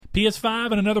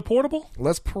PS5 and another portable?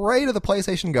 Let's pray to the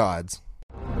PlayStation gods.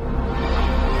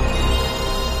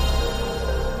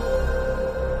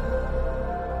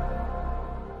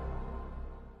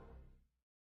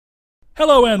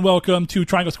 Hello and welcome to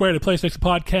Triangle Square, the PlayStation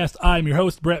Podcast. I'm your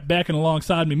host, Brett Beck, and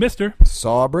alongside me, Mr.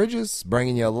 Saw Bridges,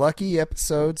 bringing you lucky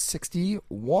episode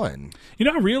 61. You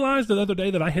know, I realized the other day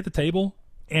that I hit the table,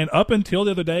 and up until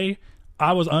the other day,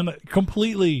 I was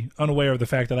completely unaware of the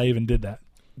fact that I even did that.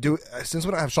 Since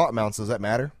we don't have shot mounts, does that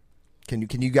matter? Can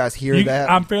you guys hear that?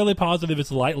 I'm fairly positive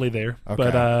it's lightly there. Okay.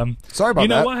 But sorry about that. You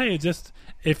know what? Hey, just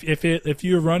if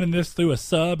you're running this through a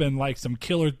sub and like some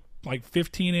killer like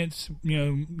 15-inch,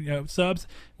 you know, subs,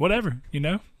 whatever, you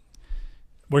know.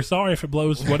 We're sorry if it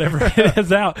blows whatever it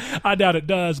is out. I doubt it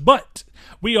does, but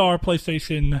we are a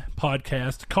PlayStation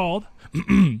podcast called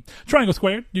Triangle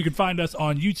Squared. You can find us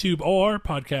on YouTube or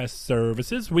podcast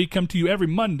services. We come to you every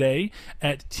Monday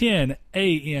at 10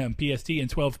 a.m. PST and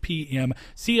 12 p.m.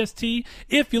 CST.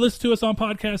 If you listen to us on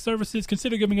podcast services,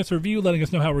 consider giving us a review, letting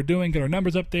us know how we're doing, get our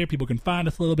numbers up there. People can find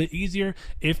us a little bit easier.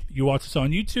 If you watch us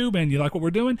on YouTube and you like what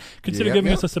we're doing, consider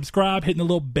giving us a subscribe, hitting the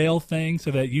little bell thing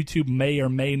so that YouTube may or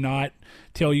may not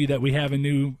tell you that we have a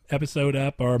new episode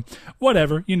up or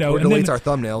whatever, you know. Or deletes our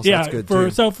thumbnails. Yeah, that's good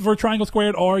too. So for Triangle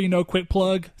Squared, or, you know, quick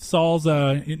plug, Saul's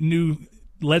new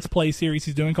Let's Play series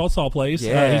he's doing called Saul Plays.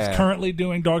 Yeah. He's currently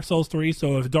doing Dark Souls 3,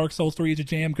 so if Dark Souls 3 is a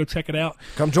jam, go check it out.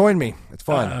 Come join me. It's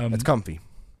fun. It's comfy.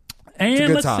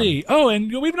 And let's see. Oh,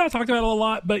 and we've not talked about it a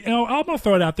lot, but, you know, I'm going to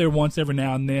throw it out there once every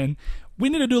now and then. We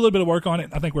need to do a little bit of work on it.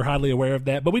 I think we're highly aware of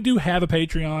that. But we do have a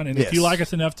Patreon, and if you like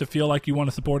us enough to feel like you want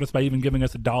to support us by even giving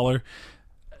us $1,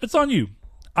 it's on you.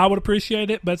 I would appreciate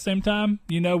it, but at the same time,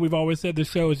 you know, we've always said this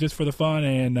show is just for the fun,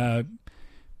 and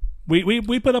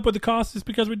we put up with the costs just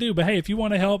because we do. But hey, if you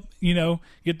want to help, you know,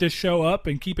 get this show up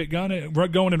and keep it going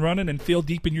and running, and feel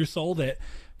deep in your soul that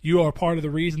you are part of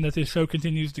the reason that this show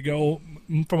continues to go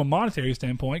from a monetary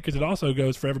standpoint, because it also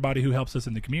goes for everybody who helps us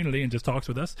in the community and just talks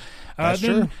with us, then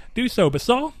true. do so. But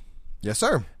Saul? Yes,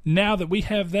 sir. Now that we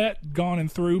have that gone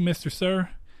and through, Mr. Sir,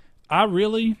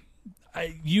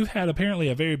 you've had apparently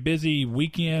a very busy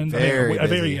weekend, a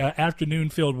very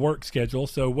afternoon-filled work schedule.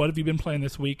 So what have you been playing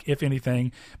this week, if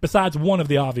anything, besides one of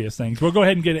the obvious things? We'll go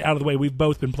ahead and get it out of the way. We've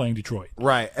both been playing Detroit.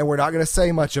 Right, and we're not going to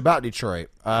say much about Detroit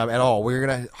at all. We're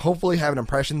going to hopefully have an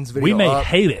impressions video We may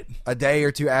hate it a day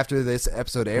or two after this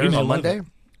episode airs on Monday.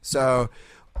 So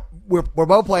we're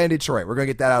both playing Detroit. We're going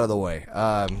to get that out of the way,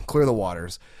 clear the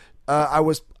waters. I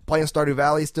was playing Stardew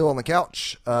Valley still on the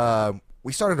couch.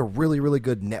 We started a really, really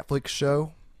good Netflix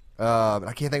show.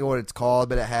 I can't think of what it's called,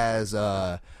 but it has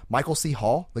Michael C.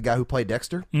 Hall, the guy who played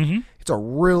Dexter. Mm-hmm. It's a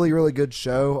really, really good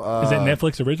show. Is it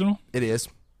Netflix original? It is,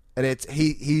 and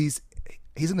he's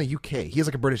in the UK. He has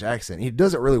like a British accent. He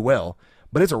does it really well,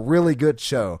 but it's a really good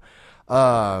show.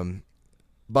 But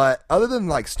other than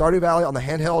like Stardew Valley on the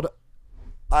handheld,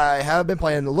 I have been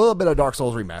playing a little bit of Dark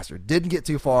Souls Remastered. Didn't get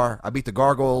too far. I beat the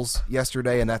Gargoyles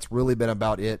yesterday, and that's really been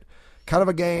about it. Kind of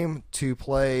a game to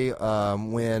play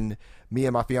when me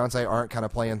and my fiance aren't kind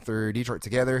of playing through Detroit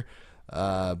together.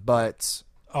 But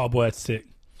oh boy, that's sick.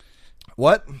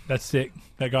 What? That's sick.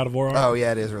 That God of War art? Oh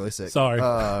yeah, it is really sick. Sorry.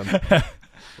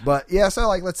 But yeah, so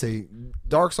like let's see,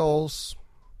 Dark Souls,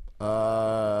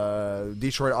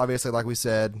 Detroit, obviously, like we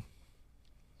said,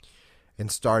 and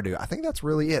Stardew. I think that's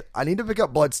really it. I need to pick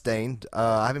up Bloodstained.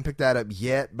 I haven't picked that up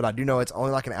yet, but I do know it's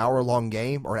only like an hour-long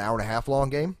game or an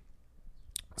hour-and-a-half-long game.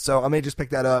 So I may just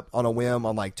pick that up on a whim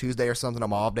on like Tuesday or something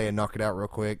on my off day and knock it out real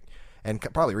quick, and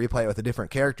probably replay it with the different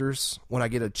characters when I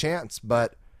get a chance.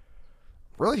 But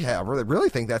I really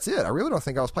think that's it. I really don't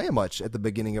think I was playing much at the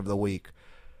beginning of the week,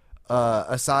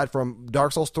 aside from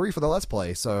Dark Souls 3 for the Let's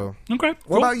Play. So okay,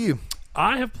 what about you?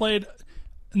 I have played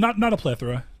not a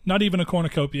plethora. Not even a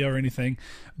cornucopia or anything,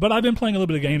 but I've been playing a little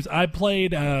bit of games. I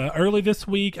played early this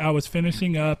week. I was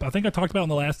finishing up, I think I talked about in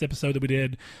the last episode that we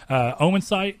did, Omen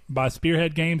Sight by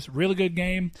Spearhead Games. Really good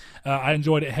game. I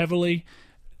enjoyed it heavily.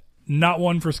 Not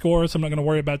one for scores, so I'm not going to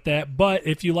worry about that. But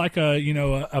if you like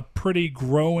a pretty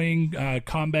growing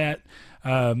combat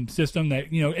system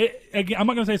that, you know, again, I'm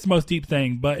not going to say it's the most deep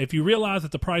thing, but if you realize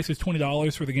that the price is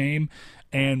 $20 for the game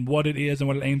and what it is and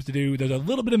what it aims to do, there's a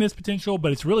little bit of missed potential,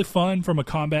 but it's really fun from a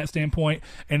combat standpoint,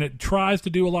 and it tries to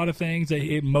do a lot of things that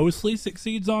it mostly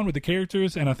succeeds on with the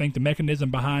characters, and I think the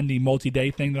mechanism behind the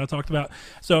multi-day thing that I talked about.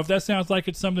 So if that sounds like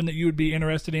it's something that you would be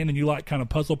interested in and you like kind of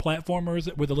puzzle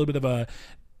platformers with a little bit of a,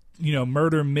 you know,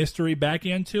 murder mystery back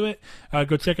into it,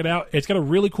 go check it out. It's got a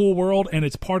really cool world, and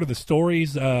it's part of the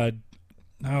Stories,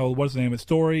 what's the name of it?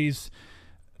 Stories...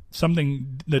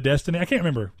 something, the Destiny, I can't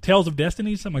remember, Tales of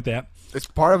Destiny, something like that. It's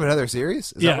part of another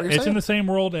series? Is that what you're saying? It's in the same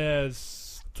world as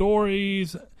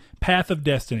Stories. Path of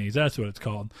Destinies. That's what it's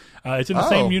called. It's in the Oh.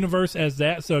 same universe as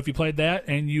that. So if you played that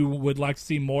and you would like to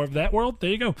see more of that world, there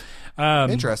you go.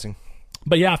 Interesting.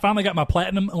 But yeah, I finally got my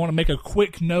platinum. I want to make a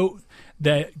quick note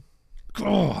that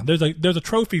there's a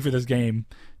trophy for this game.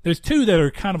 There's two that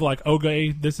are kind of like,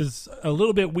 okay, this is a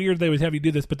little bit weird they would have you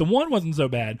do this, but the one wasn't so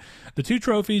bad. The two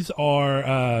trophies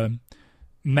are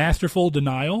Masterful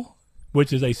Denial,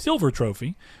 which is a silver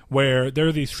trophy, where there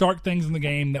are these shark things in the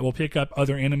game that will pick up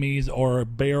other enemies or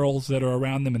barrels that are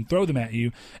around them and throw them at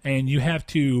you, and you have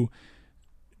to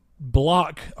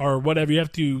block or whatever. You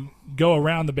have to go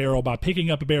around the barrel by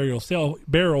picking up a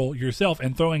barrel yourself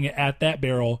and throwing it at that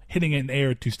barrel, hitting it in the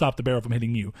air to stop the barrel from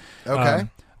hitting you. Okay.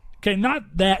 Okay,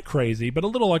 not that crazy, but a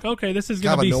little like, okay, this is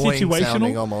going to Kind be of annoying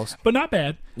sounding situational, almost. but not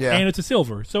bad. Yeah. And it's a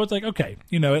silver. So it's like, okay,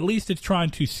 at least it's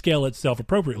trying to scale itself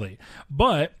appropriately.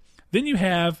 But then you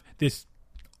have this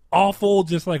awful,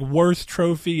 just like worst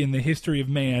trophy in the history of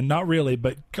man. Not really,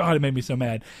 but God, it made me so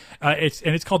mad.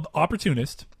 It's called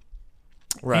Opportunist.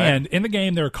 Right. And in the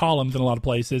game, there are columns in a lot of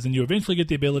places, and you eventually get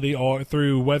the ability, or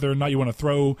through whether or not you want to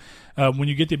throw, when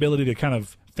you get the ability to kind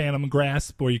of phantom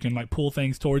grasp, where you can like pull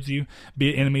things towards you, be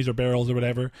it enemies or barrels or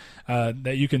whatever,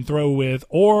 that you can throw with,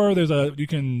 or you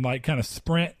can like kind of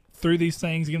sprint through these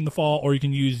things, get them to fall, or you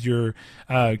can use your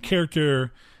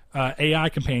character AI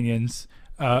companions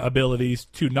abilities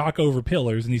to knock over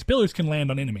pillars, and these pillars can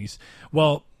land on enemies.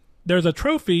 Well, there's a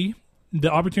trophy. The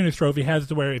Opportunist Trophy has it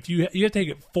to where if you have to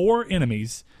take 4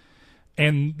 enemies,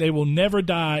 and they will never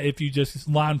die if you just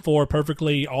line 4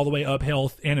 perfectly all the way up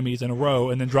health enemies in a row,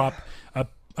 and then drop a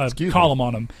column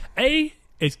on them.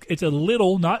 It's a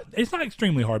little it's not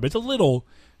extremely hard, but it's a little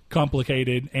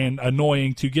complicated and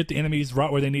annoying to get the enemies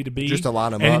right where they need to be, Just to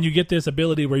line them and up. then you get this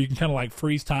ability where you can kind of like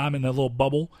freeze time in a little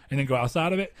bubble and then go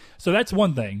outside of it. So that's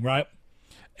one thing, right?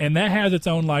 And that has its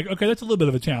own like, okay, that's a little bit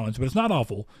of a challenge, but it's not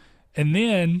awful. And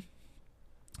then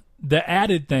the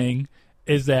added thing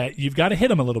is that you've got to hit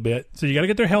them a little bit, so you got to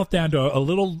get their health down to a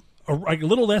little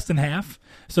less than half,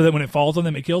 so that when it falls on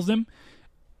them, it kills them.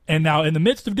 And now, in the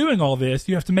midst of doing all this,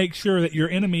 you have to make sure that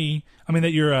your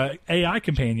AI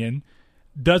companion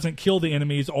doesn't kill the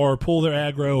enemies or pull their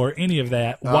aggro or any of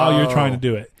that while you're trying to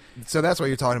do it. So that's what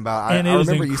you're talking about. And I it is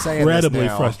remember you saying this incredibly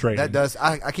now. frustrating. That does.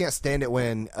 I can't stand it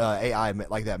when AI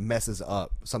like that messes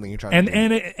up something you're trying to do.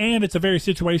 And it's a very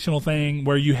situational thing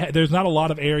where there's not a lot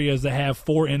of areas that have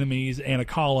 4 enemies and a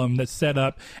column that's set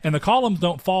up, and the columns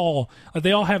don't fall. Like,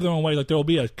 they all have their own way. Like, there will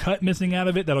be a cut missing out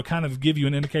of it that'll kind of give you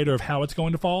an indicator of how it's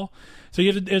going to fall. So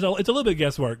it's a little bit of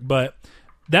guesswork, but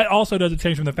that also doesn't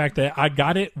change from the fact that I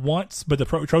got it once, but the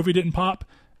trophy didn't pop.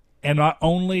 And my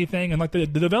only thing, and like the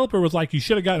developer was like, you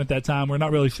should have gotten it that time. We're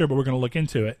not really sure, but we're going to look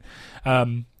into it.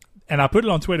 And I put it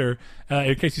on Twitter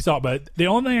in case you saw it. But the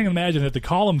only thing I can imagine is that the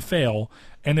column fell,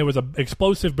 and there was an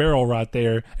explosive barrel right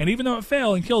there. And even though it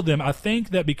fell and killed them, I think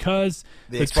that because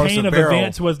the chain of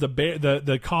events was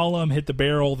the column hit the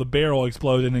barrel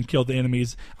exploded and killed the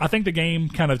enemies. I think the game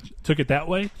kind of took it that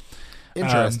way.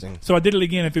 Interesting. So I did it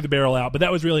again and threw the barrel out, but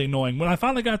that was really annoying. When I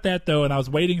finally got that, though, and I was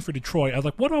waiting for Detroit, I was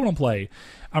like, what do I want to play?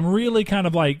 I'm really kind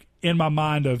of like in my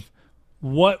mind of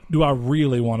what do I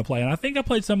really want to play? And I think I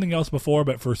played something else before,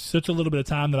 but for such a little bit of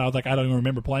time that I was like, I don't even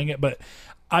remember playing it. But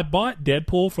I bought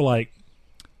Deadpool for like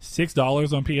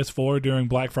 $6 on PS4 during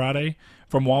Black Friday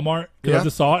from Walmart because I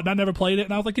just saw it and I never played it.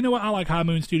 And I was like, you know what? I like High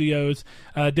Moon Studios.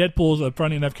 Deadpool's a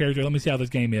funny enough character. Let me see how this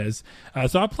game is.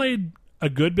 So I played a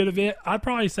good bit of it. I'd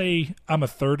probably say I'm a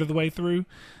third of the way through.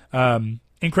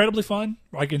 Incredibly fun,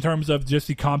 like in terms of just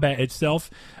the combat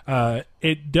itself.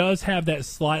 It does have that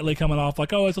slightly coming off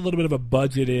like, oh, it's a little bit of a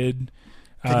budgeted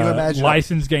Can you imagine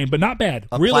licensed game, but not bad.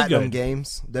 Really Platinum good.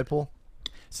 Games Deadpool.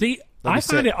 See, That'd I be find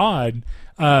sick. it odd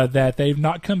that they've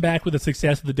not come back with the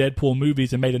success of the Deadpool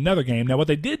movies and made another game. Now, what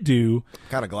they did do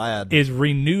Kind of glad. is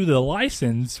renew the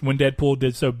license when Deadpool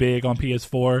did so big on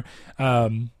PS4.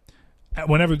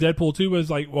 Whenever Deadpool 2 was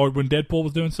like, or when Deadpool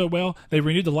was doing so well, they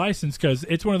renewed the license because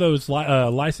it's one of those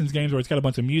licensed games where it's got a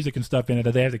bunch of music and stuff in it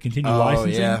that they have to continue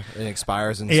licensing. Yeah, it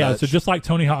expires and Yeah, such. so just like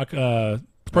Tony Hawk,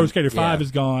 Pro Skater 5 yeah.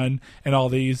 is gone, and all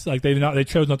these like they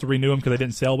chose not to renew them because they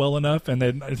didn't sell well enough, and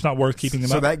then it's not worth keeping them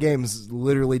So up. that game's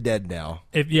literally dead now.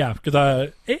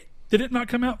 Because did it not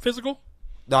come out physical?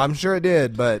 No, I'm sure it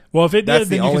did, but Well, if it that's did,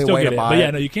 the then you can only still way get to it. buy But yeah,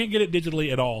 it. no, you can't get it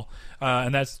digitally at all,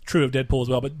 and that's true of Deadpool as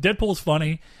well. But Deadpool's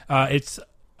funny. It's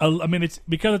I mean, it's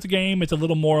because it's a game. It's a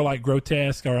little more like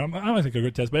grotesque, or I don't think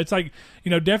grotesque, but it's like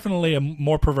definitely a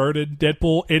more perverted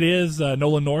Deadpool. It is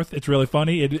Nolan North. It's really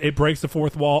funny. It breaks the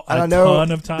fourth wall a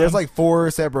ton of times. There's like 4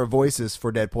 separate voices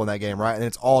for Deadpool in that game, right? And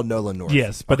it's all Nolan North.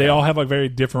 Yes, but they all have like very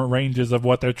different ranges of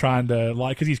what they're trying to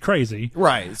like because he's crazy,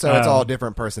 right? So it's all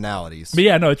different personalities. But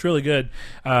yeah, no, it's really good,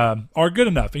 or good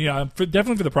enough.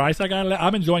 Definitely for the price I got it.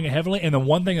 I'm enjoying it heavily, and the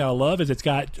one thing that I love is it's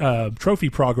got trophy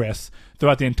progress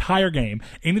throughout the entire game.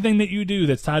 Anything that you do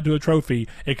that's tied to a trophy,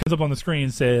 it comes up on the screen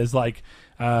and says like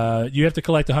you have to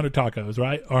collect 100 tacos,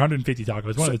 right? Or 150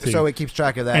 tacos, one of the two. So it keeps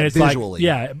track of that and it's visually.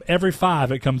 Like, every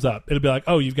 5 it comes up. It'll be like,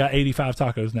 oh, you've got 85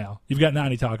 tacos now. You've got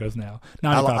 90 tacos now.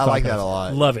 95 I like that a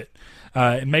lot. Love it.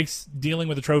 It makes dealing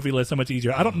with the trophy list so much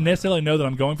easier. I don't necessarily know that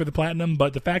I'm going for the platinum,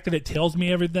 but the fact that it tells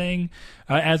me everything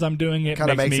as I'm doing it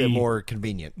kind of makes it more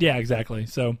convenient. Yeah, exactly.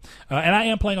 So, and I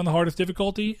am playing on the hardest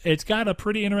difficulty. It's got a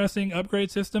pretty interesting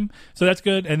upgrade system, so that's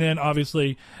good. And then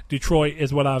obviously Detroit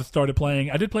is what I've started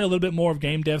playing. I did play a little bit more of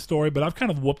Game Dev Story, but I've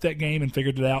kind of whooped that game and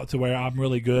figured it out to where I'm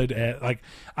really good at. Like,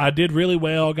 I did really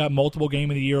well, got multiple Game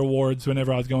of the Year awards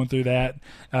whenever I was going through that,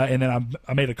 and then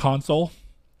I made a console.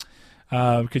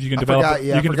 Because you can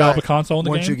develop a console in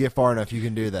the game. Once you get far enough, you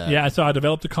can do that. Yeah, so I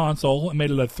developed a console and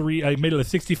made it a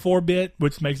 64-bit,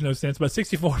 which makes no sense, but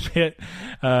 64-bit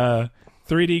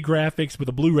 3D graphics with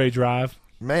a Blu-ray drive.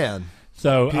 Man,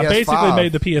 so PS5, I basically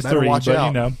made the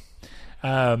PS3, but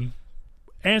out.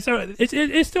 And so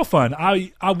it's still fun.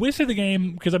 I wish that the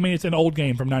game, because I mean it's an old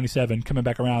game from '97 coming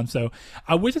back around, so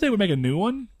I wish that they would make a new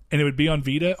one. And it would be on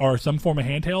Vita or some form of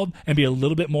handheld and be a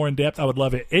little bit more in depth. I would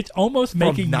love it. It's almost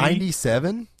making from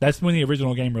 97. That's when the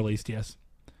original game released. Yes.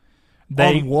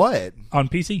 On what? On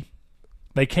PC.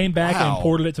 They came back and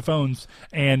ported it to phones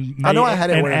and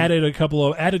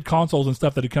added consoles and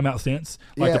stuff that had come out since,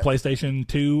 like the PlayStation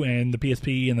 2 and the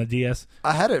PSP and the DS.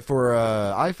 I had it for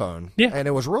iPhone, and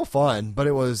it was real fun, but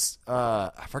it was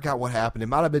I forgot what happened. It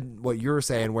might have been what you were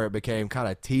saying, where it became kind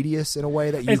of tedious in a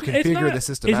way that you configure the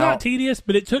system out. It's not tedious,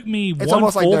 but it took me it's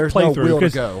almost full like there's playthrough no wheel to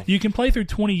go. You can play through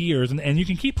 20 years, and you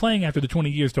can keep playing after the 20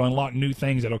 years to unlock new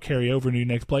things that'll carry over in your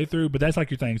next playthrough. But that's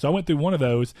like your thing. So I went through one of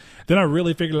those, then I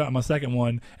really figured out my second one.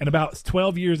 And about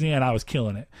 12 years in, I was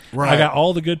killing it. Right. I got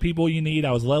all the good people you need. I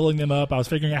was leveling them up. I was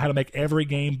figuring out how to make every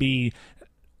game be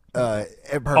all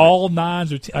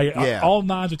 9s or all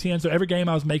 9s or 10s. So every game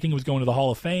I was making was going to the Hall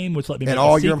of Fame, which let me make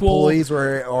all a sequel. Your employees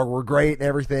were great and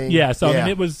everything. Yeah, so I mean,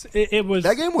 it was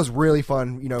that game was really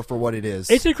fun, for what it is.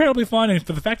 It's incredibly fun, and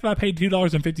for the fact that I paid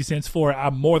 $2.50 for it, I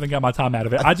more than got my time out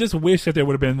of it. I just wish that there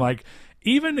would have been like,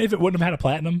 even if it wouldn't have had a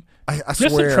platinum, I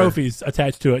just swear, some trophies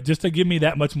attached to it, just to give me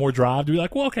that much more drive to be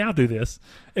like, well, okay, I'll do this.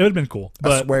 It would have been cool.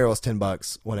 But I swear it was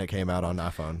 $10 when it came out on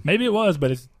iPhone. Maybe it was, but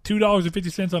it's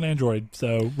 $2.50 on Android.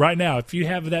 So right now, if you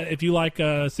have that, if you like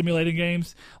simulating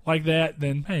games like that,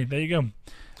 then hey, there you go.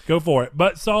 Go for it.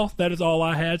 But Saul, that is all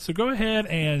I had. So go ahead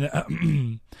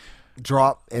and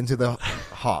drop into the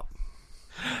hop.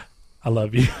 I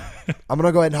love you. I'm going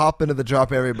to go ahead and hop into the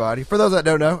drop, everybody. For those that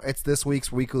don't know, it's this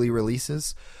week's weekly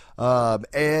releases.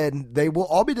 And they will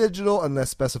all be digital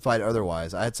unless specified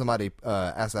otherwise. I had somebody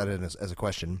ask that as a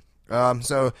question.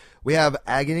 So we have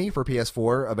Agony for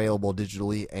PS4, available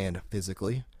digitally and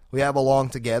physically. We have Along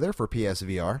Together for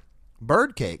PSVR.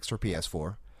 Birdcakes for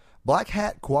PS4. Black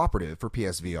Hat Cooperative for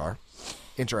PSVR.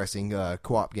 Interesting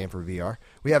co-op game for VR.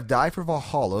 We have Die for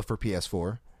Valhalla for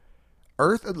PS4.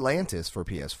 Earth Atlantis for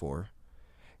PS4.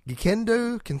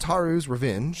 Gekendo Kintaru's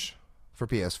Revenge for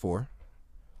PS4.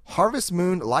 Harvest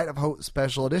Moon Light of Hope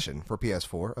Special Edition for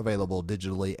PS4, available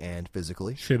digitally and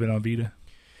physically. Should have been on Vita.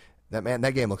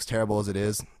 That game looks terrible as it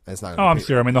is. It's not. I'm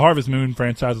sure. I mean, the Harvest Moon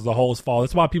franchise as a whole is fall.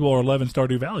 That's why people are loving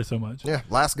Stardew Valley so much. Yeah,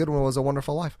 last good one was A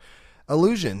Wonderful Life.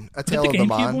 Illusion, A Tale of the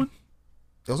Mind. One?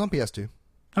 It was on PS2.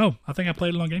 Oh, I think I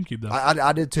played it on GameCube though.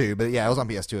 I did too, but yeah, it was on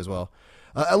PS2 as well.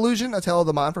 Illusion, A Tale of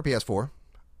the Mind for PS4.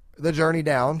 The Journey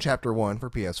Down, Chapter 1 for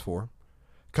PS4.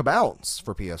 Cabounce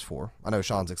for PS4. I know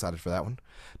Sean's excited for that one.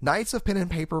 Knights of Pen and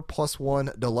Paper Plus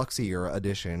One Deluxe Year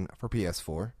Edition for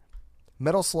PS4.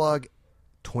 Metal Slug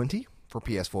 20 for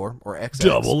PS4 or XX.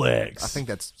 Double X. I think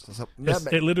that's...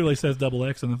 It literally says double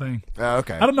X on the thing.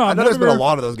 Okay. I don't know. I know there's been a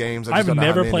lot of those games. I've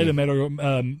never played a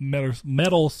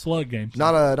Metal Slug game.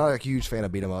 Not a huge fan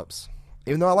of beat-em-ups.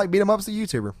 Even though I like beat-em-ups, a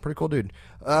YouTuber. Pretty cool dude.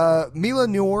 Mila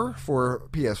Noir for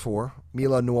PS4.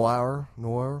 Mila Noir.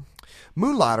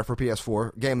 Moonlighter for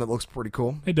PS4. Game that looks pretty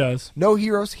cool. It does. No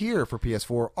Heroes Here for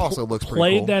PS4. Also looks pretty cool.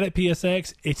 Played that at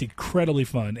PSX. It's incredibly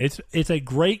fun. It's a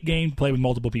great game to play with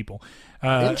multiple people.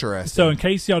 Interesting. So in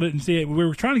case y'all didn't see it, we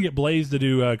were trying to get Blaze to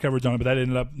do coverage on it, but that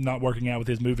ended up not working out with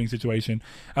his moving situation.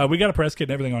 We got a press kit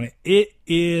and everything on it. It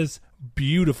is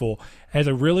beautiful. It has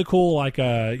a really cool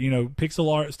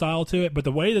pixel art style to it. But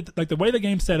the way the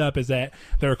game's set up is that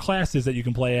there are classes that you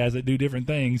can play as that do different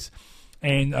things.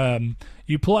 And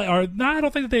you play, or no, I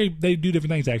don't think that they do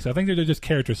different things, actually. I think they're just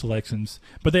character selections,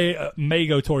 but they may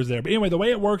go towards there. But anyway, the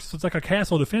way it works, it's like a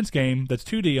castle defense game that's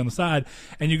 2D on the side,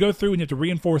 and you go through and you have to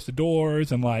reinforce the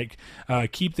doors and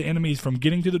keep the enemies from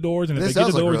getting to the doors. And if they get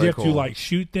to the doors, you have to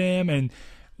shoot them. And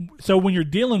so when you're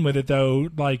dealing with it, though,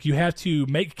 you have to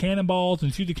make cannonballs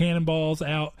and shoot the cannonballs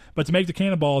out. But to make the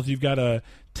cannonballs, you've got to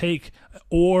take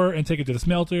ore and take it to the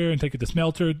smelter, and take it to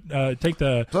smelter. Take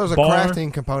the so there's bar. a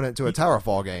crafting component to a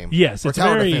Towerfall game. Yes, it's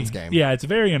tower very defense game. Yeah, it's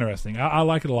very interesting. I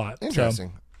like it a lot.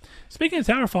 Interesting. So, speaking of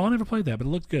Towerfall, I never played that, but it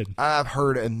looked good. I've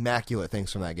heard immaculate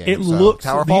things from that game. It looks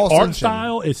the art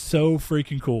style is so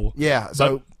freaking cool. Yeah,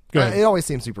 so it always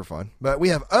seems super fun. But we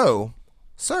have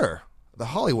Sir, the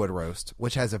Hollywood Roast,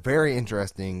 which has a very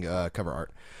interesting cover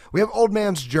art. We have Old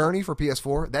Man's Journey for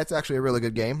PS4. That's actually a really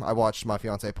good game. I watched my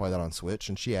fiance play that on Switch,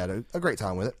 and she had a great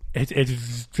time with it.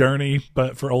 It's Journey,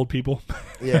 but for old people.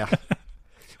 Yeah.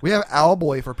 We have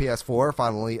Owlboy for PS4,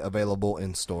 finally available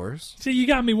in stores. See, you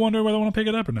got me wondering whether I want to pick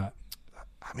it up or not.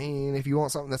 I mean, if you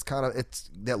want something that's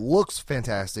that looks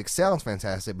fantastic, sounds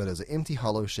fantastic, but is an empty,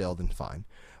 hollow shell, then fine.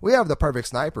 We have The Perfect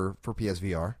Sniper for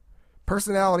PSVR.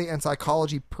 Personality and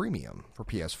Psychology Premium for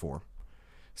PS4.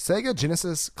 Sega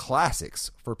Genesis Classics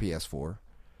for PS4.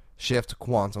 Shift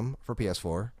Quantum for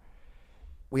PS4.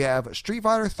 We have Street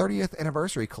Fighter 30th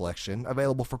Anniversary Collection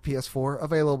available for PS4,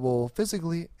 available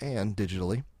physically and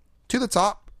digitally. To the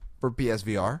Top for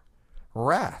PSVR.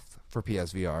 Wrath for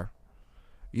PSVR.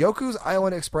 Yoku's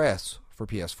Island Express for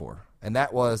PS4. And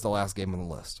that was the last game on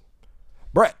the list.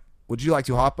 Brett, would you like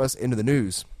to hop us into the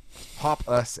news? Hop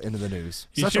us into the news.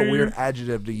 Such a weird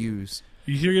adjective to use.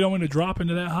 You sure you don't want to drop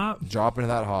into that hot? Drop into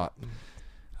that hot.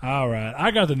 All right.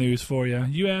 I got the news for you.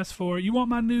 You asked for it. You want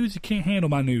my news? You can't handle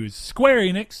my news. Square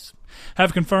Enix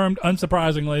have confirmed,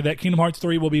 unsurprisingly, that Kingdom Hearts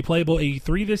 3 will be playable at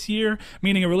E3 this year,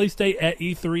 meaning a release date at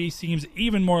E3 seems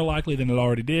even more likely than it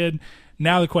already did.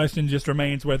 Now the question just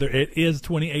remains whether it is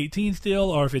 2018 still,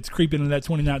 or if it's creeping into that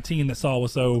 2019 that Saul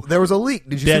was so There was a leak.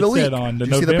 Did you see the leak? On Did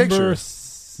you see the picture?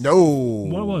 No.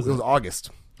 What was it? It was August.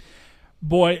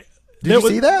 Boy. Did you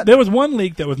see that? There was one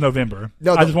leak that was November.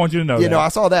 No, I just want you to know that. No, I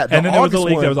saw that. And then there was a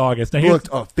leak that was August. Now, looked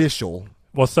official.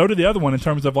 Well, so did the other one in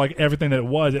terms of everything that it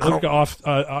was. It looked like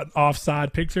an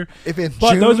offside picture.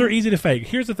 But those are easy to fake.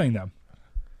 Here's the thing, though.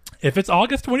 If it's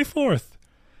August 24th,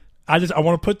 I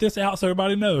want to put this out so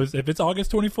everybody knows. If it's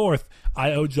August 24th,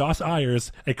 I owe Josh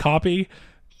Ayers a copy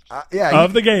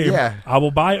of the game. Yeah. I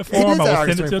will buy it for him. I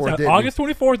will send it to him. August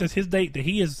 24th is his date that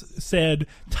he has said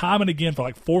time and again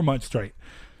for 4 months straight.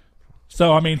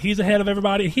 So, I mean, he's ahead of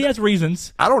everybody. He has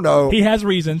reasons. I don't know. He has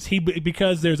reasons.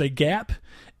 Because there's a gap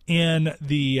in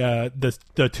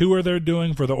the tour they're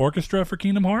doing for the orchestra for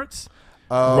Kingdom Hearts.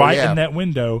 In that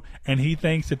window, and he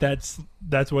thinks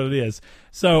that's what it is.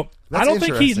 So I don't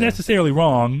think he's necessarily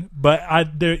wrong, but I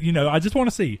just want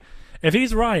to see if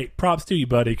he's right. Props to you,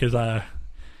 buddy, because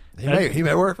he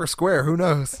may work for Square. Who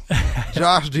knows?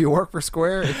 Josh, do you work for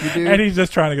Square? If you do, and he's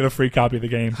just trying to get a free copy of the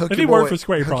game. If he worked for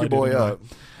Square, he probably did.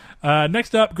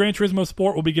 Next up, Gran Turismo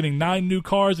Sport will be getting 9 new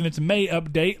cars in its May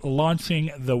update,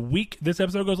 launching the week this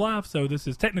episode goes live. So this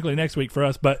is technically next week for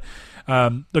us, but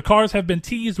the cars have been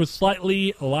teased with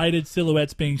slightly lighted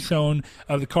silhouettes being shown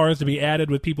of the cars to be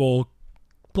added, with people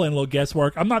playing a little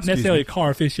guesswork. I'm not necessarily a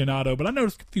car aficionado, but I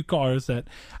noticed a few cars that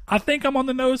I think I'm on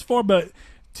the nose for, but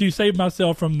to save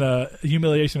myself from the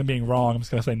humiliation of being wrong, I'm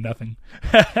just going to say nothing.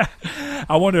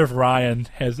 I wonder if Ryan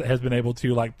has been able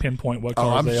to pinpoint what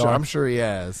cars they are. I'm sure he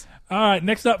has. All right,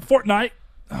 next up, Fortnite.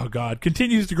 Oh, God.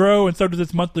 Continues to grow, and so does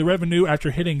its monthly revenue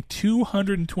after hitting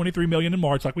 $223 million in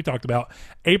March, like we talked about.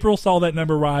 April saw that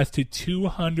number rise to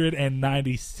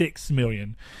 $296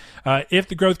 million. If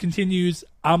the growth continues,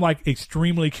 I'm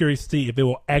extremely curious to see if it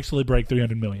will actually break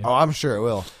 $300 million. Oh, I'm sure it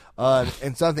will.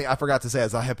 And something I forgot to say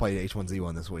is I have played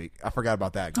H1Z1 this week. I forgot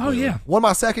about that. Completely. Oh, yeah. Won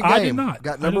my second game. I did not.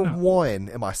 Got number 1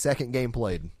 in my second game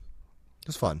played. It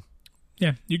was fun.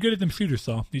 Yeah, you're good at them shooters,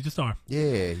 Saul. You just are.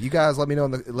 Yeah, you guys let me know.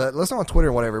 Let's know on Twitter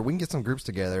or whatever. We can get some groups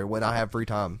together when I have free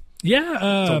time.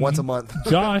 Yeah. So once a month.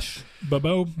 Josh,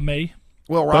 Bobo, May.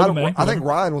 Well, Ryan, I think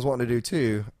Ryan was wanting to do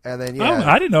too. And then,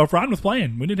 I didn't know if Ryan was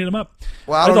playing. We need to hit him up.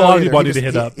 Well, I don't know. There's a lot of people I need to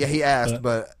hit up. Yeah, he asked,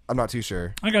 but I'm not too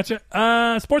sure. I gotcha.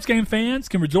 Sports game fans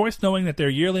can rejoice knowing that their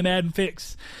yearly Madden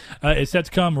fix is set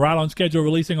to come right on schedule,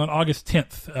 releasing on August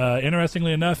 10th.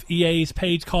 Interestingly enough, EA's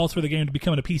page calls for the game to be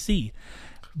coming to PC.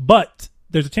 But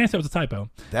there's a chance that was a typo.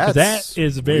 That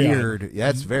is very weird. Yeah,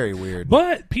 that's very weird.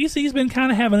 But PC's been kind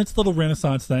of having its little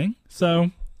renaissance thing,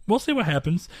 so we'll see what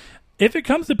happens. If it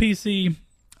comes to PC,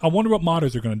 I wonder what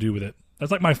modders are going to do with it.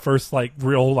 That's like my first like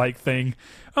real like thing.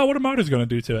 Oh, what are modders going to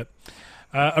do to it?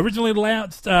 Originally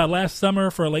announced last summer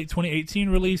for a late 2018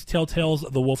 release, Telltale's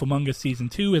The Wolf Among Us Season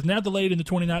 2 is now delayed into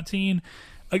 2019.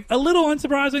 A little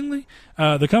unsurprisingly,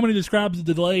 the company describes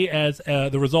the delay as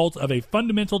the result of a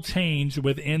fundamental change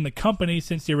within the company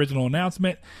since the original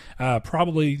announcement.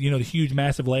 Probably, the huge,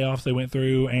 massive layoffs they went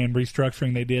through and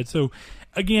restructuring they did. So,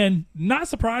 again, not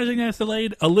surprising that it's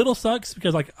delayed. A little sucks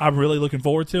because, I'm really looking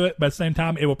forward to it. But at the same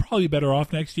time, it will probably be better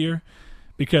off next year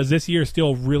because this year is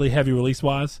still really heavy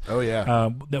release-wise. Oh, yeah.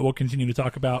 That we'll continue to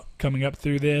talk about coming up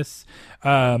through this.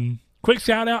 Quick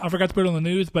shout out, I forgot to put it on the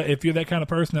news, but if you're that kind of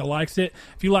person that likes it,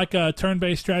 if you like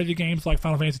turn-based strategy games like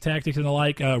Final Fantasy Tactics and the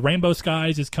like, Rainbow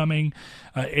Skies is coming.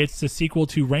 It's a sequel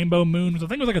to Rainbow Moon, which I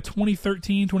think was like a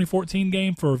 2013, 2014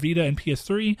 game for Vita and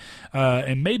PS3,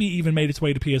 and maybe even made its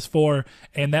way to PS4,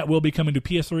 and that will be coming to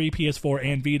PS3, PS4,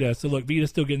 and Vita. So look, Vita's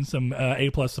still getting some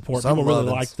A-plus support. People really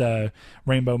liked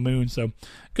Rainbow Moon, so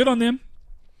good on them.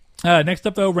 Next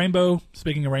up, though, Rainbow.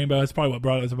 Speaking of Rainbow, that's probably what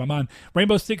brought it to my mind.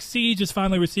 Rainbow Six Siege is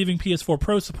finally receiving PS4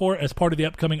 Pro support as part of the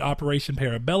upcoming Operation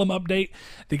Parabellum update.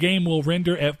 The game will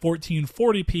render at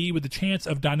 1440p with the chance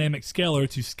of dynamic scaler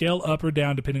to scale up or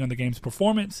down depending on the game's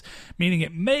performance, meaning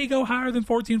it may go higher than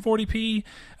 1440p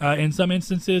in some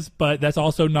instances, but that's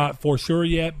also not for sure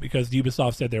yet because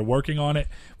Ubisoft said they're working on it,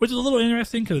 which is a little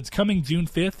interesting because it's coming June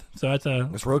 5th, so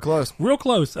it's real close. Real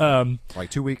close.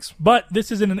 Like 2 weeks. But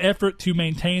this is in an effort to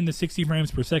maintain the 60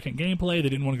 frames per second gameplay. They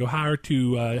didn't want to go higher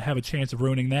to have a chance of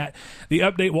ruining that. The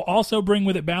update will also bring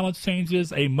with it balance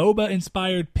changes, a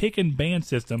MOBA-inspired pick and ban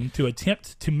system to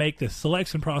attempt to make the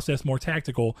selection process more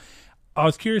tactical. I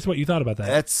was curious what you thought about that.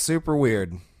 That's super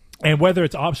weird. And whether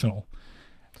it's optional.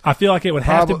 I feel like it would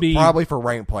have to be... Probably for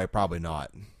ranked play, probably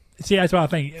not. See, that's what I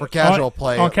think. For casual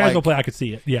play. On casual play, I could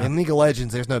see it, yeah. In League of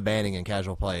Legends, there's no banning in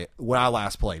casual play. When I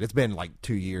last played, it's been like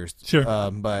 2 years. Sure.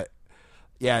 But...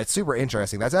 yeah, it's super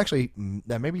interesting.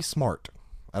 That may be smart.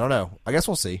 I don't know. I guess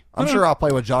we'll see. I'm sure I'll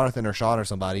play with Jonathan or Sean or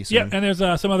somebody soon. Yeah, and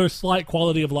there's some other slight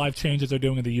quality of life changes they're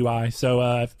doing in the UI. So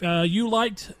if you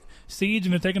liked Siege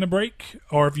and are taking a break,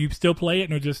 or if you still play it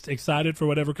and are just excited for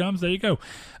whatever comes, there you go.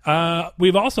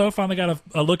 We've also finally got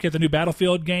a look at the new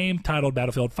Battlefield game titled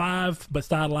Battlefield 5, but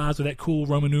stylized with that cool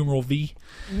Roman numeral V.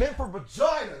 Meant for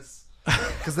vaginas.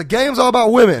 Because the game's all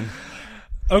about women.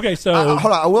 Okay, so...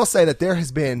 hold on. I will say that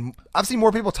I've seen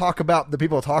more people talk about the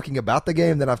people talking about the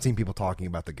game than I've seen people talking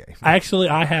about the game. Actually,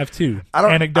 I have too. I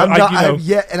am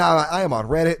on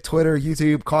Reddit, Twitter,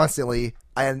 YouTube constantly,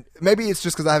 and maybe it's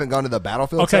just because I haven't gone to the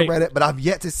Battlefield subreddit, but I've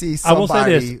yet to see somebody. I will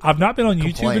say this. I've not been on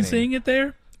YouTube and seeing it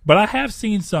there, but I have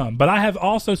seen some. But I have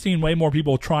also seen way more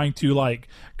people trying to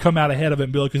come out ahead of it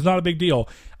and be like, it's not a big deal.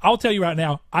 I'll tell you right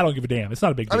now, I don't give a damn. It's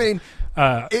not a big deal. I mean,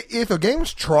 if a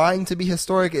game's trying to be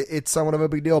historic, it's somewhat of a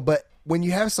big deal. But when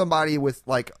you have somebody with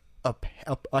like a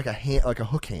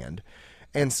hook hand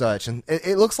and such, and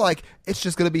it looks like it's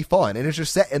just going to be fun, and it's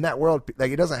just set in that world.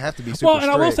 Like it doesn't have to be super. Well, and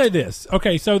strict. I will say this.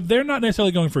 Okay, so they're not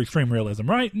necessarily going for extreme realism,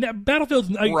 right? Now,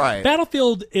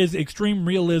 Battlefield is extreme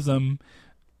realism.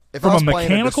 If from I was a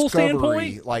mechanical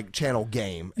standpoint, like channel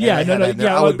game,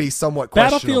 I would be somewhat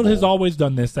questionable. Battlefield has always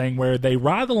done this thing where they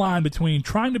ride the line between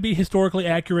trying to be historically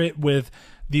accurate with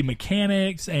the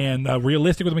mechanics and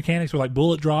realistic with the mechanics, with like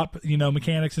bullet drop,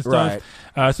 mechanics and stuff.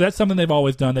 Right. So that's something they've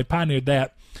always done. They pioneered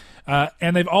that.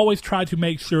 And they've always tried to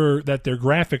make sure that they're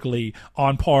graphically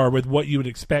on par with what you would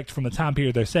expect from the time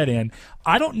period they're set in.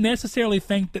 I don't necessarily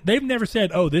think that they've never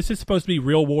said, oh, this is supposed to be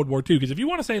real World War II. Because if you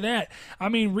want to say that, I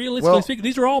mean, realistically speaking,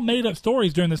 these are all made up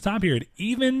stories during this time period.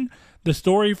 Even the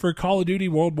story for Call of Duty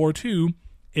World War II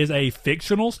is a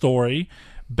fictional story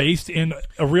based in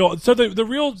a real. So the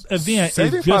real event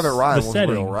Saving is just Private Ryan the was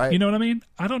setting. real, right? You know what I mean?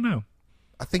 I don't know.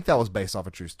 I think that was based off a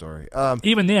true story.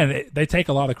 Even then, they take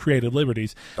a lot of creative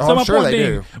liberties. So I'm sure they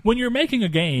do. When you're making a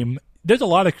game, there's a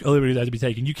lot of liberties that have to be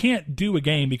taken. You can't do a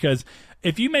game because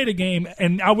if you made a game,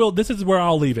 and this is where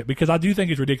I'll leave it because I do think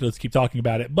it's ridiculous to keep talking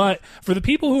about it. But for the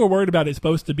people who are worried about it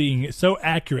supposed to being so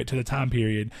accurate to the time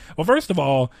period, well, first of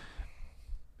all,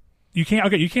 you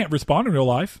can't respond in real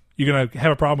life. You're going to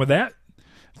have a problem with that.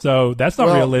 So that's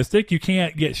not realistic. You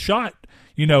can't get shot,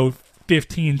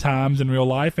 15 times in real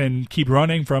life and keep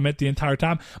running from it the entire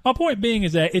time. My point being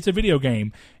is that it's a video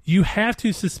game. You have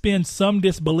to suspend some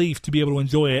disbelief to be able to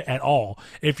enjoy it at all.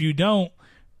 If you don't,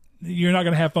 you're not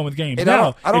going to have fun with games. If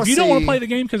you don't want to play the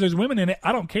game because there's women in it,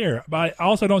 I don't care. But I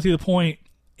also don't see the point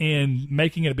in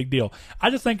making it a big deal.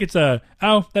 I just think it's that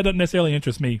doesn't necessarily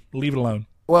interest me. Leave it alone.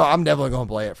 Well, I'm definitely going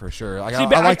to play it for sure. Like, See,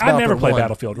 I never play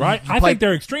Battlefield, right? I think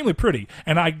they're extremely pretty,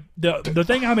 and the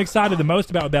thing I'm excited the most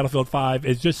about Battlefield 5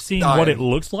 is just seeing what it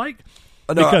looks like.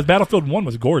 Because Battlefield 1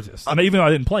 was gorgeous. I mean, even though I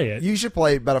didn't play it. You should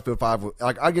play Battlefield 5.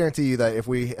 Like, I guarantee you that if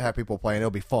we have people playing,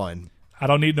 it'll be fun. I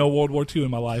don't need no World War II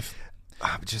in my life.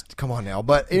 Just come on now.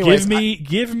 But anyways,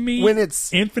 give me when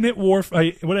it's Infinite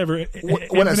Warfare, whatever,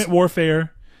 Infinite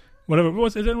Warfare, whatever.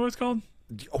 Is that what it's called?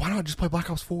 Why not just play Black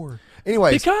Ops 4?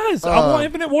 Anyways, because I want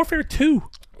Infinite Warfare 2.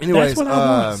 Anyways, that's what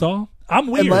I want, Saul. I'm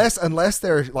weird. Unless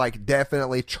they're like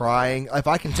definitely trying. If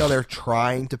I can tell they're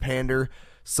trying to pander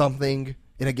something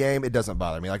in a game, it doesn't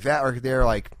bother me. Like that, or they're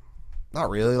like, not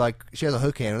really. Like she has a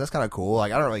hook cannon. That's kind of cool.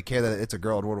 Like I don't really care that it's a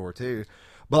girl in World War II,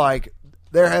 but like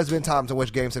there has been times in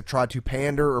which games have tried to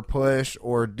pander or push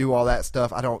or do all that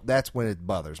stuff. That's when it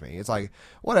bothers me. It's like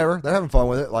whatever. They're having fun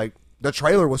with it. Like the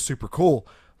trailer was super cool.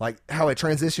 Like how it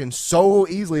transitioned so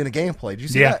easily into gameplay. Did you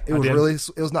see that? It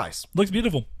was nice. Looks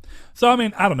beautiful. So I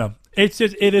mean, I don't know. It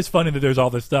is funny that there's all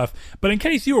this stuff. But in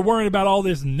case you were worried about all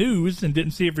this news and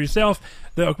didn't see it for yourself,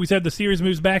 like we said, the series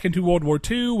moves back into World War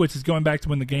II, which is going back to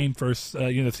when the game first,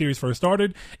 the series first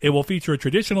started. It will feature a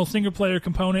traditional single player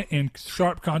component in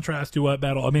sharp contrast to what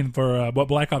what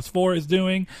Black Ops 4 is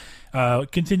doing.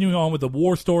 Continuing on with the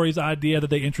war stories idea that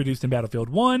they introduced in Battlefield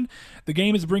 1, the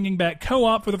game is bringing back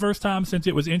co-op for the first time since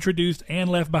it was introduced and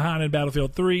left behind in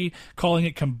Battlefield 3, calling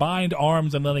it combined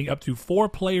arms and letting up to 4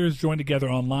 players join together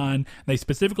online. They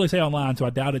specifically say online, so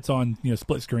I doubt it's on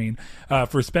split screen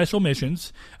for special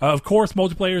missions. Of course,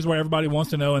 multiplayer is where everybody wants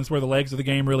to know, and it's where the legs of the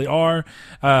game really are.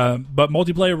 But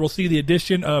multiplayer will see the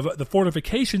addition of the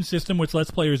fortification system, which lets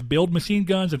players build machine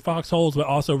guns and foxholes, but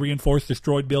also reinforce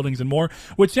destroyed buildings and more,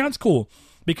 which sounds cool.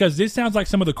 Because this sounds like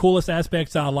some of the coolest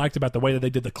aspects I liked about the way that they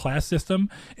did the class system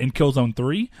in Killzone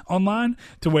 3 online,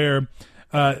 to where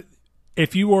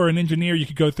if you were an engineer, you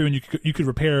could go through and you could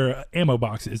repair ammo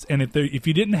boxes. And if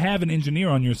you didn't have an engineer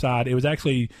on your side, it was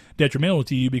actually detrimental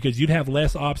to you because you'd have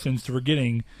less options for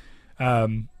getting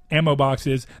ammo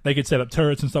boxes. They could set up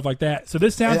turrets and stuff like that. So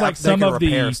this sounds like some of the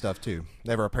repair stuff too.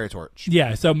 They have a repair torch.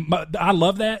 Yeah, so I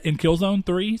love that in Killzone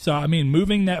 3. So I mean,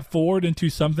 moving that forward into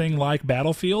something like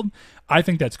Battlefield, I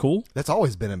think that's cool. That's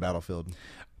always been in Battlefield.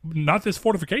 Not this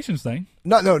fortifications thing.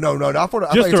 No, not for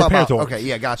just the repair torch. Okay,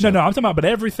 yeah, gotcha. No, I'm talking about, but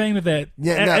everything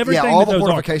everything all that the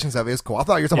fortification stuff is cool. I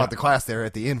thought you were talking about the class there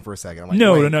at the end for a second. I'm like,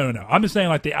 no. I'm just saying,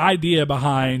 like, the idea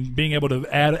behind being able to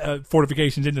add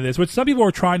fortifications into this, which some people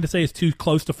are trying to say is too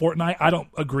close to Fortnite. I don't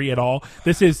agree at all.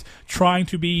 This is trying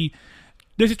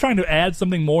to add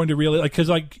something more into really, like, because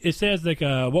like it says like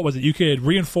what was it? You could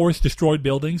reinforce destroyed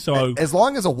buildings. So as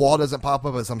long as a wall doesn't pop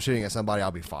up as I'm shooting at somebody,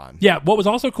 I'll be fine. Yeah. What was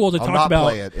also cool is they talked about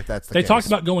play it if that's the they case. talked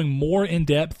about going more in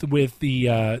depth with the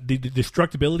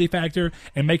destructibility factor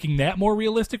and making that more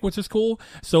realistic, which is cool.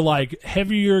 So like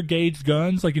heavier gauge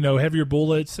guns, like heavier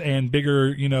bullets and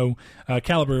bigger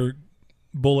caliber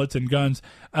bullets and guns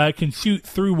can shoot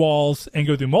through walls and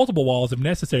go through multiple walls if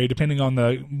necessary, depending on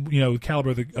the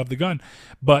caliber of the gun.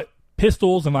 But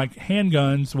pistols and like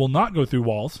handguns will not go through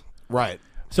walls. Right.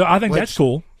 So I think that's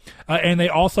cool. And they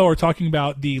also are talking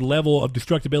about the level of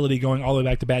destructibility going all the way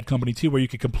back to Bad Company 2, where you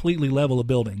could completely level a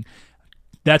building.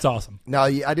 That's awesome. Now,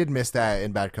 I did miss that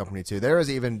in Bad Company 2. There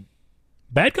is even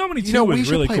Bad Company 2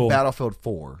 was really cool. We should play Battlefield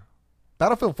 4.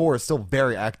 Battlefield 4 is still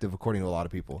very active, according to a lot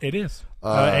of people. It is.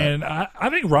 And I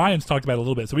think Ryan's talked about it a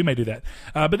little bit, so we may do that.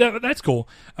 But that's cool.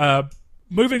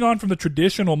 Moving on from the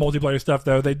traditional multiplayer stuff,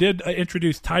 though, they did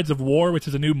introduce Tides of War, which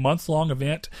is a new months-long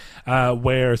event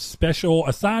where special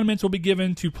assignments will be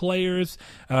given to players.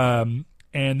 And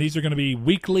these are going to be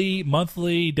weekly,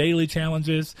 monthly, daily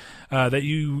challenges that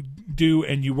you do,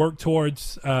 and you work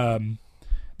towards...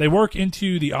 They work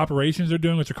into the operations they're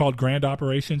doing, which are called grand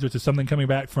operations, which is something coming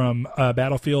back from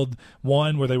Battlefield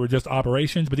 1 where they were just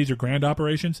operations, but these are grand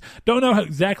operations. Don't know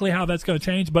exactly how that's going to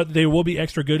change, but there will be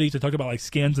extra goodies. They talked about like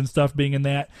skins and stuff being in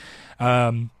that.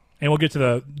 And we'll get to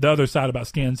the other side about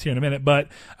skins here in a minute. But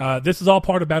this is all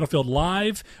part of Battlefield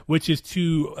Live, which is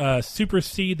to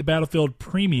supersede the Battlefield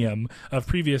Premium of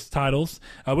previous titles,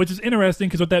 which is interesting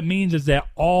because what that means is that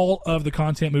all of the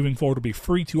content moving forward will be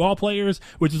free to all players,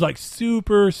 which is like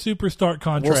super stark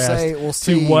contrast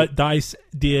to what DICE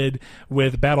did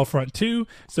with Battlefront 2.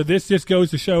 So this just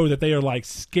goes to show that they are like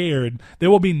scared.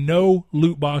 There will be no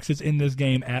loot boxes in this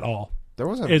game at all. There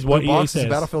wasn't loot boxes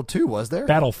in Battlefield 2, was there?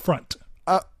 Battlefront.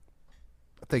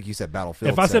 I think you said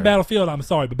Battlefield. If I said Battlefield, I'm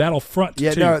sorry, but Battlefront 2.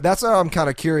 Yeah, no, that's what I'm kind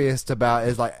of curious about.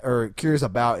 Is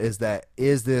that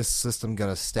is this system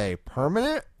going to stay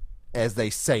permanent as they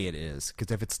say it is?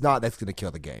 Because if it's not, that's going to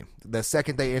kill the game. The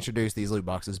second they introduce these loot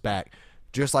boxes back,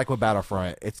 Just like with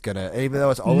Battlefront, it's gonna, even though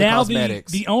it's only Now,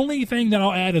 cosmetics. the only thing that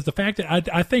I'll add is the fact that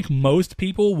I think most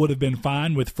people would have been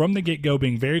fine with from the get go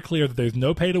being very clear that there's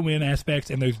no pay to win aspects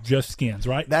and there's just skins,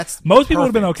 right? Most people would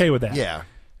have been okay with that. Yeah.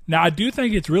 Now, I do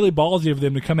think it's really ballsy of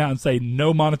them to come out and say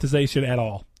no monetization at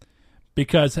all,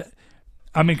 because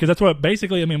that's what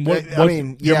basically.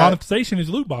 Your monetization is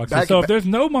loot boxes. So if there's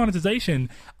no monetization,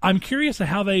 I'm curious of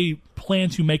how they plan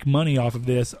to make money off of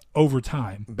this over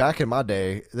time. Back in my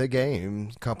day, the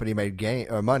game company made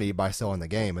money by selling the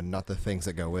game and not the things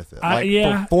that go with it.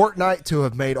 For Fortnite to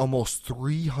have made almost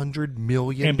 $300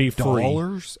 million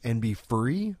and be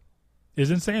free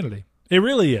is insanity. It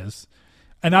really is.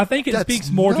 And I think it speaks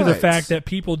more to the fact that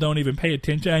people don't even pay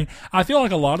attention. I feel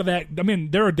like a lot of that,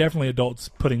 there are definitely adults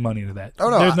putting money into that. Oh,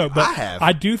 no, I have.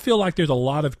 I do feel like there's a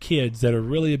lot of kids that are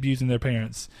really abusing their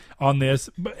parents on this.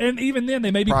 And even then, they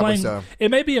may be playing. So.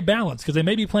 It may be a balance because they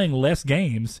may be playing less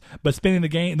games, but spending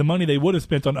the money they would have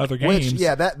spent on other games.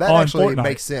 That actually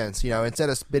makes sense. Instead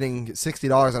of spending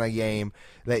 $60 on a game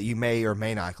that you may or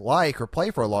may not like or play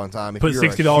for a long time, if put you're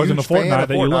 $60 into Fortnite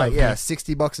that you love. Yeah,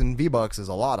 $60 in V-Bucks is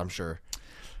a lot, I'm sure.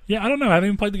 Yeah, I don't know. I haven't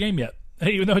even played the game yet,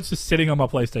 even though it's just sitting on my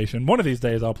PlayStation. One of these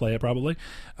days I'll play it probably.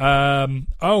 You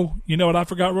know what I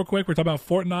forgot real quick? We're talking about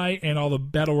Fortnite and all the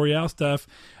Battle Royale stuff.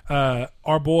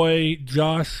 Our boy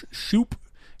Josh Shoop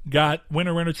got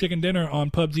winner chicken dinner on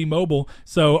PUBG Mobile.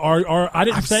 So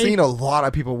I've seen a lot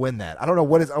of people win that. I don't know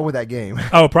what is with that game.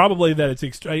 Oh, probably that it's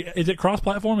is it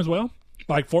cross-platform as well?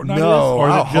 Like Fortnite is? Or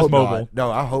is it just mobile? Not.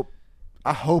 No,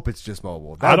 I hope it's just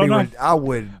mobile. I don't know. I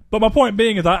would. But my point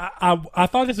being is I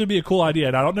thought this would be a cool idea.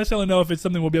 And I don't necessarily know if it's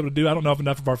something we'll be able to do. I don't know if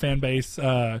enough of our fan base,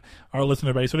 our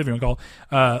listener base, whatever you want to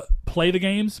call play the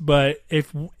games. But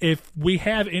if we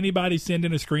have anybody send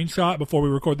in a screenshot before we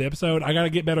record the episode, I got to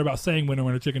get better about saying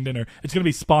winner chicken dinner. It's going to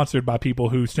be sponsored by people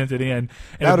who sent it in.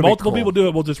 And if multiple people do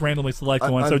it, we'll just randomly select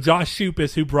one. So Josh Shoop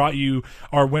is who brought you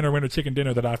our winner chicken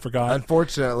dinner that I forgot.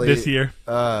 Unfortunately, this year,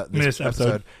 this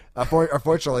episode.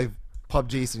 Unfortunately,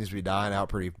 PUBG seems to be dying out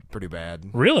pretty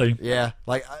bad. Really? Yeah.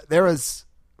 Like there was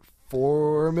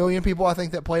 4 million people I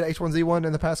think that played H1Z1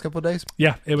 in the past couple of days.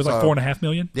 Yeah, it was like 4.5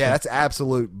 million. Yeah, that's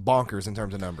absolute bonkers in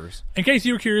terms of numbers. In case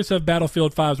you were curious of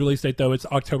Battlefield 5's release date, though, it's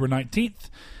October 19th.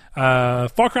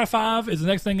 Far Cry 5 is the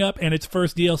next thing up, and its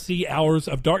first DLC, Hours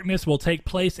of Darkness, will take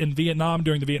place in Vietnam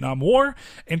during the Vietnam War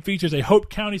and features a Hope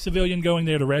County civilian going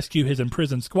there to rescue his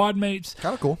imprisoned squad mates.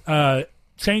 Kind of cool.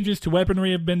 Changes to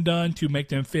weaponry have been done to make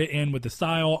them fit in with the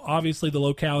style. Obviously, the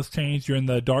locales changed. You're in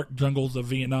the dark jungles of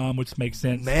Vietnam, which makes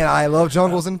sense. Man, I love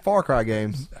jungles in Far Cry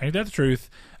games. Ain't that the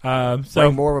truth?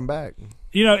 Bring more of them back.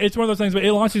 It's one of those things, but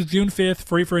it launches June 5th,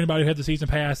 free for anybody who has the season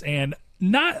pass, and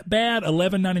not bad,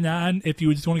 $11.99 if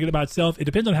you just want to get it by itself. It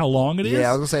depends on how long it is. Yeah,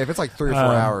 I was going to say, if it's like 3 or 4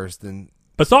 hours, then...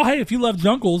 But hey, if you love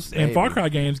jungles and Far Cry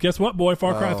games, guess what, boy?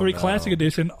 Far Cry 3 Classic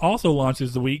Edition also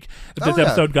launches the week that this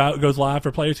episode goes live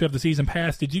for players who have the season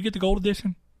pass. Did you get the Gold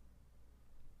Edition?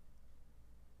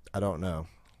 I don't know.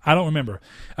 I don't remember.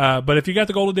 But if you got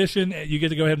the Gold Edition, you get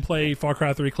to go ahead and play Far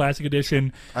Cry 3 Classic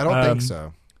Edition. I don't think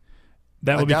so.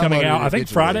 That will be coming out, I think,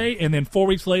 Friday, and then 4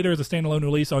 weeks later is a standalone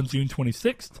release on June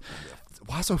 26th.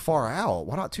 Why so far out?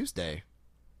 Why not Tuesday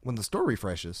when the store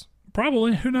refreshes?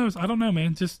 Probably. Who knows? I don't know,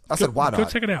 man. Why not? Go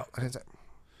check it out.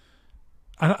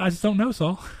 I just don't know,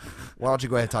 Saul. Why don't you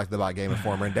go ahead and talk about Game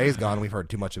Informer? And Days Gone, we've heard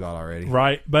too much about already.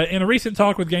 Right. But in a recent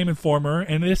talk with Game Informer,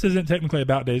 and this isn't technically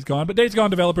about Days Gone, but Days Gone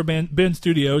developer Ben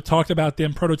Studio talked about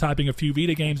them prototyping a few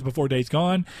Vita games before Days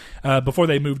Gone, before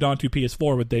they moved on to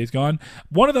PS4 with Days Gone.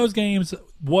 One of those games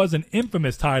was an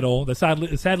infamous title that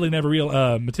sadly never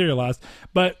materialized.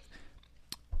 But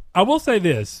I will say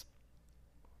this.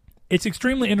 It's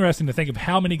extremely interesting to think of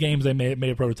how many games they made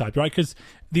a prototype, right? Because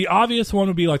the obvious one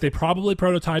would be like they probably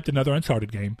prototyped another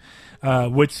Uncharted game,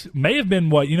 which may have been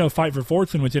Fight for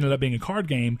Fortune, which ended up being a card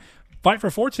game. Fight for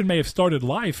Fortune may have started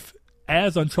life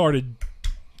as Uncharted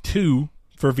 2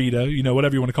 for Vita,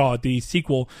 whatever you want to call it, the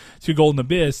sequel to Golden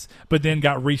Abyss, but then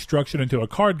got restructured into a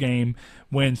card game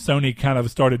when Sony kind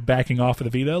of started backing off of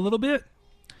the Vita a little bit.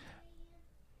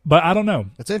 But I don't know.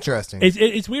 It's interesting.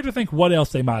 It's weird to think what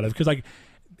else they might have, because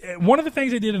one of the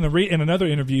things they did in another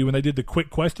interview when they did the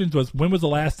quick questions was, when was the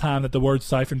last time that the word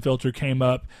siphon filter came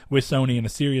up with Sony in a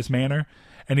serious manner?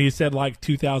 And he said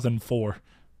 2004.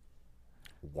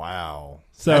 Wow.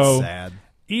 So that's sad.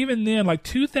 Even then,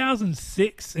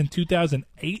 2006 and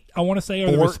 2008, I want to say,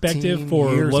 are the respective for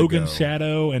Logan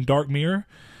Shadow and Dark Mirror.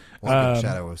 Logan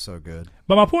Shadow was so good.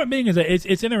 But my point being is that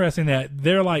it's interesting that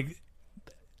they're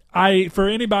for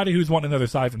anybody who's wanting another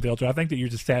siphon filter, I think that you're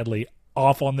just sadly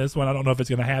off on this one. I don't know if it's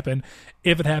going to happen.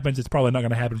 If it happens, it's probably not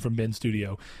going to happen from Ben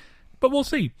Studio, but we'll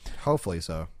see. Hopefully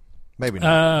so. Maybe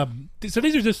not. So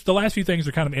these are just the last few things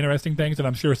are kind of interesting things that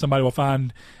I'm sure somebody will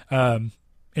find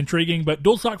intriguing. But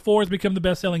DualShock 4 has become the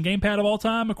best-selling gamepad of all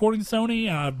time, according to Sony.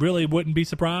 I really wouldn't be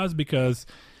surprised because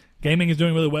gaming is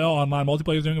doing really well. Online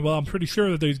multiplayer is doing well. I'm pretty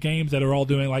sure that there's games that are all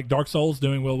doing, like Dark Souls,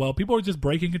 doing real well. People are just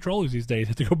breaking controllers these days.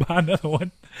 Have to go buy another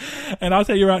one. And I'll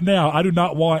tell you right now, I do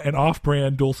not want an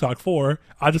off-brand DualShock 4.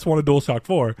 I just want a DualShock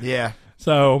 4. Yeah.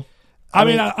 So, I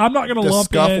mean, I'm not going to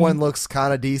lump in. The Scuff one looks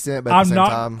kind of decent, but at the same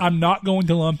time, I'm not going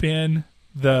to lump in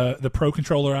the Pro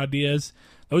Controller ideas.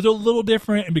 Those are a little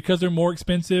different, and because they're more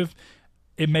expensive,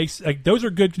 it makes those are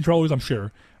good controllers, I'm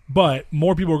sure. But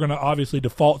more people are going to obviously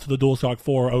default to the DualShock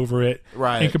 4 over it,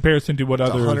 right, in comparison to what it's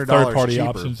other third-party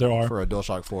options there are for a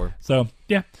DualShock 4. So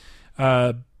yeah,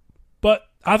 but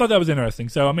I thought that was interesting.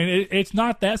 So I mean, it's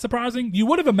not that surprising. You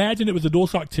would have imagined it was a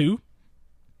DualShock 2.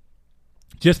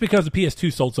 Just because the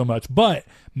PS2 sold so much. But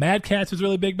Mad Catz was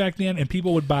really big back then, and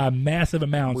people would buy massive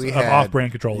amounts of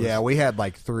off-brand controllers. Yeah, we had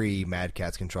like 3 Mad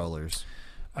Catz controllers.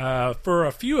 For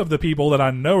a few of the people that I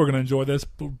know are going to enjoy this,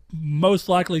 most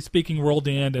likely speaking World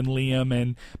End and Liam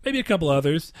and maybe a couple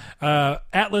others,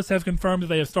 Atlas has confirmed that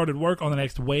they have started work on the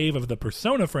next wave of the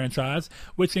Persona franchise,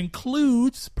 which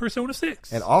includes Persona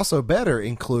 6. And also better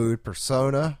include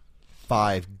Persona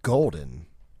 5 Golden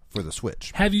for the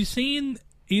Switch. Have you seen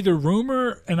either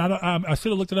rumor, and I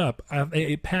should have looked it up,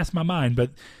 it passed my mind,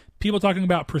 but people talking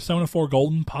about Persona 4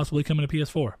 Golden possibly coming to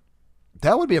PS4.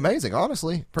 That would be amazing,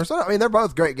 honestly. Persona, I mean, they're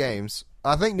both great games.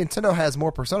 I think Nintendo has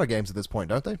more Persona games at this point,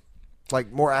 don't they?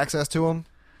 Like, more access to them?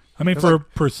 I mean, for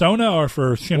Persona or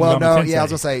for Shin Well, Megami no, Tensei? yeah, I was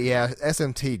going to say, yeah,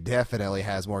 SMT definitely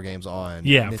has more games on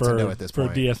Nintendo at this point.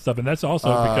 For DS stuff, and that's also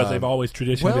because they've always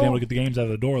traditionally been able to get the games out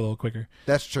of the door a little quicker.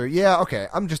 That's true. Yeah, okay.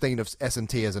 I'm just thinking of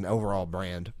SMT as an overall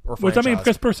brand or franchise. Which, I mean,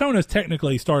 because Persona's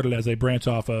technically started as a branch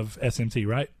off of SMT,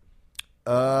 right?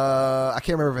 I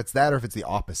can't remember if it's that or if it's the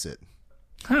opposite.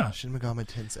 Huh. Shin Megami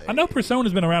Tensei. I know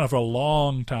Persona's been around for a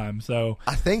long time, so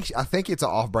I think it's an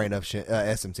off-brand of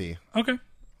SMT. Okay.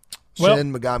 Well,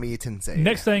 Shin Megami Tensei.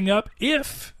 Next thing up,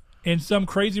 if in some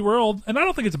crazy world, and I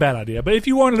don't think it's a bad idea, but if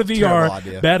you wanted a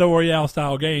VR Battle Royale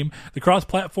style game, the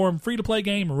cross-platform free-to-play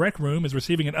game Rec Room is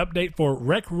receiving an update for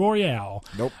Rec Royale,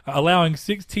 allowing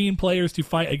 16 players to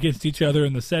fight against each other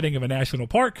in the setting of a national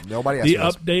park. Nobody The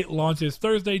update launches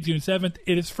Thursday, June 7th.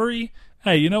 It is free.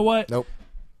 Hey, you know what? Nope.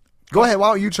 Go ahead. Why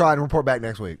don't you try and report back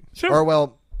next week? Sure. Or,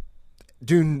 well,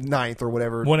 June 9th or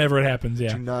whatever. Whenever it happens,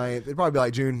 yeah. June 9th. It'd probably be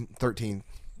like June 13th.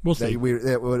 We'll see. We'll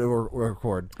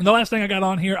record. And the last thing I got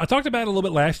on here, I talked about it a little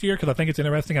bit last year because I think it's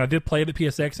interesting, and I did play it at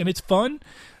PSX, and it's fun.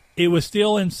 It was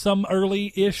still in some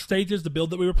early-ish stages, the build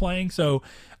that we were playing, so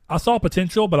I saw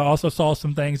potential, but I also saw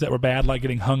some things that were bad, like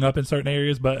getting hung up in certain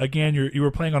areas. But again, you were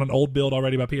playing on an old build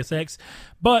already by PSX.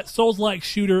 But Souls-like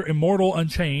shooter Immortal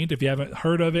Unchained, if you haven't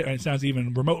heard of it, and it sounds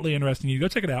even remotely interesting, you go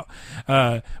check it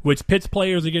out, which pits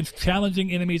players against challenging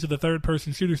enemies of the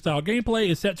third-person shooter-style gameplay,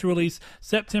 is set to release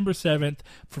September 7th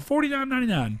for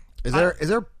 $49.99. Is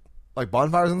there like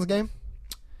bonfires in this game?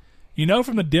 You know,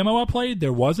 from the demo I played,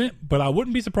 there wasn't, but I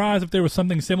wouldn't be surprised if there was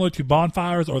something similar to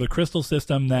bonfires or the crystal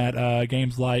system that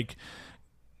games like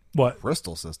what?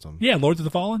 Crystal system? Yeah, Lords of the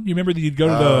Fallen. You remember that you'd go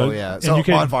to so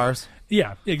bonfires.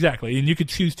 Yeah, exactly. And you could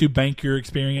choose to bank your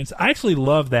experience. I actually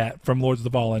love that from Lords of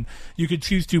the Fallen. You could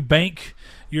choose to bank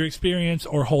your experience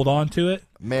or hold on to it.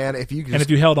 Man, if you could if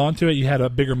you held on to it, you had a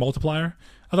bigger multiplier.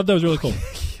 I thought that was really cool.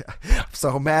 I'm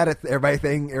so mad at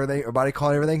everybody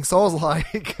calling everything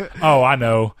Souls-like. Oh, I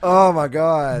know. Oh my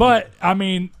god. But I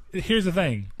mean, here's the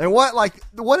thing. And what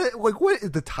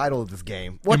is the title of this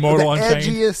game? What Immortal the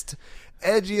Unchained?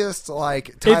 edgiest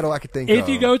like title I could think of. If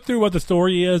you go through what the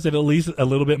story is, it at least a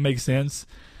little bit makes sense.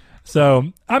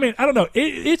 So, I mean, I don't know.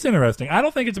 It's interesting. I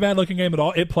don't think it's a bad looking game at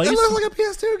all. It plays. It looks like a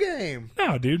PS2 game.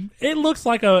 No, dude. It looks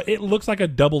like a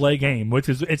AA game, which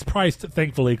is it's priced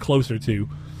thankfully closer to.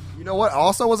 You know what?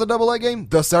 Also was a AA game.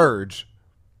 The Surge.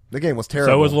 The game was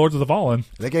terrible. So was Lords of the Fallen.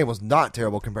 The game was not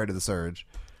terrible compared to The Surge.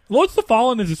 Lords of the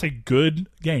Fallen is just a good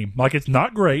game. Like, it's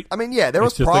not great. I mean, yeah, there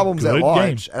was problems at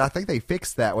launch, and I think they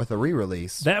fixed that with the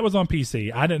re-release. That was on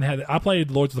PC. I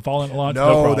played Lords of the Fallen at launch.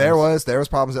 No, there was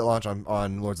problems at launch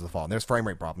on Lords of the Fallen. There's frame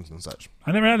rate problems and such.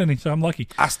 I never had any, so I'm lucky.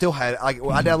 I still had I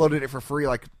downloaded it for free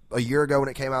like a year ago when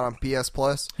it came out on PS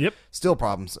Plus. Yep. Still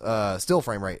problems. Still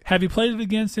frame rate. Have you played it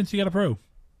again since you got a Pro?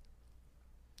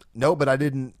 No, but I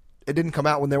didn't. It didn't come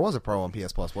out when there was a Pro on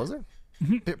PS Plus, was it?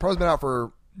 Mm-hmm. Pro's been out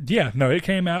for. Yeah, no, it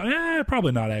came out.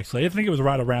 Probably not actually. I think it was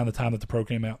right around the time that the Pro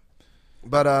came out.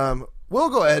 But we'll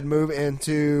go ahead and move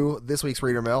into this week's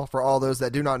Reader Mail. For all those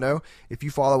that do not know, if you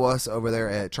follow us over there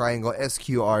at Triangle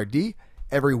SQRD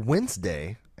every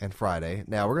Wednesday and Friday.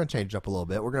 Now we're going to change it up a little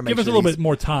bit. We're going to make Give us a little bit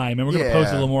more time, and we're going to post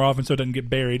it a little more often so it doesn't get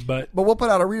buried. But we'll put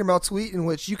out a reader mail tweet in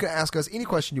which you can ask us any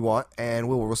question you want, and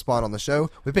we will respond on the show.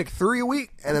 We pick 3 a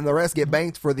week, and then the rest get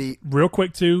banked for the... Real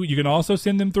quick, too, you can also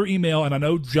send them through email, and I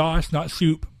know Josh, not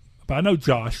Shoop, but I know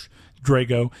Josh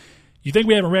Drago. You think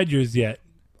we haven't read yours yet?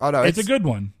 Oh, no. It's a good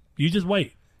one. You just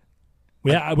wait.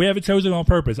 We haven't chosen on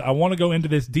purpose. I want to go into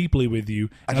this deeply with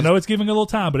you. And I know it's giving a little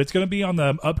time, but it's going to be on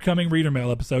the upcoming Reader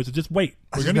Mail episode, so just wait.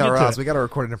 We're going to get to it. We got to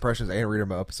record an Impressions and Reader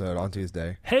Mail episode on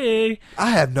Tuesday. Hey.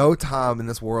 I have no time in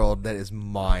this world that is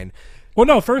mine. Well,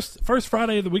 no, first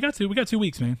Friday, we got 2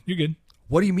 weeks, man. You're good.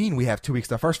 What do you mean we have 2 weeks?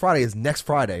 The first Friday is next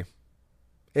Friday.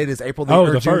 It is April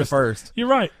June the 1st. You're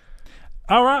right.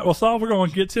 All right, well, Saul, we're going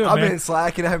to get to it, I've man. been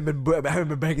slacking. I haven't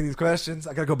been banking these questions.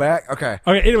 I got to go back. Okay.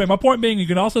 Anyway, my point being, you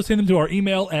can also send them to our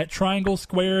email at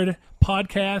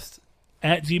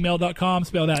trianglesquaredpodcast@gmail.com,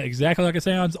 spelled out exactly like it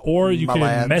sounds, or you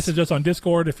can message us on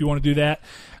Discord if you want to do that,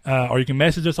 or you can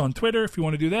message us on Twitter if you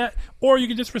want to do that, or you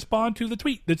can just respond to the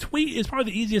tweet. The tweet is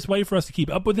probably the easiest way for us to keep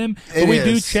up with them, but we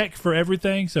do check for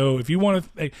everything, so if you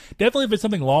want to, definitely if it's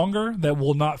something longer that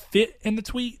will not fit in the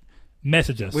tweet,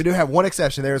 message us. We do have one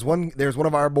exception. There's one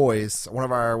of our boys, one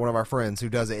of our friends who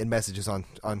does it in messages on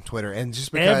Twitter, and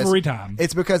just because every time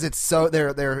it's because it's so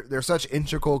they're such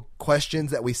integral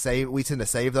questions that we tend to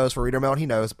save those for Reader Mail. And he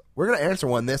knows we're going to answer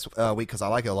one this week because I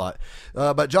like it a lot.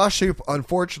 But Josh Shoop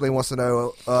unfortunately wants to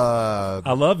know.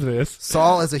 I love this.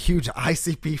 Saul is a huge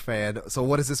ICP fan, so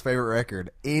what is his favorite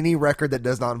record? Any record that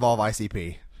does not involve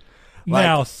ICP.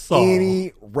 Now, Saul,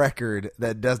 any record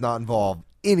that does not involve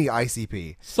any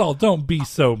ICP. Saul, don't be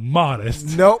so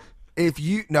modest. Nope. I'm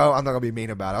not gonna be mean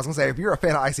about it. I was gonna say if you're a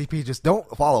fan of ICP, just don't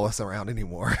follow us around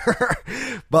anymore.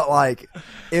 But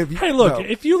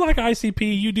if you like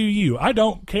ICP, you do you. I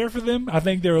don't care for them. I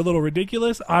think they're a little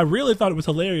ridiculous. I really thought it was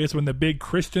hilarious when the big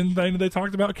Christian thing that they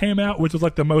talked about came out, which was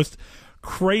like the most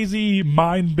crazy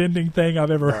mind-bending thing I've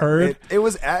ever heard. It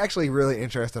was actually really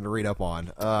interesting to read up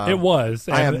on. It was.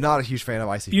 I am not a huge fan of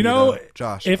ICP.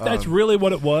 Josh, if that's really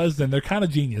what it was, then they're kind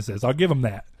of geniuses. I'll give them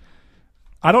that.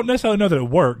 I don't necessarily know that it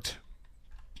worked,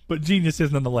 but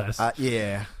geniuses nonetheless.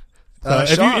 Yeah. So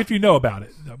if you know about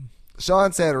it.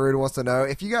 Sean Santarud wants to know,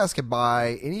 if you guys could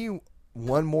buy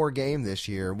one more game this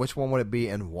year, which one would it be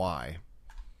and why?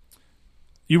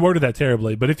 You worded that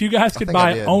terribly, but if you guys could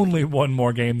buy only one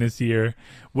more game this year,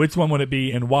 which one would it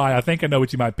be and why? I think I know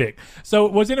what you might pick. So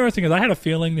what's interesting is I had a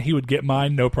feeling that he would get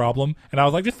mine, no problem, and I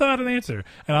was like, just throw out an answer,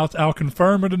 and I'll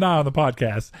confirm or deny on the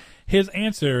podcast. His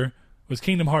answer was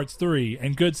Kingdom Hearts 3,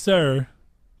 and good sir,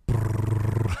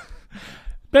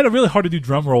 bet it's really hard to do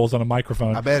drum rolls on a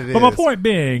microphone. I bet it is. But my point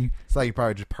being, it's like you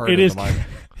probably just heard it in the mic.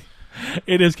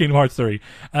 It is Kingdom Hearts 3.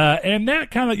 And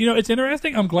that kind of, it's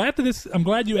interesting. I'm glad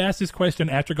you asked this question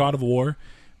after God of War,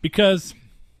 because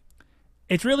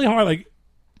it's really hard. Like,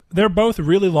 they're both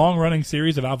really long-running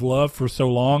series that I've loved for so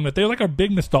long that they're like a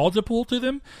big nostalgia pool to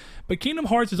them. But Kingdom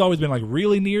Hearts has always been like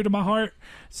really near to my heart.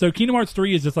 So Kingdom Hearts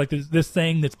 3 is just like this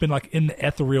thing that's been like in the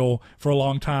ethereal for a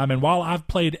long time. And while I've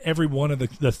played every one of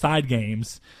the side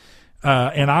games,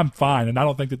 and I'm fine, and I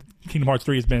don't think that Kingdom Hearts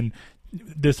 3 has been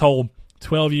this whole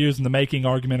 12 years in the making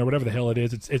argument or whatever the hell it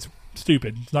is. It's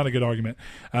stupid. It's not a good argument.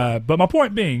 But my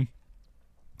point being,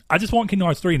 I just want Kingdom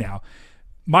Hearts 3 now.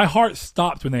 My heart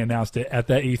stopped when they announced it at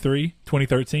that E3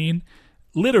 2013.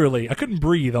 Literally, I couldn't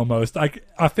breathe almost.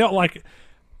 I felt like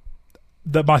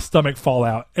my stomach fall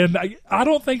out. And I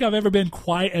don't think I've ever been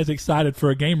quite as excited for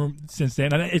a game since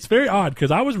then. And it's very odd because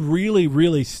I was really,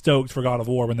 really stoked for God of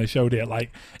War when they showed it.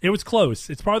 Like, it was close.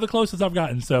 It's probably the closest I've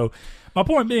gotten. So my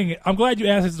point being, I'm glad you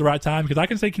asked this at the right time because I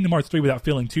can say Kingdom Hearts 3 without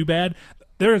feeling too bad.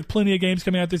 There are plenty of games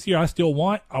coming out this year I still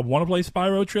want. I want to play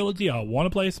Spyro Trilogy. I want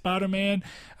to play Spider-Man.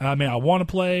 I want to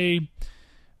play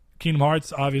Kingdom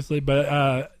Hearts, obviously.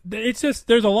 But it's just,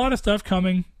 there's a lot of stuff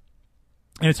coming.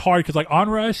 And it's hard because, like,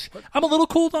 Onrush, I'm a little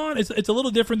cooled on. It's a little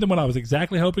different than what I was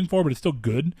exactly hoping for, but it's still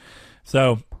good.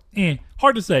 So,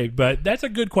 hard to say, but that's a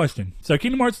good question. So,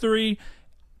 Kingdom Hearts 3,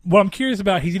 what I'm curious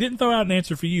about, he didn't throw out an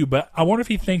answer for you, but I wonder if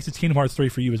he thinks it's Kingdom Hearts 3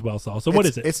 for you as well, Saul. So, what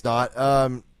is it? It's not.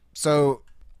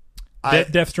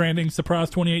 Death Stranding surprise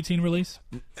 2018 release?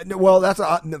 Well,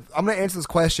 I'm going to answer this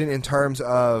question in terms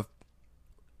of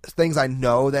things I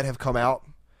know that have come out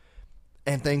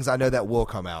and things I know that will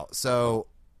come out. So,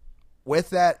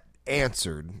 with that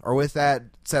answered, or with that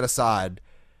set aside,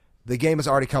 the game has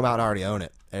already come out and I already own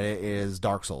it. And it is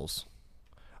Dark Souls.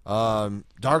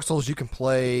 Dark Souls you can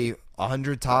play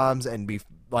 100 times and be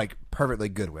like perfectly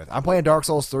good with. I'm playing Dark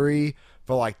Souls 3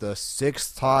 for like the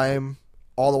 6th time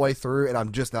all the way through, and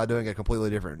I'm just now doing a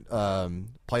completely different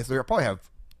playthrough. I probably have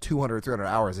 200, 300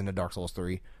 hours into Dark Souls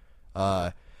 3.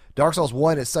 Dark Souls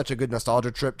 1 is such a good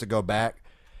nostalgia trip to go back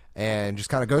and just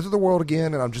kind of go through the world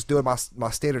again. And I'm just doing my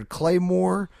standard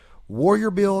Claymore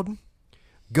warrior build.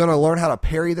 Gonna learn how to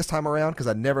parry this time around because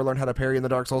I never learned how to parry in the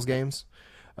Dark Souls games,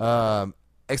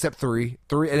 except 3,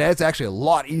 and it's actually a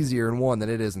lot easier in 1 than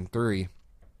it is in 3.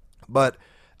 But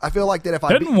I feel like that if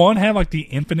I didn't 1 have like the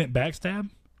infinite backstab,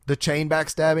 the chain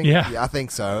backstabbing, yeah, I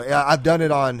think so. Yeah, I've done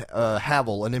it on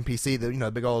Havel, an NPC,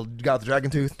 the big old guy with the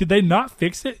dragon tooth. Did they not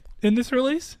fix it in this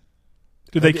release?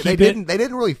 Did they keep they it? They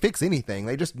didn't really fix anything.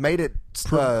 They just made it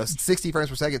 60 frames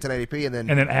per second, 1080p, and then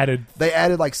added they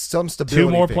added like some stability 2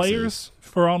 more fixes. players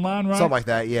for online, right? Something like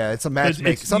that. Yeah, it's a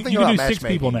matchmaking. Something you about can do matchmaking.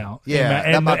 6 people now. Yeah,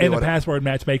 and the password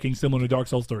matchmaking similar to Dark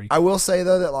Souls 3. I will say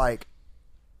though that like,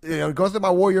 going through my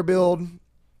warrior build,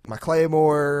 my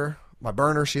Claymore, my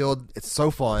burner shield, it's so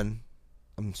fun.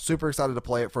 I'm super excited to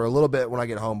play it for a little bit when I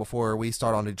get home before we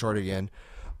start on Detroit again.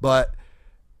 But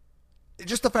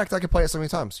just the fact that I can play it so many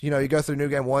times. You go through New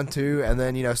Game 1, 2, and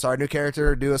then, start a new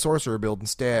character, do a sorcerer build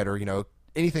instead, or,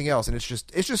 anything else. And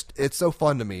it's so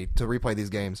fun to me to replay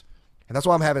these games. And that's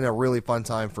why I'm having a really fun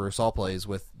time for Saw Plays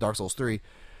with Dark Souls 3.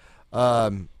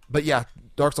 But yeah,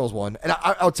 Dark Souls 1. And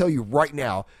I'll tell you right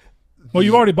now. Well,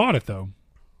 you've already bought it, though.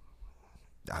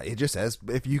 It just says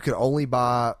if you could only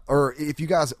buy, or if you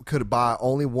guys could buy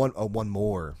only one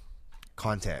more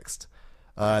context.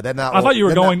 Then I thought you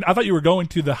were going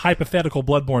to the hypothetical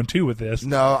Bloodborne 2 with this.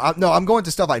 No, I'm going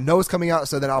to stuff I know is coming out.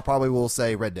 So then I'll probably will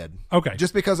say Red Dead. Okay,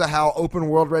 just because of how open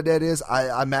world Red Dead is,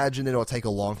 I imagine it'll take a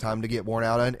long time to get worn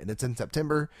out on, and it's in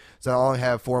September, so I only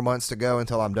have 4 months to go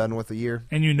until I'm done with the year.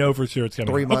 And for sure it's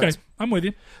coming. 3 months. Okay, I'm with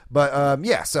you. But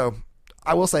yeah, so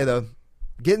I will say though,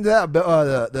 getting to that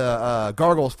the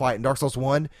Gargoyles fight in Dark Souls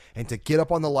 1, and to get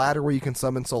up on the ladder where you can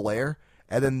summon Solaire.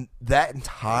 And then that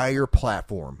entire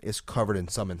platform is covered in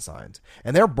summon signs.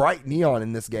 And they're bright neon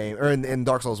in this game, or in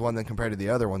Dark Souls 1 than compared to the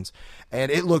other ones.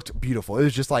 And it looked beautiful. It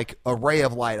was just like a ray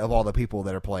of light of all the people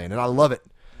that are playing. And I love it.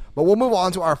 But we'll move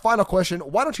on to our final question.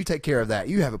 Why don't you take care of that?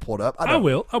 You have it pulled up. I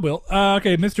will.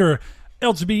 Okay, Mr.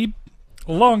 LGB,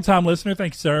 long-time listener.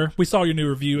 Thank you, sir. We saw your new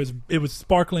review. It was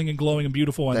sparkling and glowing and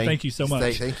beautiful, and thank you so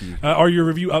much. Thank you. Or your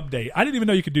review update. I didn't even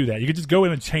know you could do that. You could just go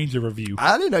in and change the review.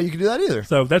 I didn't know you could do that either.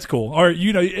 So that's cool. Or,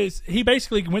 he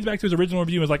basically went back to his original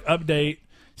review and was like, update,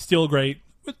 still great.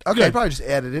 Okay, good. probably just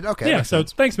edited. Okay. Yeah, so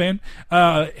thanks, man.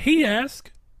 He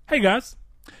asked, hey, guys,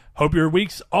 hope your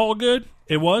week's all good.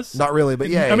 It was? Not really, but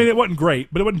yeah. I mean, it wasn't great,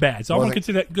 but it wasn't bad. So I want to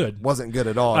consider that good. Wasn't good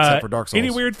at all, except for Dark Souls. Any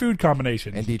weird food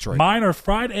combinations? In Detroit. Mine are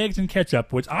fried eggs and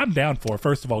ketchup, which I'm down for,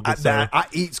 first of all. Good I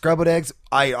eat scrambled eggs.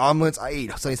 I eat omelets. I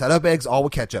eat sunny side up eggs, all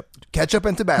with ketchup. Ketchup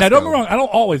and Tabasco. Now, don't get me wrong. I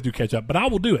don't always do ketchup, but I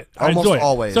will do it. I Almost enjoy it.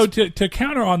 always. So to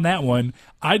counter on that one,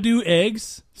 I do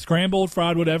eggs, scrambled,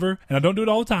 fried, whatever, and I don't do it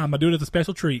all the time. I do it as a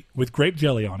special treat with grape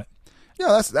jelly on it. Yeah,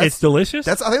 that's it's delicious.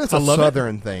 I think that's a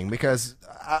southern thing because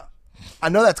I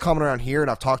know that's common around here,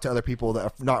 and I've talked to other people that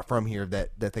are not from here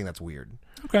that think that's weird.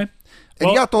 Okay. And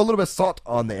you got to throw a little bit of salt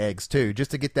on the eggs too,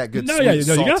 just to get that good. You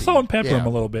got to salt and pepper them a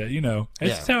little bit.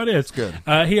 That's just how it is. It's good.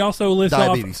 He also lists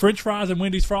off French fries and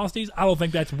Wendy's Frosties. I don't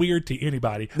think that's weird to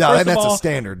anybody. No, that's a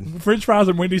standard. French fries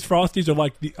and Wendy's Frosties are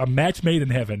like a match made in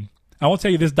heaven. I want to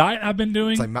tell you, this diet I've been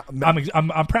doing,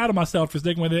 I'm proud of myself for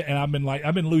sticking with it, and I've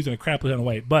been losing a crap ton of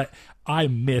weight, but I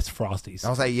miss Frosties.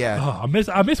 I'll say, yeah. Oh,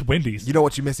 I miss Wendy's. You know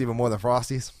what you miss even more than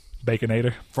Frosties?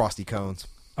 Baconator. Frosty cones.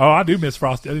 Oh, I do miss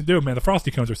Frosty. I do, man. The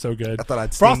Frosty cones are so good. I thought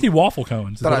I'd Frosty waffle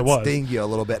cones. I'd sting you a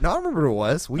little bit. No, I remember who it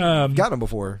was. We got them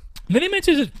before. Then he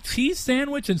mentions a cheese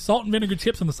sandwich and salt and vinegar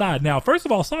chips on the side. Now, first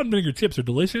of all, salt and vinegar chips are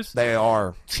delicious. They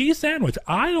are. Cheese sandwich.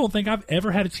 I don't think I've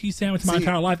ever had a cheese sandwich in my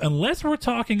entire life, unless we're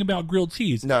talking about grilled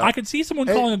cheese. No. I could see someone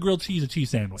calling a grilled cheese a cheese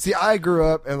sandwich. See, I grew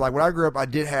up, and when I grew up, I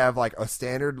did have a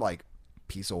standard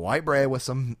piece of white bread with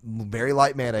some very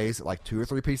light mayonnaise, 2 or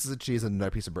 3 pieces of cheese, and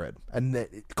another piece of bread,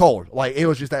 and cold. It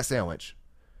was just that sandwich.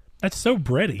 That's so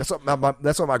bready.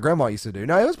 That's what my grandma used to do.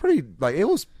 No, it was pretty. It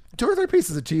was 2 or 3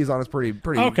 pieces of cheese on it's pretty.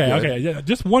 Okay, good. okay, yeah.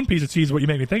 Just one piece of cheese is what you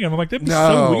make me think of. I'm like, that'd be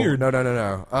so weird.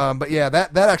 No. But yeah,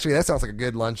 that sounds like a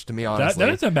good lunch to me. Honestly, that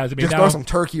doesn't sound bad to me. Just throw some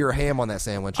turkey or ham on that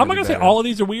sandwich. I'm not gonna say all of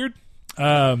these are weird.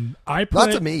 I put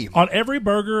not to me on every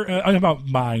burger. I don't know about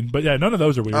mine, but yeah, none of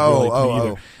those are weird. To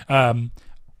me either.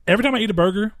 Every time I eat a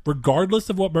burger, regardless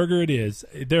of what burger it is,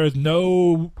 there is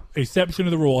no exception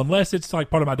to the rule, unless it's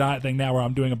part of my diet thing now where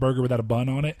I'm doing a burger without a bun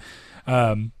on it.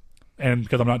 And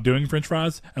because I'm not doing French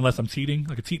fries, unless I'm cheating,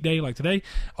 like a cheat day like today.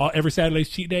 Every Saturday's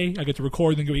cheat day. I get to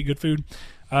record and then go eat good food.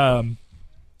 But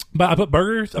I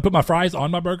put my fries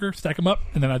on my burger, stack them up,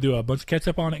 and then I do a bunch of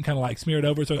ketchup on it and kind of smear it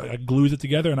over so it glues it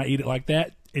together, and I eat it like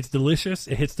that. It's delicious.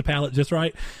 It hits the palate just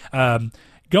right.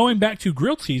 Going back to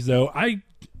grilled cheese, though,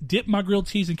 dip my grilled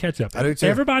cheese in ketchup. I do too.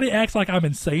 Everybody acts like I'm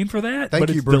insane for that. Thank but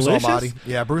you, it's Bruce delicious. Almighty.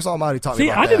 Yeah, Bruce Almighty taught me See,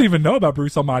 about I that. didn't even know about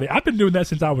Bruce Almighty. I've been doing that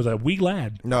since I was a wee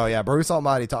lad. No, yeah, Bruce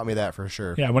Almighty taught me that for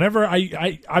sure. Yeah, whenever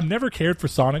I've never cared for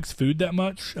Sonic's food that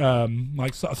much,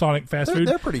 like Sonic fast food.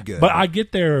 They're pretty good. But I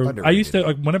get there. Underrated. I used to,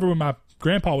 like, whenever when my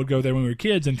grandpa would go there when we were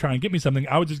kids and try and get me something,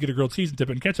 I would just get a grilled cheese and dip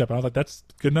it in ketchup. And I was like, that's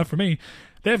good enough for me.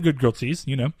 They have good grilled cheese,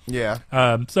 you know. Yeah.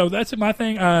 So that's my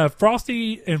thing.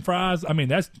 Frosty and fries. I mean,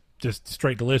 that's just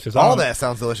straight delicious. All that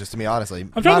sounds delicious to me, honestly.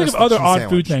 I'm trying to think of other odd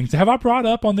food sandwich. things. Have I brought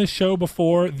up on this show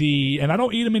before and I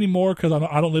don't eat them anymore because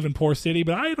I don't live in poor city,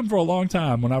 but I ate them for a long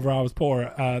time whenever I was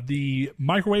poor. The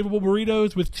microwavable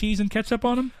burritos with cheese and ketchup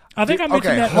on them. I think I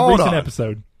mentioned that in a recent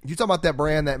episode. You talking about that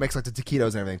brand that makes like the taquitos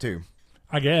and everything too?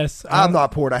 I guess. I'm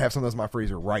not poor. I have some of those in my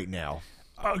freezer right now.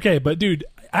 Okay, but dude,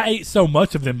 I ate so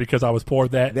much of them because I was poor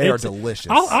that They are delicious.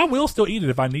 I will still eat it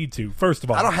if I need to. First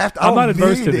of all, I don't have to. I'm I not don't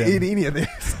adverse need to to them. eat any of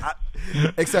this,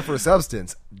 except for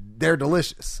substance. They're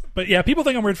delicious. But yeah, people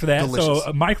think I'm weird for that. Delicious. So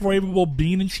a microwavable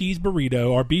bean and cheese burrito,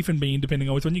 or beef and bean, depending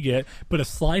on which one you get. Put a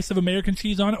slice of American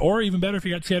cheese on it, or even better if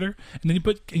you got cheddar. And then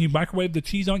you microwave the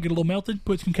cheese on it, get a little melted,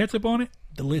 put some ketchup on it.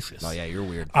 Delicious. Oh yeah, you're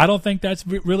weird. I don't think that's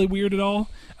really weird at all.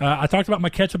 I talked about my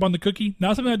ketchup on the cookie.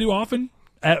 Not something I do often.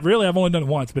 Really, I've only done it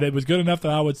once, but it was good enough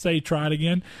that I would say try it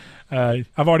again. I've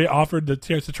already offered the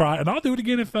chance to try it, and I'll do it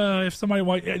again if somebody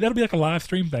wants. That'll be like a live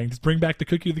stream thing. Just bring back the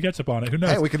cookie with the ketchup on it. Who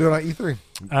knows? Hey, we could do it on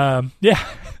E3. Yeah,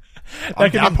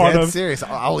 that could I'm be part dead of. serious.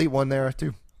 I'll eat one there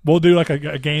too. We'll do like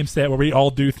a game set where we all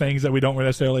do things that we don't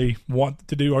necessarily want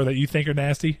to do or that you think are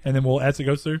nasty, and then as it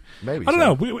goes through. Maybe I don't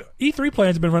so. know. E3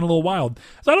 plans have been running a little wild,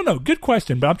 so I don't know. Good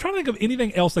question, but I'm trying to think of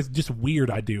anything else that's just weird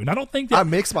I do, and I don't think that I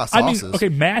mix my sauces. okay,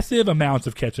 massive amounts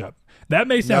of ketchup. That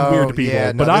may sound weird to people,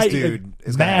 yeah, but this dude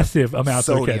is gonna have massive amounts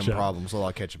of sodium ketchup. problems with a lot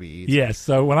of ketchup he eats. Yes.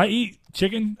 So when I eat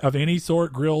chicken of any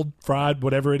sort, grilled, fried,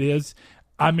 whatever it is,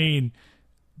 I mean,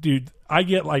 dude, I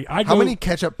get like How many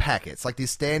ketchup packets? Like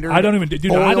these standard. I don't even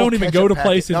dude. oil I don't even go to ketchup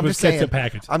places packets? No, I'm with just ketchup saying-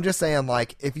 packets. I'm just saying,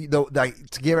 like, if you like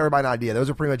to give everybody an idea, those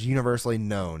are pretty much universally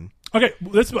known. Okay,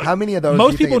 How many of those?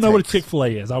 Most do you think people it know what a takes?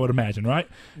 Chick-fil-A is, I would imagine, right?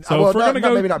 So well, if we're gonna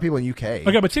go, maybe not people in UK.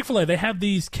 okay, but Chick-fil-A, they have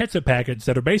these ketchup packets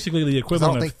that are basically the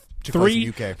equivalent don't of think Chick-fil-A's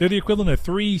in three. UK. They're the equivalent of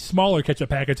three smaller ketchup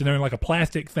packets, and they're in like a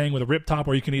plastic thing with a rip top,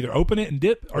 where you can either open it and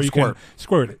dip, or you squirt. can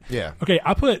squirt it. Yeah. Okay,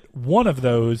 I put one of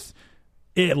those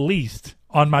at least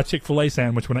on my Chick-fil-A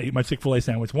sandwich when I eat my Chick-fil-A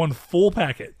sandwich. One full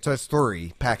packet. So it's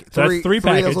 3 packets. So that's three of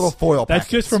packets. those little foil That's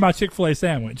packets. just for my Chick-fil-A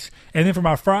sandwich. And then for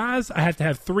my fries, I have to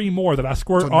have 3 more that I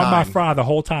squirt So on my 9. fry the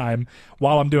whole time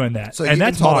while I'm doing that. So and you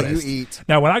that's can total modest. you eat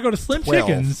Now, when I go to Slim 12.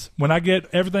 Chickens, when I get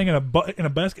everything in a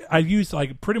basket, I use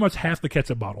like pretty much half the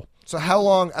ketchup bottle. So how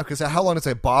long? Okay, so how long does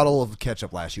a bottle of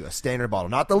ketchup last you? A standard bottle,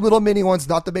 not the little mini ones,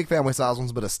 not the big family size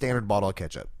ones, but a standard bottle of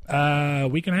ketchup.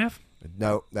 Week and a half?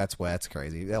 No, that's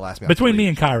crazy. That lasts me Between 3 me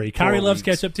and Kyrie. Kyrie 4 loves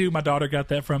weeks. ketchup too. My daughter got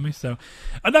that from me. So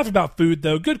enough about food,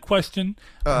 though. Good question.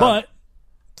 But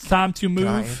it's time to move.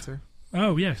 Can I answer?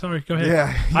 Oh, yeah. Sorry. Go ahead.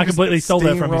 Yeah, I completely stole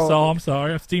that from you, steamroll. so I'm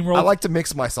sorry. I've steamrolled. I like to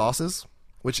mix my sauces,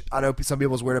 which I know some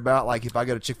people's weird about. Like if I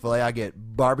go to Chick-fil-A, I get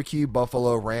barbecue,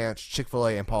 buffalo ranch,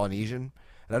 Chick-fil-A, and Polynesian.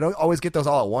 And I don't always get those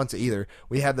all at once either.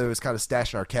 We have those kind of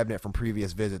stashed in our cabinet from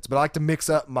previous visits. But I like to mix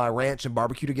up my ranch and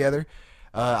barbecue together.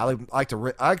 I like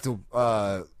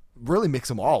to really mix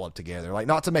them all up together. Like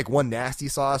not to make one nasty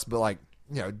sauce, but like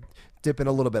dip in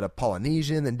a little bit of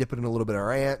Polynesian, then dip it in a little bit of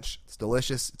ranch. It's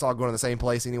delicious. It's all going to the same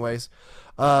place anyways.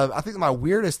 I think my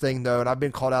weirdest thing though, and I've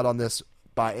been called out on this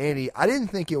by Andy, I didn't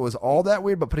think it was all that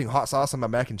weird, but putting hot sauce on my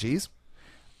mac and cheese.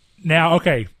 Now,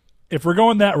 okay, if we're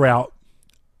going that route,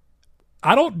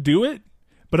 I don't do it,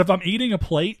 but if I'm eating a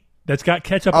plate that's got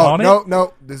ketchup on it.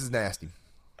 No, this is nasty.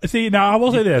 See, now I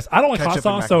will say this. I don't like hot Ketchup and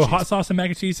sauce, mac so and hot cheese. sauce and mac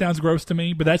and cheese sounds gross to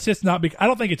me, but that's just not I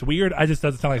don't think it's weird. I just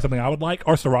doesn't sound like something I would like.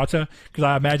 Or sriracha, because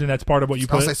I imagine that's part of what you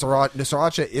I'll put. say sriracha. The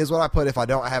sriracha is what I put if I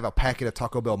don't have a packet of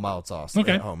Taco Bell mild sauce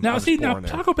Okay. at home. Now, I'll just see, pour now in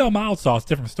there. Taco Bell mild sauce,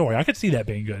 different story. I could see that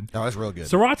being good. No, that's real good.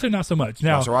 Sriracha, not so much.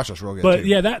 Now, sriracha's real good, But too.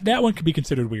 yeah, that one could be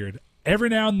considered weird. Every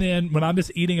now and then, when I'm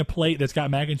just eating a plate that's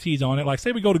got mac and cheese on it, like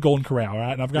say we go to Golden Corral,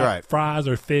 right, and I've got Right. fries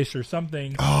or fish or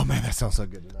something. Oh man, that sounds so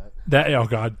good tonight. Oh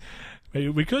God,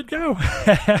 we could go.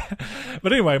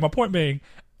 But anyway, my point being,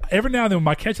 every now and then when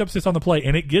my ketchup sits on the plate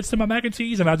and it gets to my mac and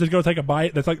cheese, and I just go take a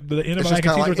bite, that's like the end of It's my mac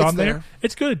just and cheese kinda was like on it's there. there.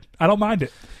 It's good. I don't mind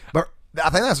it. But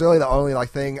I think that's really the only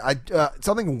thing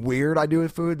something weird I do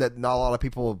with food that not a lot of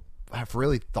people have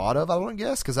really thought of. I don't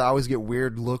guess because I always get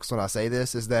weird looks when I say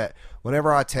this. Is that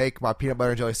whenever I take my peanut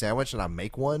butter and jelly sandwich and I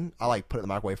make one, I like put it in the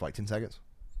microwave for like 10 seconds.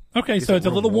 Okay, so it's a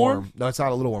little warm. No, it's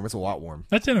not a little warm. It's a lot warm.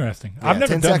 That's interesting. Yeah, I've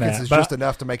never 10 done seconds that. is but just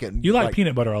enough to make it. you like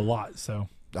peanut butter a lot, so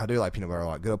I do like peanut butter a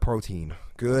lot. Good protein.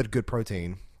 Good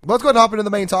protein. Let's go ahead and hop into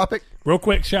the main topic. Real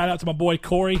quick, shout out to my boy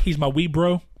Corey. He's my wee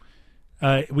bro.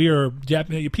 We are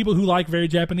Japanese people who like very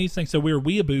Japanese things, so we're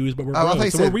weeaboos, but we're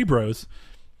bros, so we're wee bros.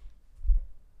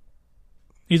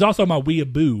 He's also my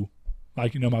weeaboo,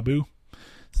 like my boo.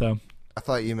 So I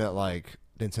thought you meant like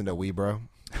Nintendo Wii Bro.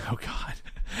 Oh God,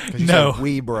 no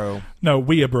Wii Bro. No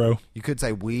weeabro. You could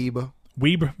say Weeb.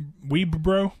 Weeb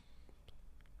bro.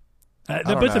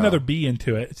 That puts another B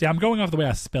into it. See, I'm going off the way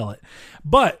I spell it.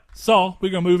 But, Saul, we're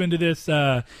going to move into this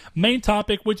main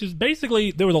topic, which is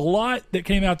basically, there was a lot that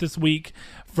came out this week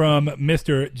from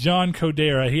Mr. John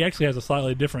Codera. He actually has a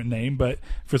slightly different name, but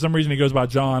for some reason he goes by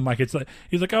John.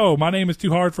 He's like, oh, my name is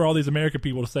too hard for all these American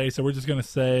people to say, so we're just going to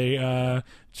say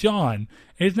John.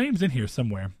 And his name's in here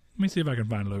somewhere. Let me see if I can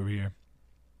find it over here.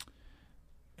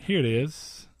 Here it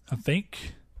is, I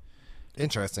think.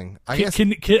 Interesting. I guess...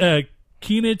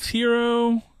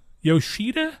 Kenichiro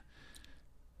Yoshida?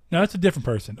 No, that's a different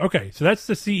person. Okay, so that's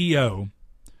the CEO.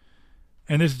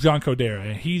 And this is John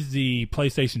Codera. He's the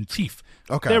PlayStation chief.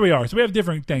 Okay. There we are. So we have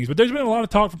different things. But there's been a lot of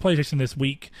talk from PlayStation this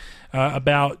week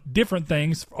about different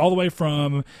things, all the way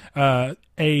from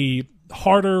a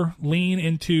harder lean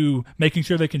into making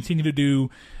sure they continue to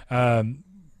do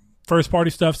first-party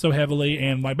stuff so heavily,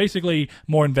 and basically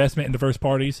more investment into first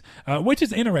parties, which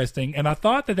is interesting. And I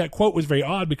thought that quote was very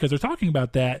odd because they're talking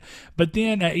about that, but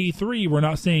then at E3 we're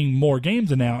not seeing more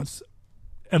games announced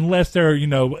unless they're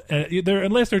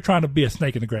unless they're trying to be a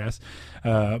snake in the grass.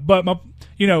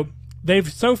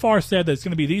 They've so far said that it's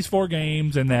going to be these 4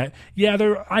 games, and that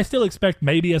I still expect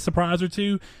maybe a surprise or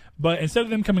two. But instead of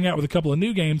them coming out with a couple of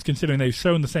new games, considering they've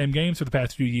shown the same games for the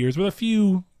past few years with a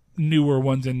few newer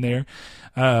ones in there.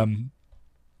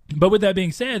 But with that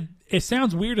being said, it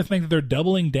sounds weird to think that they're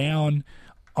doubling down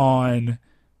on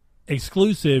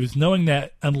exclusives, knowing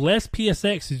that unless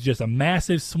PSX is just a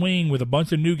massive swing with a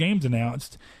bunch of new games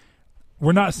announced,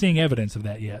 we're not seeing evidence of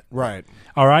that yet. Right.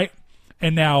 All right.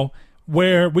 And now,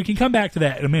 where we can come back to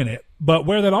that in a minute, but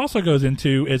where that also goes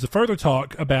into is a further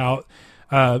talk about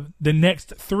the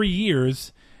next 3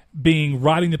 years being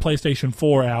riding the PlayStation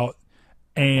 4 out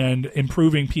and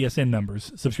improving PSN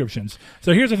numbers, subscriptions.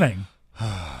 So here's the thing.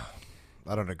 I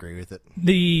don't agree with it.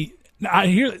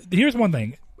 Here's one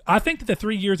thing. I think that the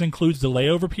 3 years includes the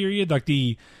layover period, like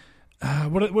the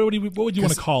what would you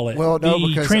want to call it? Well,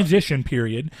 no, the transition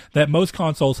period that most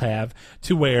consoles have,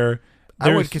 to where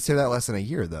I would consider that less than a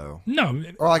year, though. No,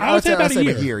 or I would say about a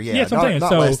year. Yeah, that's what I'm saying. Not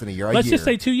so less than a year. Let's just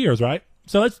say 2 years, right?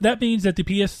 So that means that the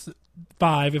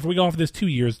PS5, if we go off this 2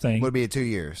 years thing, would be 2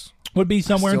 years. Would be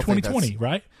somewhere in 2020,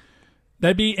 right?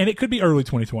 And it could be early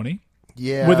 2020.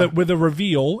 Yeah, with a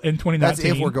reveal in 2019. That's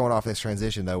if we're going off this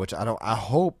transition, though, which I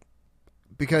hope,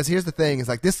 because here's the thing: is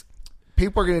like this,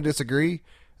 people are going to disagree.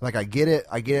 Like I get it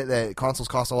that consoles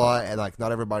cost a lot, and like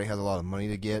not everybody has a lot of money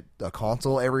to get a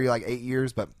console every 8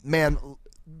 years. But man,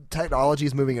 technology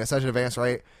is moving at such an advanced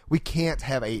rate. We can't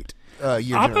have 8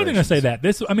 year. I'm not going to say that.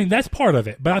 That's part of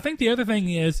it. But I think the other thing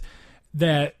is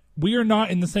that we are not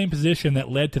in the same position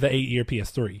that led to the 8-year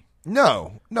PS3.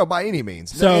 No, by any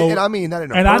means. So, and I mean that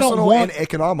in a personal and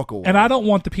economical way. And I don't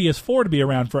want the PS4 to be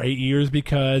around for 8 years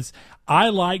because I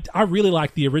really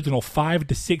liked the original 5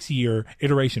 to 6 year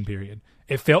iteration period.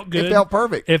 It felt good. It felt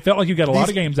perfect. It felt like you got a lot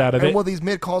of games out of it. Well, these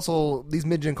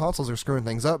mid-gen consoles are screwing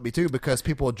things up too, because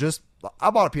people I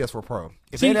bought a PS4 Pro.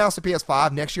 If they announced a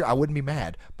PS5 next year, I wouldn't be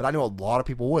mad. But I know a lot of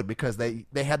people would, because they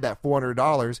had that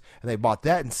 $400 and they bought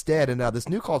that instead. And now this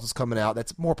new console's coming out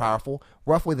that's more powerful,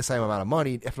 roughly the same amount of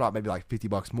money, if not maybe like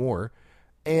 $50 more.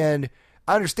 And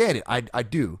I understand it. I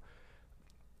do.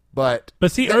 But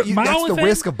see, that's the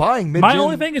risk of buying mid-gen. My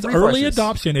only thing is refreshes. Early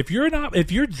adoption. If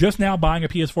you're just now buying a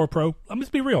PS4 Pro, let me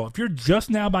just be real. If you're just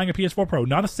now buying a PS4 Pro,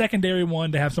 not a secondary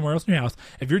one to have somewhere else in your house,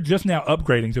 if you're just now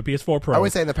upgrading to a PS4 Pro, I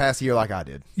would say in the past year, like I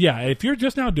did. Yeah, if you're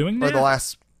just now doing that, or the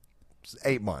last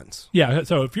 8 months. Yeah,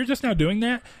 so if you're just now doing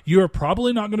that, you're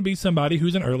probably not going to be somebody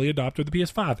who's an early adopter of the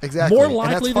PS5. Exactly. More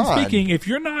likely than speaking, if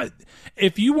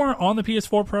you weren't on the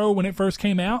PS4 Pro when it first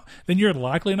came out, then you're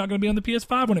likely not going to be on the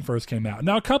PS5 when it first came out.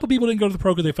 Now, a couple people didn't go to the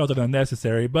Pro because they felt it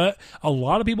unnecessary, but a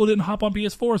lot of people didn't hop on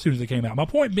PS4 as soon as it came out. My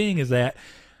point being is that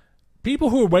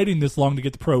people who are waiting this long to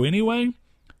get the Pro anyway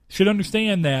should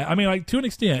understand that. I mean, to an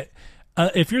extent,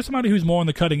 if you're somebody who's more on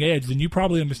the cutting edge, then you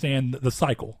probably understand the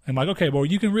cycle. And okay, well,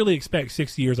 you can really expect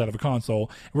 6 years out of a console.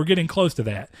 We're getting close to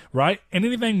that, right? And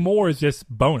anything more is just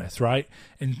bonus, right?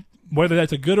 And whether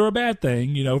that's a good or a bad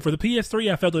thing, for the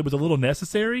PS3, I felt it was a little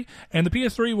necessary. And the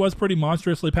PS3 was pretty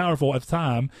monstrously powerful at the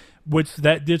time, which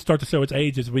that did start to show its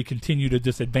age as we continue to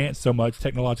just advance so much,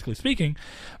 technologically speaking.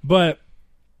 But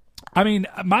I mean,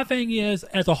 my thing is,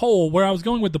 as a whole, where I was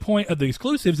going with the point of the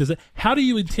exclusives is that how do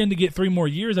you intend to get 3 more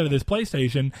years out of this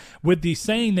PlayStation with the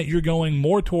saying that you're going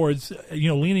more towards,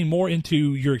 leaning more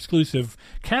into your exclusive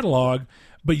catalog,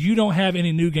 but you don't have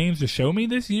any new games to show me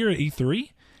this year at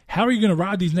E3? How are you going to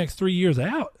ride these next 3 years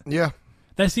out? Yeah.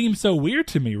 That seems so weird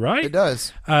to me, right? It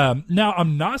does. Now,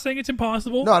 I'm not saying it's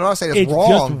impossible. No, I'm not saying it's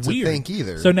wrong to think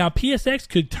either. So now PSX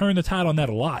could turn the tide on that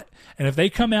a lot. And if they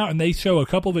come out and they show a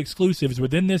couple of exclusives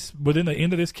within the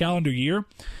end of this calendar year,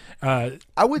 I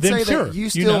would say sure, that you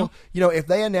still, if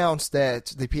they announce that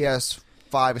the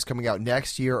PS5 is coming out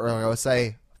next year, or let's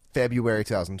say February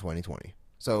 2020,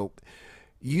 so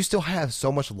you still have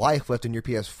so much life left in your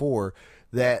PS4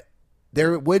 that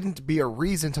there wouldn't be a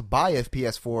reason to buy a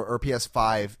PS4 or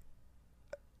PS5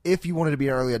 if you wanted to be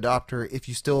an early adopter, if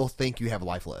you still think you have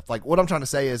life left. Like, what I'm trying to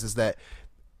say is that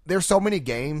there's so many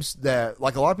games that,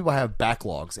 like, a lot of people have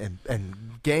backlogs and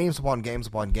games upon games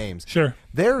upon games. Sure.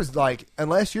 There's, like,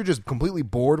 unless you're just completely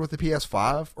bored with the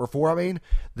PS5, or 4,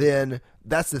 then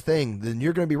that's the thing. Then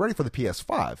you're going to be ready for the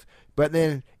PS5. But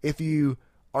then if you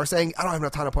are saying, I don't have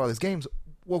enough time to play all these games,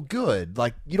 well, good.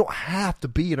 Like, you don't have to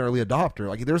be an early adopter.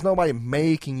 Like, there's nobody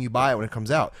making you buy it when it comes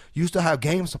out. You still have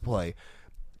games to play.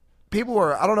 People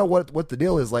are, I don't know what the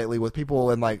deal is lately with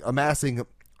people and, like, amassing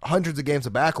hundreds of games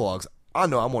of backlogs. I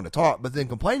know I'm one to talk, but then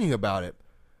complaining about it.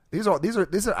 These are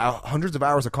hundreds of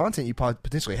hours of content you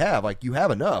potentially have. Like, you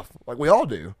have enough. Like, we all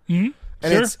do. Mm-hmm.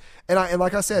 And sure. and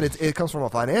like I said, it comes from a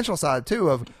financial side too.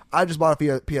 Of I just bought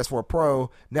a PS4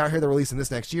 Pro. Now here they're releasing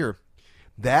this next year.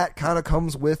 That kind of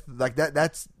comes with like that.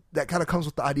 That kind of comes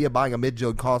with the idea of buying a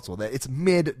mid-gen console. That it's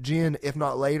mid-gen, if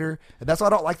not later. And that's why I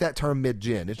don't like that term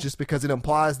mid-gen. It's just because it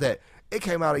implies that it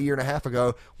came out a year and a half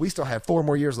ago. We still have 4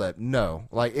 more years left. No,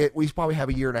 we probably have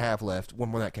a year and a half left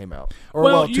when that came out. Or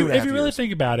well, 2.5 if you really years.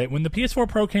 think about it, when the PS4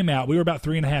 Pro came out, we were about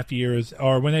 3.5 years,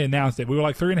 or when they announced it, we were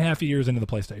like 3.5 years into the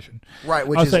PlayStation. Right,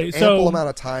 which is ample amount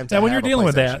of time to now when have you're dealing a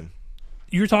with that, PlayStation.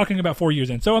 you're talking about 4 years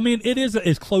in. So, I mean, it is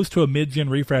as close to a mid-gen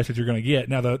refresh as you're going to get.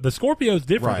 Now, the Scorpio is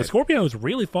different. Right. The Scorpio is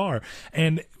really far.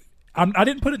 And I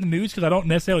didn't put it in the news because I don't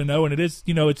necessarily know, and it is,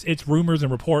 it's rumors and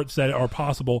reports that are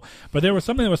possible. But there was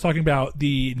something that was talking about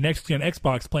the next-gen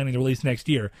Xbox planning to release next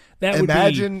year. That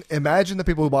Imagine the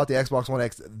people who bought the Xbox One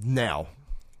X now.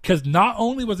 Because not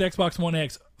only was Xbox One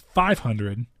X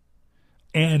 $500,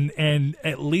 and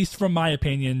at least from my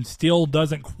opinion, still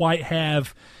doesn't quite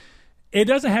have... It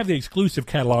doesn't have the exclusive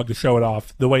catalog to show it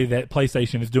off the way that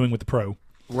PlayStation is doing with the Pro.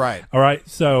 Right. All right.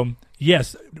 So,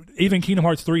 yes, even Kingdom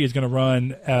Hearts 3 is going to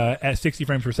run at 60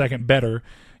 frames per second better,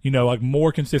 like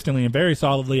more consistently and very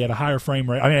solidly at a higher frame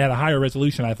rate. I mean, at a higher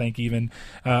resolution, I think, even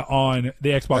on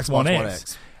the Xbox One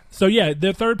X. So, yeah,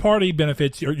 the third-party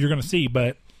benefits you're going to see.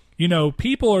 But,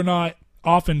 people are not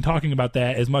often talking about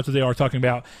that as much as they are talking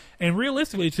about. And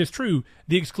realistically, it's just true.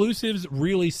 The exclusives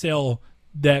really sell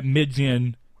that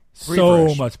mid-gen so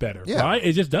refresh. Much better, Yeah. right?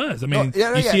 It just does. I mean,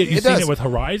 you've seen it with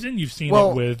Horizon, you've seen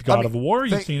it with God of War,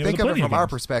 you've seen it with think of plenty it from our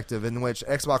games. perspective, in which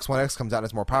Xbox One X comes out and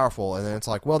it's more powerful, and then it's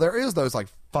like, well, there is those like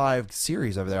 5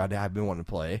 series over there I've been wanting to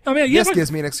play. I mean, this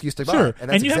gives me an excuse to buy sure, it.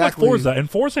 and you have like Forza,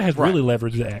 and Forza has really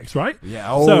leveraged the X, right?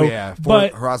 Yeah, yeah.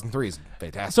 But Horizon 3 is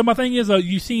fantastic. So my thing is,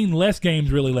 you've seen less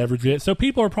games really leverage it, so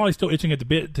people are probably still itching at the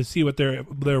bit to see what their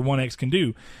One X can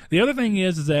do. The other thing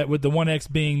is that with the One X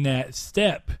being that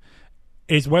step,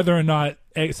 is whether or not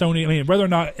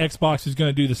Xbox is going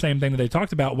to do the same thing that they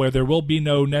talked about, where there will be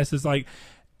no necessary,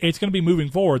 it's going to be moving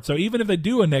forward. So even if they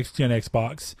do a next-gen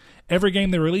Xbox, every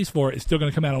game they release for it is still going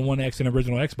to come out on One X and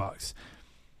original Xbox.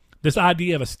 This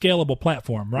idea of a scalable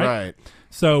platform, right? Right.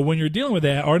 So when you're dealing with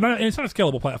that, or not, it's not a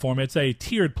scalable platform, it's a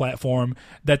tiered platform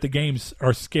that the games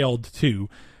are scaled to,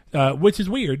 which is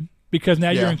weird. Because now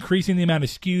you're increasing the amount of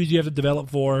SKUs you have to develop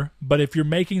for. But if you're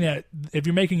making it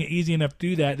easy enough to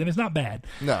do that, then it's not bad.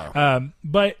 No.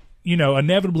 But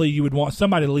inevitably you would want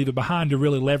somebody to leave it behind to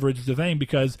really leverage the thing,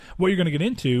 because what you're going to get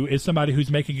into is somebody who's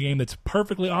making a game that's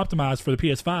perfectly optimized for the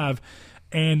PS5,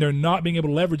 and they're not being able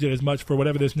to leverage it as much for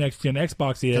whatever this next gen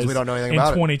Xbox is. We don't know anything in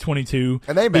about it. 2022,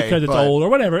 and they may, because it's old or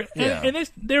whatever. Yeah. And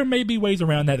there may be ways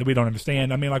around that we don't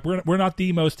understand. I mean, like we're not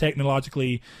the most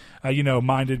technologically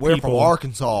minded we're people. from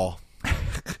Arkansas.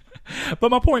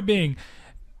 But my point being,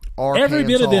 every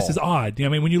bit of this is odd. I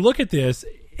mean, when you look at this,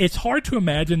 it's hard to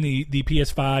imagine the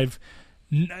PS5.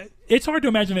 It's hard to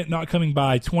imagine it not coming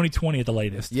by 2020 at the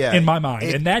latest, in my mind.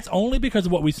 And that's only because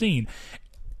of what we've seen.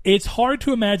 It's hard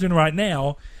to imagine right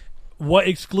now what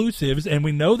exclusives, and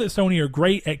we know that Sony are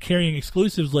great at carrying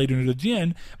exclusives later into the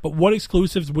gen, but what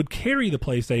exclusives would carry the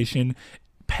PlayStation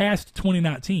past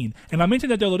 2019? And I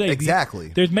mentioned that the other day. Exactly.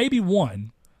 There's maybe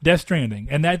one. Death Stranding,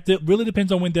 and that really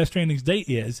depends on when Death Stranding's date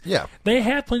is. Yeah. They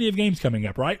have plenty of games coming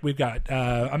up, right? We've got,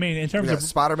 in terms of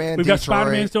Spider-Man, we've got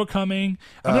Spider-Man still coming.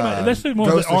 That's the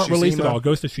ones that aren't released at all.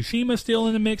 Ghost of Tsushima is still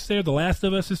in the mix there. The Last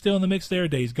of Us is still in the mix there.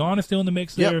 Days Gone is still in the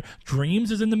mix there.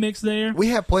 Dreams is in the mix there. We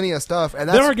have plenty of stuff, and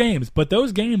there are games, but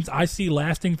those games I see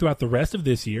lasting throughout the rest of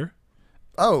this year.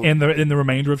 Oh, in the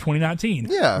remainder of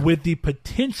 2019, with the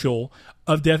potential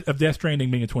of Death Stranding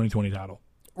being a 2020 title,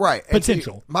 right?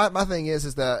 Potential. See, my thing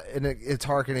is that it's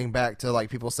harkening back to like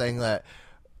people saying that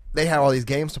they have all these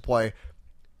games to play.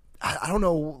 I don't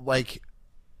know, like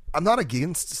I'm not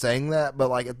against saying that, but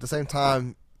like at the same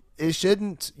time, you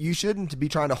shouldn't be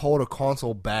trying to hold a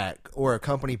console back or a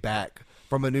company back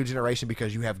from a new generation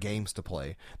because you have games to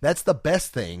play. That's the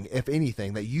best thing, if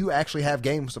anything, that you actually have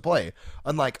games to play.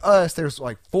 Unlike us, there's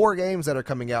like 4 games that are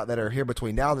coming out that are here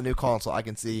between now and the new console I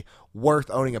can see worth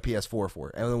owning a PS4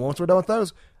 for. And then once we're done with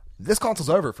those, this console's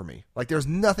over for me. Like there's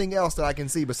nothing else that I can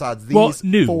see besides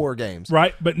these 4 games.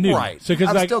 Right, but new. Right. So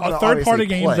because like third-party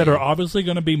games that are obviously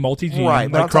going to be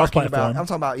multi-gen, like cross-platform. I'm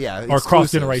talking about, or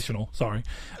cross-generational, sorry.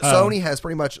 Sony has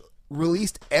pretty much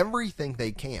released everything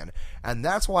they can, and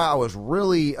that's why I was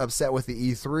really upset with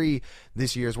the E3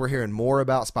 this year. Is we're hearing more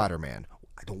about Spider-Man.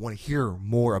 I don't want to hear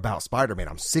more about Spider-Man.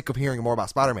 I'm sick of hearing more about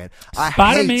Spider-Man. I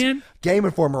hate Game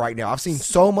Informer right now. I've seen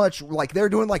so much, like they're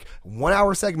doing like 1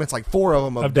 hour segments, like 4 of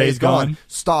them of Days Gone.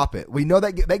 Stop it. We know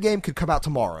that game could come out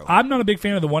tomorrow. I'm not a big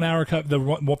fan of the 1 hour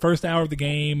the first hour of the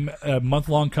game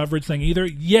month-long coverage thing either.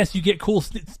 Yes, you get cool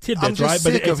tidbits, I'm just right?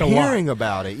 Sick but it's of a hearing lot.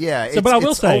 about it. Yeah, but I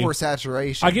will say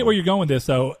oversaturation. I get where you're going with this,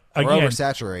 though. Again, we're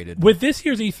oversaturated. With this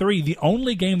year's E3, the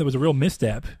only game that was a real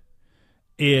misstep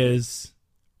is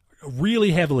really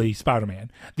heavily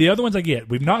Spider-Man. The other ones I get.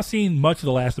 We've not seen much of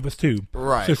The Last of Us 2.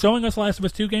 Right. So showing us Last of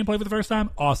Us 2 gameplay for the first time,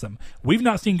 awesome. We've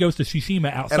not seen Ghost of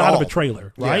Tsushima outside of a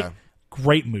trailer, right? Yeah.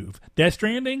 Great move. Death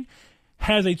Stranding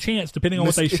has a chance, depending on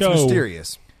what they show, it's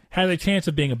mysterious. Has a chance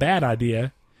of being a bad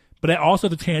idea, but also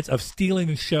the chance of stealing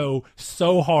the show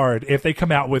so hard if they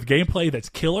come out with gameplay that's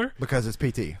killer. Because it's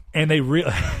PT. And they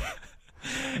really...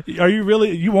 Are you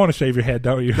really... You want to shave your head,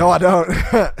 don't you? No, I don't.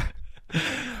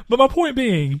 But my point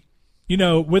being...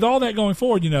 with all that going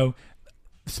forward,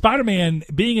 Spider-Man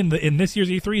being in this year's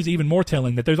E3 is even more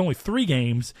telling that there's only 3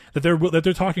 games that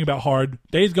they're talking about hard.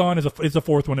 Days Gone is a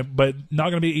 4th one, but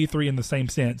not going to be E3 in the same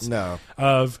sense. No.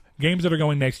 Of games that are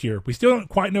going next year. We still don't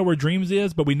quite know where Dreams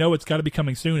is, but we know it's got to be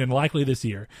coming soon and likely this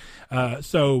year.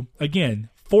 So again,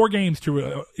 4 games to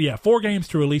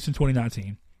release in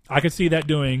 2019. I could see that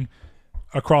doing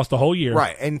across the whole year.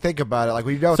 Right, and think about it. Like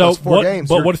we've done with those 4 games.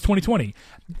 But what is 2020?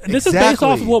 This is based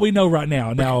off of what we know right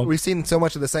now. Now we've seen so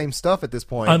much of the same stuff at this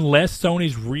point. Unless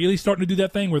Sony's really starting to do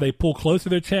that thing where they pull close to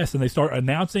their chest and they start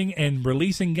announcing and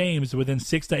releasing games within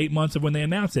 6 to 8 months of when they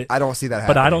announce it. I don't see that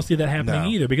happening. But I don't see that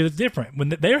happening either because it's different. When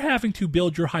they're having to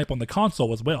build your hype on the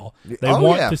console as well. They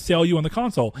want to sell you on the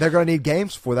console. They're going to need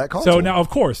games for that console. So now, of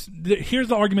course, here's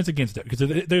the arguments against it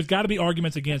because there's got to be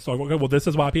arguments against. Well, this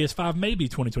is why PS5 may be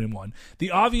 2021.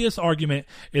 The obvious argument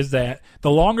is that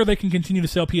the longer they can continue to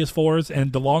sell PS4s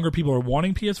and the longer people are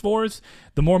wanting PS4s,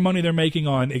 the more money they're making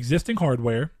on existing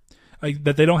hardware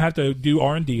that they don't have to do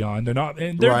R&D on. They're not,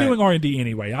 and they're doing R&D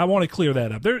anyway. I want to clear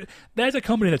that up. That's a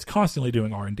company that's constantly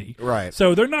doing R&D. Right.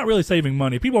 So they're not really saving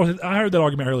money. I heard that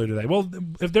argument earlier today. Well,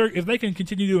 if they can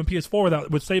continue doing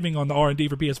PS4 with saving on the R&D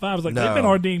for PS5, I was like, they've been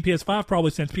R&Ding PS5 probably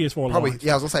since PS4 launched.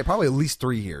 Yeah, I was gonna say probably at least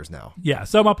 3 years now. Yeah.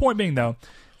 So my point being though,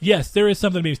 yes, there is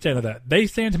something to be said of that. They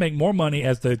stand to make more money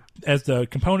as the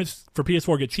components for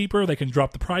PS4 get cheaper. They can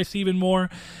drop the price even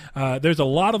more. There's a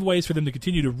lot of ways for them to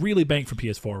continue to really bank from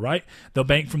PS4, right? They'll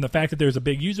bank from the fact that there's a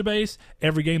big user base.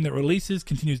 Every game that releases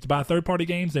continues to buy third-party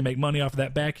games. They make money off of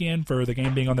that back end for the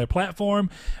game being on their platform.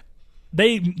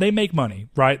 They make money,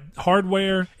 right?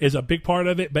 Hardware is a big part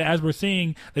of it, but as we're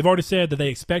seeing, they've already said that they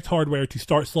expect hardware to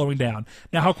start slowing down.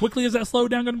 Now, how quickly is that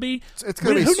slowdown going to be? It's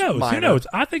going to be who knows? minor. Who knows?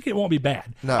 I think it won't be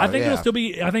bad. No, I think it'll still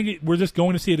be. I think we're just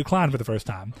going to see a decline for the first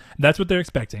time. That's what they're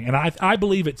expecting, and I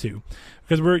believe it too,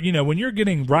 because when you're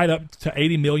getting right up to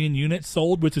 80 million units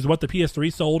sold, which is what the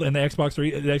PS3 sold and the Xbox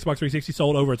 360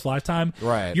 sold over its lifetime.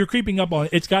 Right. You're creeping up on.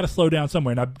 It's got to slow down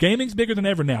somewhere. Now, gaming's bigger than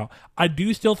ever now. I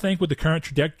do still think with the current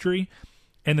trajectory.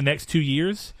 In the next 2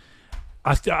 years,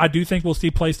 I do think we'll see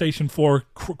PlayStation 4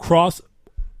 cross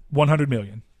 100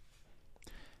 million.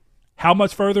 How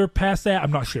much further past that,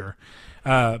 I'm not sure.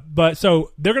 But so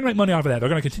they're going to make money off of that. They're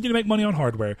going to continue to make money on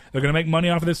hardware. They're going to make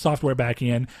money off of this software back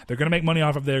end. They're going to make money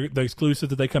off of the exclusives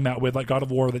that they come out with, like God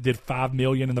of War that did $5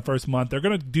 million in the first month. They're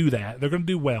going to do that. They're going to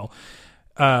do well.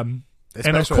 And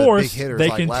of course,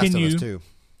 they continue.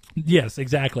 Yes,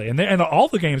 exactly. And all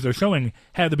the games they're showing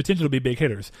have the potential to be big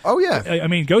hitters. Oh, yeah. I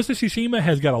mean, Ghost of Tsushima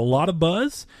has got a lot of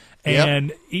buzz,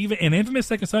 and even Infamous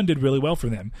Second Son did really well for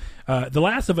them. The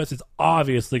Last of Us is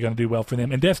obviously going to do well for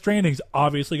them, and Death Stranding is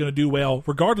obviously going to do well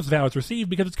regardless of how it's received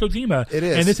because it's Kojima. It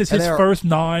is. And this is his first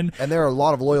non... And there are a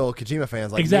lot of loyal Kojima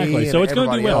fans like exactly. me So and it's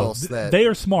going to do well. They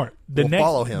are smart.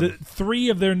 Follow him. The 3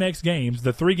 of their next games,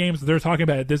 the 3 games that they're talking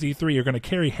about at this E3 are going to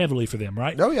carry heavily for them,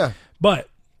 right? Oh, yeah. But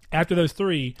after those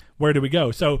 3, where do we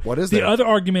go? So what is the other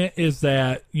argument is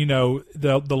that, you know,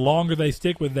 the longer they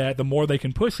stick with that, the more they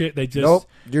can push it. They just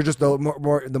you're just the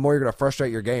more you're going to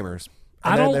frustrate your gamers.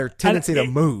 And then their tendency to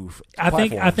move. I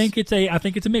think it's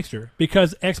a mixture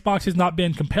because Xbox has not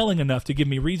been compelling enough to give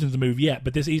me reasons to move yet.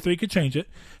 But this E3 could change it.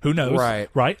 Who knows?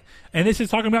 Right. And this is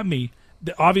talking about me.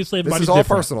 Obviously, everybody's this is all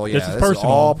different. personal. Yeah, this is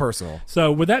all personal.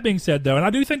 So, with that being said, though, and I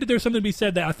do think that there's something to be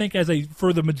said that I think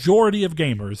for the majority of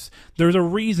gamers, there's a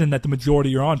reason that the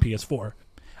majority are on PS4.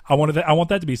 I want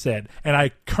that to be said, and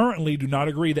I currently do not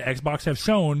agree that Xbox have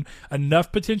shown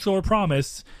enough potential or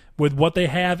promise with what they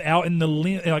have out in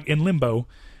in limbo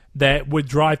that would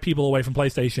drive people away from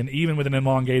PlayStation, even with an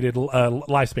elongated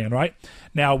lifespan, right?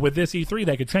 Now, with this E3,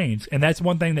 that could change. And that's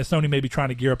one thing that Sony may be trying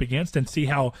to gear up against and see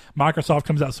how Microsoft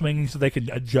comes out swinging so they can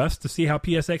adjust to see how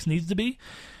PSX needs to be.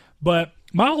 But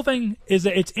my whole thing is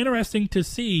that it's interesting to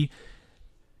see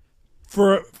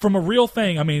from a real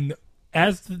thing. I mean,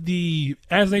 as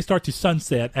they start to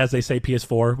sunset, as they say,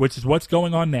 PS4, which is what's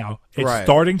going on now, it's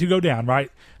starting to go down,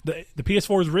 right? The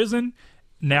PS4 has risen.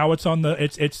 Now it's on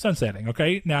it's sunsetting.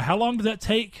 Okay. Now how long does that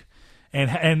take?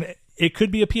 And it could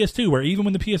be a PS2 where even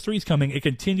when the PS3 is coming, it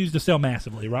continues to sell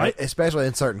massively, right? Especially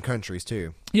in certain countries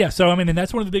too. Yeah. So I mean, and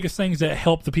that's one of the biggest things that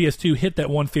helped the PS2 hit that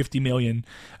 150 million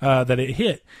that it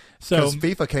hit. So because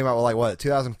FIFA came out with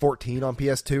 2014 on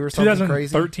PS2 or something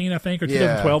crazy. 2013, I think, or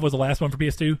 2012 was the last one for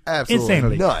PS2. Absolutely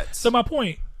insanely nuts. So my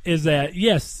point is that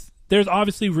yes, there's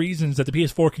obviously reasons that the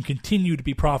PS4 can continue to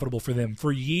be profitable for them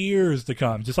for years to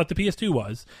come, just like the PS2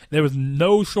 was. There was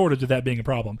no shortage of that being a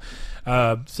problem.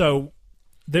 So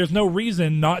there's no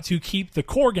reason not to keep the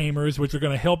core gamers, which are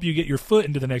going to help you get your foot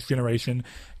into the next generation,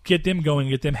 get them going,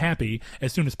 get them happy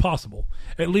as soon as possible,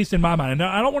 at least in my mind. And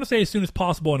I don't want to say as soon as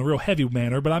possible in a real heavy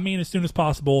manner, but I mean as soon as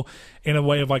possible in a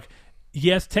way of like,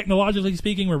 yes, technologically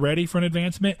speaking, we're ready for an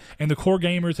advancement, and the core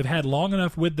gamers have had long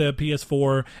enough with the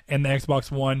PS4 and the Xbox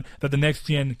One that the next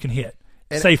gen can hit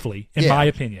safely, in my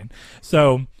opinion.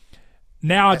 So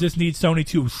now I just need Sony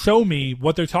to show me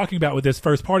what they're talking about with this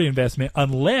first-party investment,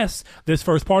 unless this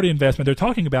first-party investment they're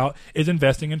talking about is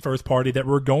investing in first-party that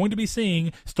we're going to be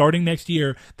seeing starting next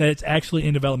year, that it's actually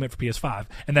in development for PS5.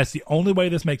 And that's the only way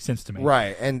this makes sense to me.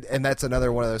 Right, and that's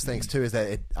another one of those things, too, is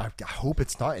that I hope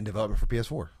it's not in development for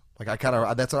PS4. Like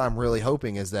that's what I'm really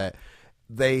hoping is that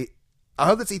I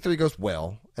hope that E3 goes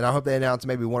well, and I hope they announce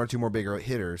maybe 1 or 2 more bigger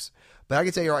hitters. But I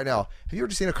can tell you right now, have you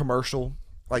ever seen a commercial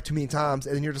like too many times,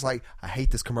 and then you're just like, I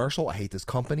hate this commercial, I hate this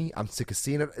company, I'm sick of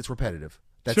seeing it. It's repetitive.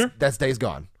 That's Days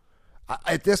Gone.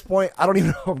 At this point, I don't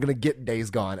even know if I'm going to get Days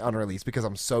Gone on release because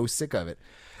I'm so sick of it.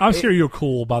 I'm sure you're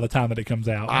cool by the time that it comes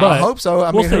out. I hope so.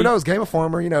 I mean, who knows? Game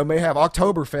Informer, may have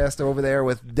Oktoberfest over there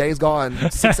with Days Gone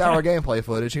 6-hour gameplay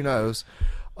footage. Who knows?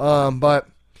 But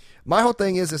my whole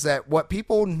thing is that what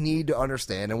people need to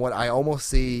understand, and what I almost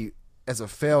see as a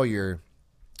failure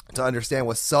to understand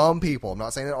with some people, I'm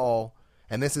not saying it all,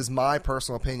 and this is my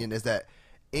personal opinion, is that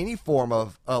any form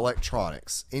of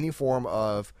electronics, any form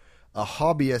of a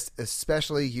hobbyist,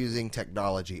 especially using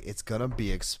technology, it's going to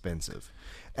be expensive.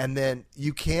 And then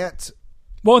you can't...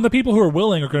 Well, and the people who are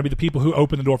willing are going to be the people who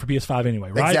open the door for PS5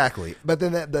 anyway, right? Exactly. But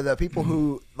then the people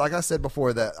who, like I said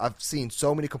before, that I've seen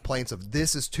so many complaints of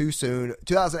this is too soon.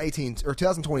 2018 or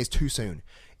 2020 is too soon.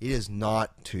 It is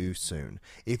not too soon.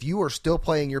 If you are still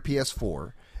playing your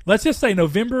PS4... Let's just say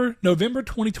November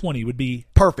 2020 would be...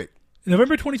 Perfect.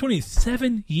 November 2020 is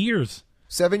 7 years.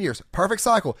 7 years. Perfect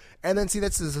cycle. And then, see,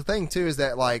 this is the thing, too, is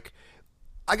that, like...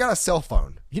 I got a cell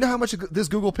phone. You know how much this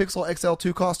Google Pixel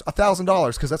XL2 cost?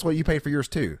 $1,000, because that's what you paid for yours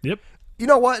too. Yep. You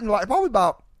know what? In probably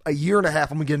about a year and a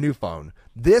half, I'm gonna get a new phone.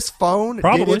 This phone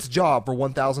did its job for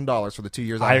 $1,000 for the 2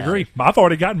 years I had. agree. I've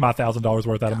already gotten my $1,000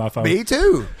 worth out of my phone. Me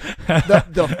too.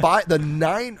 the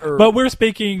 9 or... But we're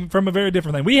speaking from a very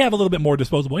different thing. We have a little bit more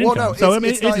disposable income. Well, no, so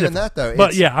it's not even that though.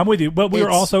 But yeah, I'm with you. But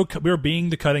we're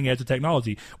being the cutting edge of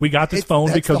technology. We got this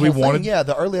phone because we wanted. Yeah,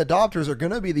 the early adopters are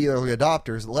going to be the early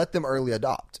adopters. Let them early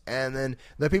adopt, and then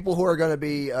the people who are going to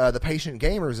be the patient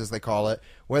gamers, as they call it,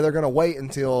 where they're going to wait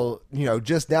until,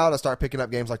 just now to start picking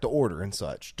up games like The Order and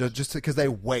such, just because they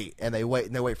wait and they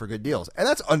wait for good deals. And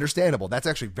that's understandable. That's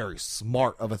actually very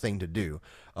smart of a thing to do.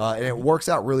 And it works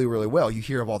out really, really well. You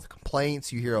hear of all the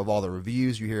complaints, you hear of all the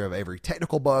reviews, you hear of every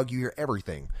technical bug, you hear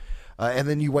everything. And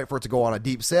then you wait for it to go on a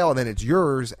deep sale, and then it's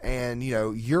yours, and,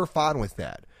 you're fine with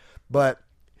that. But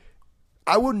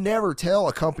I would never tell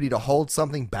a company to hold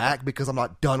something back because I'm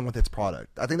not done with its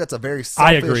product. I think that's a very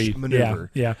selfish maneuver.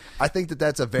 Yeah. I think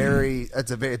that's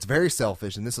it's very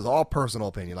selfish, and this is all personal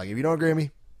opinion. Like, if you don't agree with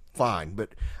me, fine. But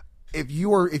if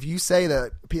you say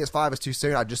that PS5 is too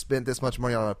soon, I just spent this much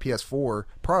money on a PS4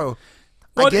 Pro.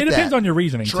 Well, it depends on your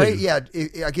reasoning too. Yeah,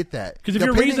 I get that. Because if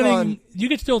your reasoning, you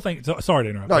could still think. Sorry to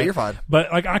interrupt. No, you're fine.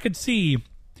 But like, I could see.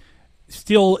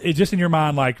 Still, it's just in your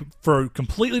mind, like, for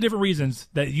completely different reasons,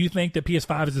 that you think that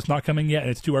PS5 is just not coming yet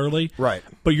and it's too early. Right.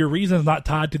 But your reason is not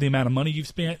tied to the amount of money you've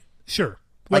spent. Sure.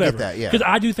 Whatever. I get that, yeah. Because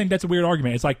I do think that's a weird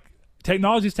argument. It's like,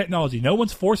 technology is technology. No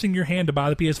one's forcing your hand to buy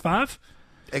the PS5.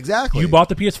 Exactly. You bought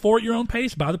the PS4 at your own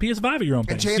pace. Buy the PS5 at your own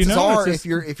pace. And chances are,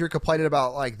 if you're complaining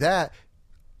about like that,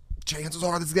 chances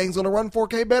are this game's going to run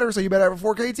 4K better, so you better have a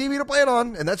 4K TV to play it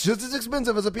on, and that's just as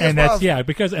expensive as a PS5. And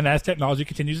that's and as technology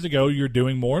continues to go, you're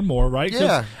doing more and more, right?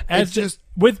 Yeah,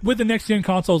 with the next gen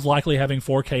consoles likely having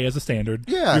 4K as a standard,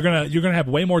 yeah, you're gonna have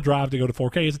way more drive to go to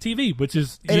 4K as a TV, which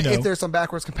is if there's some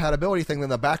backwards compatibility thing, then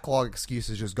the backlog excuse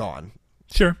is just gone.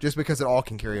 Sure, just because it all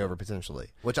can carry over potentially,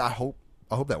 which I hope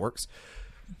that works.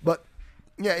 But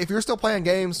yeah, if you're still playing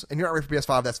games and you're not ready for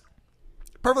PS5, that's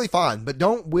perfectly fine, but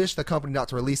don't wish the company not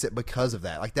to release it because of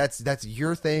that. Like, that's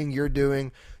your thing, you're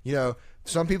doing.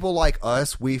 Some people like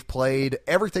us, we've played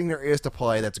everything there is to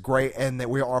play that's great, and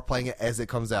that we are playing it as it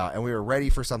comes out, and we are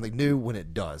ready for something new when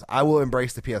it does. I will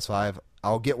embrace the PS5.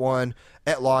 I'll get one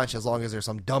at launch as long as there's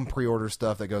some dumb pre-order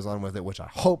stuff that goes on with it, which I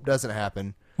hope doesn't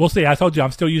happen. We'll see. I told you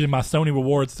I'm still using my Sony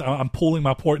rewards. I'm pulling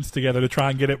my portents together to try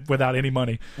and get it without any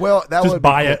money. Well, that just would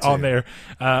buy be cool it on there.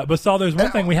 But Saul, there's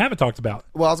one thing we haven't talked about.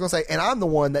 Well, I was going to say, and I'm the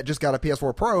one that just got a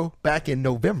PS4 Pro back in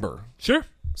November. Sure.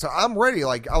 So I'm ready.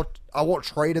 Like, I won't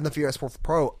trade in the PS4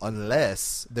 Pro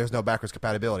unless there's no backwards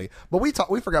compatibility. But we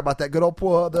forgot about that good old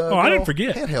I didn't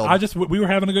forget. Handheld. We were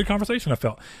having a good conversation, I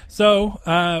felt. So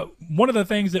one of the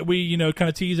things that we kind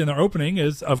of tease in our opening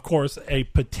is, of course, a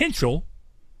potential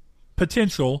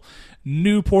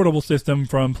new portable system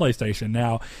from PlayStation.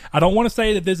 Now, I don't want to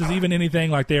say that this is even anything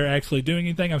like they're actually doing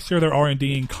anything. I'm sure they're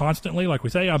R&Ding constantly, like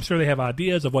we say. I'm sure they have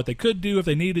ideas of what they could do if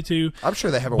they needed to. I'm sure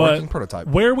they have a working prototype.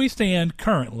 Where we stand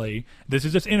currently, this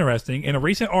is just interesting. In a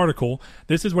recent article,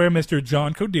 this is where Mr.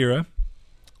 John Kodera,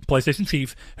 PlayStation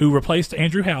chief, who replaced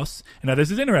Andrew House. And now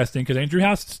this is interesting because Andrew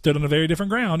House stood on a very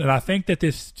different ground, and I think that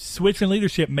this switch in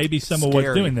leadership may be some of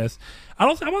what's doing this. I'm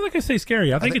not going to say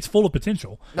scary. I think it's full of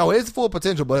potential. No, it is full of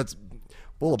potential, but it's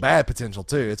full of bad potential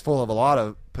too. It's full of a lot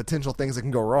of potential things that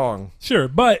can go wrong. Sure,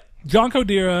 but John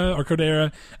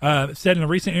Kodera said in a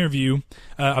recent interview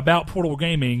about portable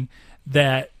gaming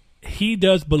that he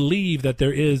does believe that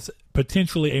there is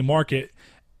potentially a market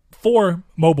for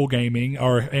mobile gaming,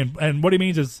 and what he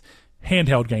means is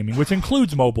handheld gaming, which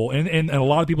includes mobile in a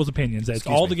lot of people's opinions. It's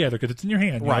all together because it's in your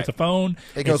hand. Right. It's a phone.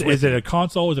 Is it a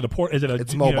console? Is it a port?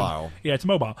 It's mobile. It's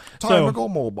mobile. Time to go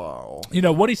mobile.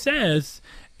 What he says,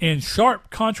 in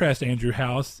sharp contrast to Andrew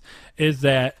House, is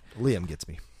that Liam gets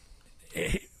me.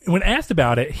 When asked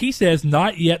about it, he says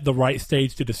not yet the right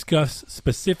stage to discuss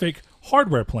specific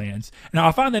hardware plans. Now,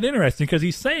 I find that interesting because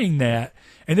he's saying that,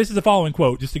 and this is the following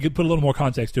quote, just to put a little more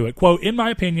context to it. Quote, "In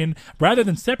my opinion, rather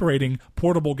than separating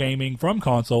portable gaming from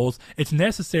consoles, it's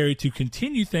necessary to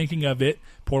continue thinking of it,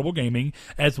 portable gaming,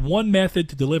 as one method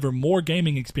to deliver more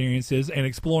gaming experiences and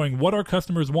exploring what our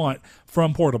customers want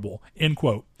from portable." End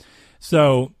quote.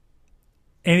 So,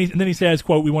 and then he says,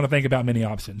 quote, "We want to think about many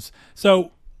options."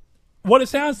 So, what it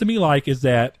sounds to me like is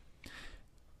that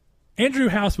Andrew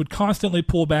House would constantly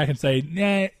pull back and say,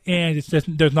 it's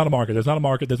just, there's not a market.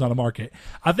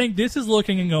 I think this is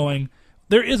looking and going,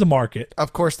 there is a market.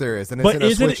 Of course there is. And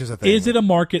a Switch is a thing. Is it a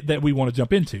market that we want to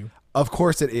jump into? Of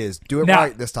course it is. Do it now,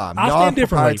 right this time.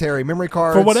 Non-proprietary memory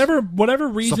cards. For whatever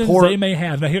reasons they may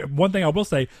have. Now, here, one thing I will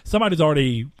say, somebody's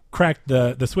already cracked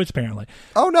the Switch apparently.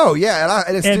 Oh no, yeah,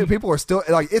 and people are still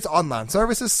like, its online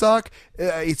services suck.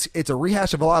 It's a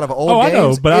rehash of a lot of old games. I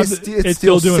know, but it's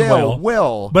still doing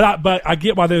well. But I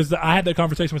get why I had that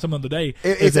conversation with someone today.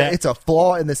 It's a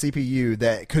flaw in the CPU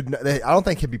that I don't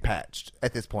think can be patched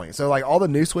at this point. So like all the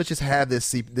new Switches have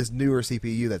this newer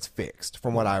CPU that's fixed,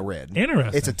 from what I read.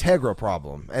 Interesting. It's a Tegra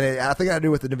problem, and I think it had to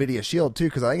do with the NVIDIA Shield too,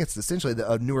 because I think it's essentially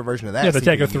a newer version of that. Yeah, the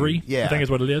CPU. Tegra 3. Yeah, I think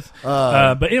is what it is.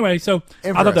 But anyway, so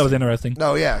I thought that that was interesting.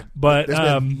 No, yeah. But, there's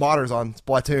been modders on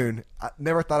Splatoon. I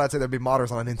never thought I'd say there'd be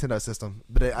modders on a Nintendo system,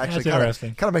 but it actually kind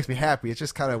of makes me happy. It's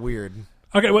just kind of weird.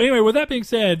 Okay, well, anyway, with that being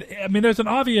said, I mean, there's an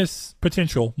obvious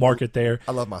potential market there.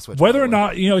 I love my Switch. Whether or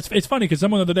not, it's funny because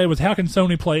someone the other day was, how can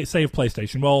Sony save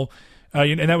PlayStation? Well,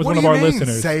 and that was one of our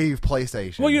listeners. Save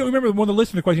PlayStation? Well, remember one of the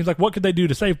listener questions, like, what could they do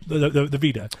to save the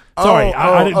Vita? Sorry,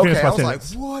 I didn't finish my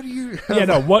sentence. Like, what do you?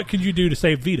 What could you do to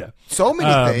save Vita? So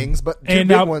many things, but two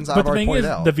big ones I've already pointed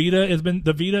out. The Vita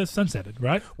sunsetted,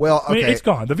 right? Well, okay. I mean, it's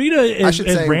gone. The Vita has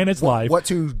ran its life. What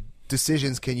two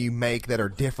decisions can you make that are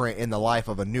different in the life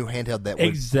of a new handheld that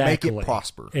would make it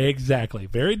prosper? Exactly.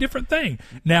 Very different thing.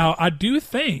 Now, I do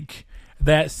think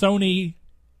that Sony,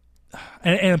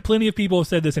 and plenty of people have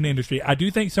said this in the industry, I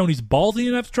do think Sony's ballsy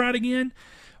enough to try it again,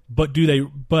 but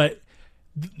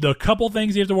the couple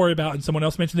things you have to worry about, and someone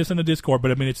else mentioned this in the Discord,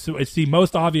 but I mean, it's the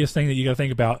most obvious thing that you got to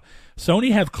think about.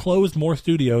 Sony have closed more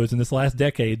studios in this last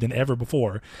decade than ever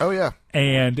before. Oh yeah,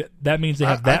 and that means they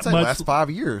have I'd say last 5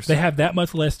 years. They have that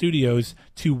much less studios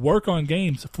to work on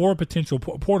games for a potential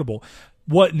portable.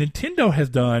 What Nintendo has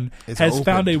done has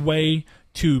found a way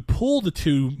to pull the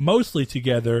two mostly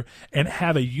together and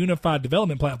have a unified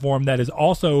development platform that is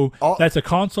also that's a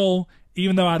console.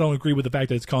 Even though I don't agree with the fact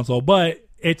that it's console, but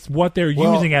it's what they're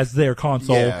using as their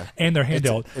console and their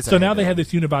handheld. So now they have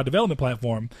this unified development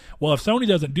platform. Well, if Sony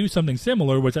doesn't do something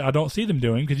similar, which I don't see them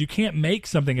doing, because you can't make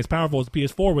something as powerful as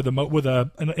PS4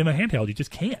 in a handheld, you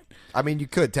just can't. I mean, you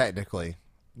could technically.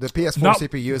 The PS4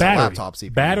 CPU is a laptop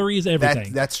CPU. Battery is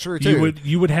everything. That's true too.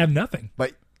 You would have nothing.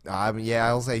 But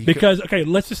I'll say okay,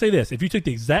 let's just say this: if you took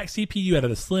the exact CPU out of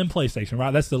the slim PlayStation,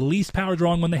 right, that's the least power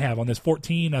drawing one they have on this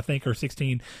 14, I think, or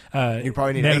 16. You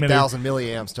probably need 8,000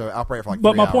 milliamps to operate for like.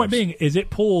 But 3 my hours. point being is, it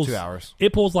pulls 2 hours.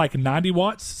 It pulls like 90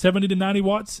 watts, 70 to 90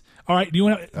 watts. All right, do you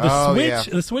want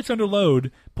the Switch under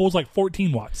load pulls like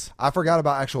 14 watts. I forgot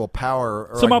about actual power.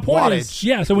 Or so my point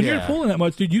wattage. is, so when you're pulling that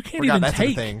much, dude, you can't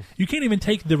even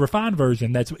take the refined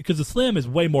version. That's because the Slim is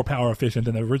way more power efficient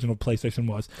than the original PlayStation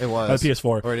was. It was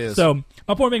PS4, or it is. So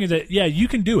my point being is that you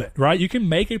can do it, right? You can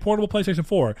make a portable PlayStation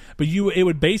 4, but it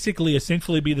would basically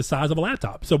essentially be the size of a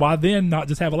laptop. So why then not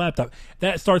just have a laptop?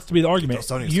 That starts to be the argument.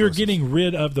 You're getting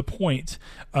rid of the point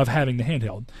of having the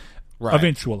handheld. Right.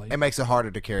 Eventually, it makes it harder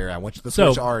to carry around, which the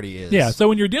Switch already is. Yeah, so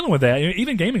when you're dealing with that,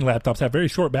 even gaming laptops have very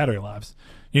short battery lives.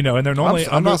 And they're normally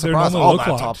I'm not surprised all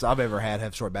laptops I've ever had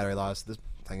have short battery lives, this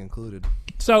thing included.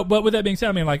 So, but with that being said,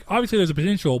 I mean, like, obviously there's a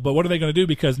potential, but what are they going to do?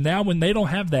 Because now when they don't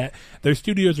have that, their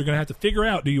studios are going to have to figure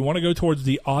out, do you want to go towards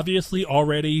the obviously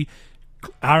already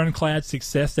ironclad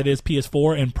success that is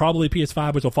PS4 and probably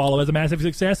PS5, which will follow as a massive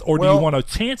success, or do you want to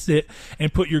chance it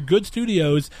and put your good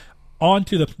studios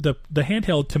onto the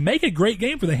handheld to make a great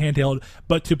game for the handheld,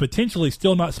 but to potentially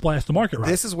still not splash the market right?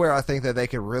 This is where I think that they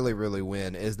could really, really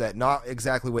win, is that not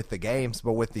exactly with the games,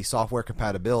 but with the software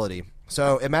compatibility.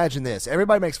 So imagine this.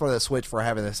 Everybody makes fun of the Switch for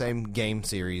having the same game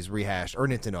series rehashed, or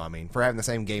Nintendo, I mean, for having the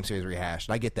same game series rehashed.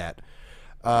 And I get that.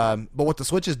 But what the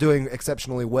Switch is doing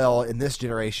exceptionally well in this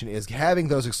generation is having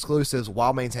those exclusives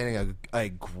while maintaining a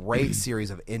great series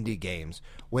of indie games,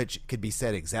 which could be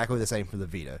said exactly the same for the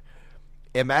Vita.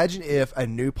 Imagine if a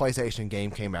new PlayStation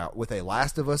game came out with a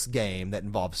Last of Us game that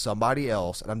involved somebody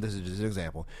else, and this is just an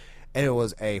example, and it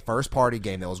was a first-party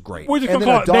game that was great. We're just going to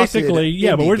call it basically,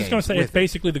 but we're just going to say it's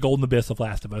basically the golden abyss of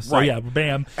Last of Us. So,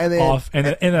 bam, and then, off, and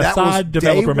a side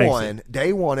developer makes it.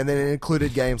 Day one, and then it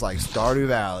included games like Stardew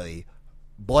Valley,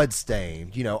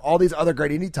 Bloodstained, all these other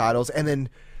great indie titles, and then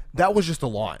that was just a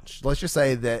launch. Let's just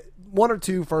say that one or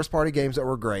two first-party games that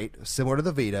were great, similar to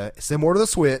the Vita, similar to the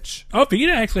Switch. Oh,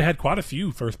 Vita actually had quite a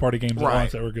few first-party games at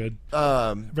once that were good.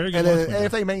 Very good. And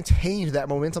if they maintained that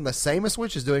momentum, the same as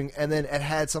Switch is doing, and then it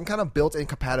had some kind of built-in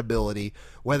compatibility,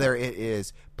 whether it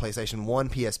is PlayStation 1,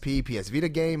 PSP, PS Vita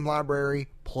game library,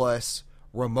 plus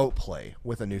remote play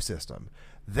with a new system.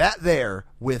 That there,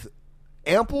 with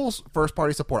ample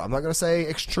first-party support. I'm not going to say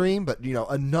extreme, but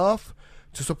enough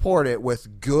to support it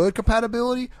with good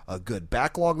compatibility, a good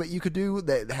backlog that you could do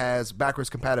that has backwards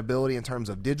compatibility in terms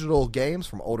of digital games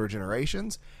from older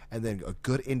generations, and then a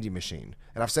good indie machine.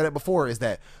 And I've said it before, is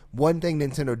that one thing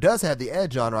Nintendo does have the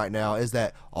edge on right now is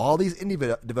that all these indie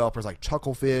developers like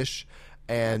Chucklefish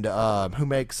and who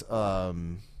makes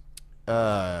Terraria,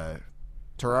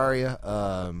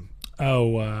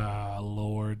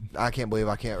 Lord. I can't believe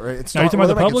I can't. Are you talking about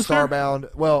the publisher?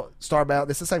 Starbound. Well, Starbound.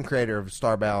 It's the same creator of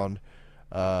Starbound.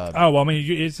 I mean,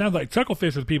 it sounds like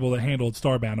Chucklefish are the people that handled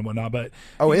Starbound and whatnot. But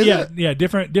is it? Yeah,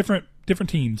 different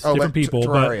teams, different people.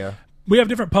 Terraria. But we have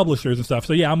different publishers and stuff.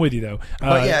 So yeah, I'm with you though.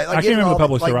 But yeah, I can't remember the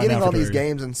publisher right now. Getting all these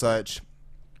games and such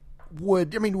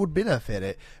would benefit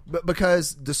it, but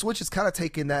because the Switch is kind of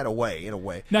taking that away in a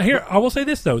way. Now here, I will say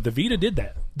this though: the Vita did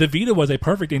that. The Vita was a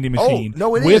perfect indie machine it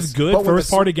with is. good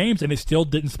first-party games, and it still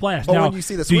didn't splash. But now, when you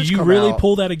see the do Switch you come really out-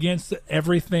 pull that against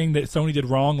everything that Sony did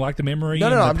wrong, like the memory No,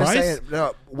 and the I'm price? just saying.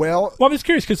 No, well, Well, I'm just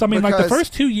curious because I mean, like the because-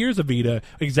 first 2 years of Vita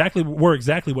were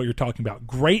exactly what you're talking about.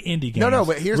 Great indie games. no,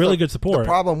 but here's really the, good support. The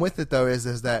problem with it though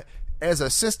is that as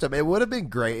a system, it would have been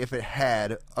great if it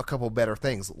had a couple better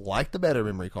things, like the better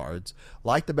memory cards,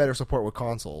 like the better support with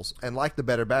consoles, and like the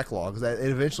better backlogs that it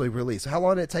eventually released. How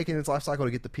long did it take in its life cycle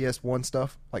to get the PS1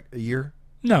 stuff? Like a year?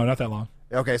 No, not that long.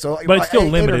 Okay, so But it's still 8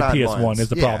 or limited 9 PS1 months. is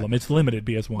the Yeah. problem. It's limited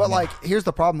PS1. But like, here's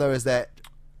the problem though: is that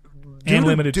And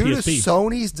limited due PSP. to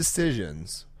Sony's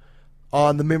decisions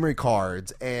on the memory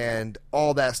cards and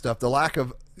all that stuff, the lack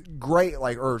of great,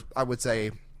 or I would say,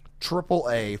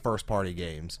 AAA first party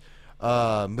games,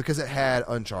 because it had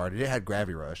Uncharted, it had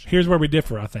Gravity Rush. Here's where we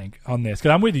differ, I think, on this.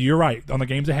 Because I'm with you. You're right on the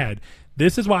games it had.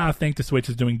 This is why I think the Switch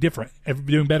is doing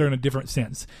better in a different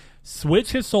sense.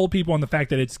 Switch has sold people on the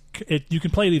fact that you can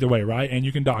play it either way, right? And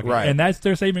you can dock it. Right. And that's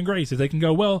their saving grace is they can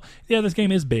go, well, yeah, this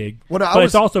game is big. Well, no, but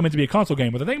it's also meant to be a console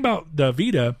game. But the thing about the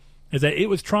Vita is that it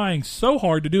was trying so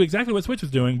hard to do exactly what Switch was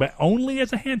doing, but only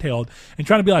as a handheld, and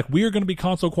trying to be like, we are going to be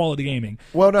console quality gaming.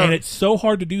 Well, no. And it's so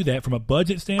hard to do that from a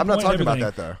budget I'm standpoint. not talking and about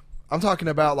everything. that though. I'm talking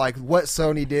about like what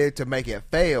Sony did to make it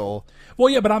fail. Well,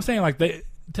 yeah, but I'm saying like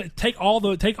take all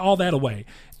that away.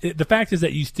 The fact is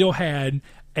that you still had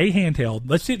a handheld.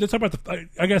 Let's talk about the.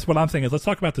 I guess what I'm saying is let's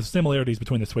talk about the similarities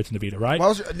between the Switch and the Vita, right?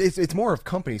 Well, it's more of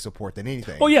company support than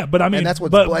anything. Well, yeah, but I mean, and that's we're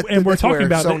that's talking where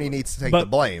about Sony needs to take the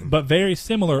blame. but very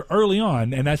similar early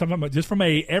on, and that's what I'm talking about, just from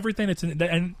everything that's in,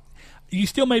 and you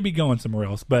still may be going somewhere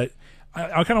else, but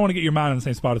I kind of want to get your mind in the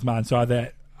same spot as mine, so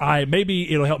that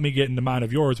maybe it'll help me get in the mind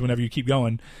of yours whenever you keep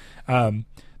going.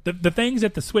 The things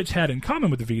that the Switch had in common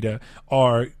with the Vita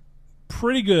are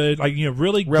pretty good,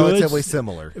 really relatively good,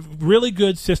 similar, really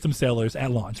good system sellers at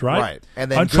launch, right? Right,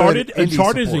 and then Uncharted good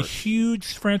indie is a support.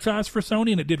 huge franchise for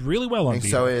Sony, and it did really well on And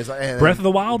Vita. so is and Breath of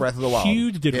the Wild,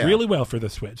 huge, did Yeah. really well for the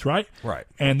Switch, right? Right.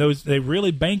 And they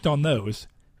really banked on those.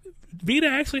 Vita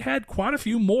actually had quite a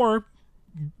few more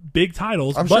big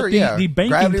titles, I'm but sure. Yeah, the banking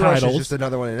Gravity Rush titles is just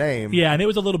another one to name. yeah, and it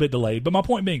was a little bit delayed. But my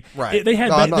point being, Right. they had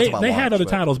No, I'm not talking about they had launch, other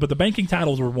but- titles, but the banking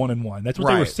titles were 1-1. That's what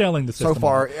they were Right. selling the system So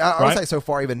far, on, I would right? say so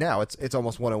far, even now, it's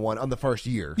almost 1-1 on the first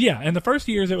year. Yeah, and the first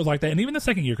years it was like that, and even the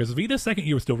second year, because Vita's second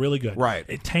year was still really good. Right.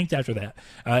 It tanked after that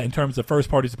in terms of first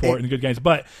party support and good games.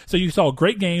 But so you saw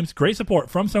great games, great support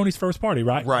from Sony's first party,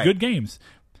 right? Right. Good games.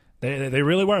 They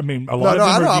really were. I mean, a lot No, of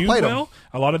I them know, I reviewed played 'em. well.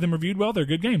 A lot of them reviewed well. They're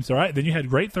good games, all right? Then you had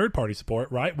great third-party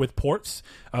support, right, with ports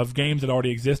of games that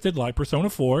already existed, like Persona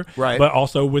 4, Right. but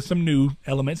also with some new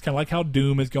elements, kind of like how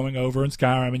Doom is going over and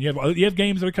Skyrim. And you have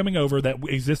games that are coming over that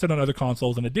existed on other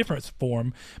consoles in a different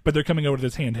form, but they're coming over to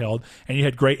this handheld. And you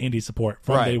had great indie support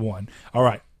from Right. day one. All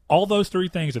right. All those three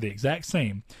things are the exact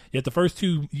same, yet the first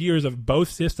 2 years of both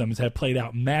systems have played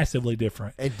out massively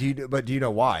different. And do you know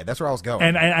why? That's where I was going.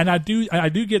 And I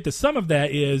do get that some of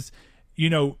that is,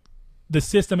 the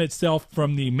system itself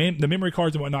from the memory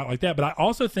cards and whatnot like that. But I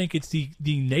also think it's the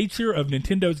nature of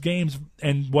Nintendo's games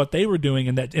and what they were doing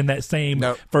in that same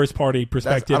Nope. first party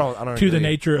perspective I don't to the agree.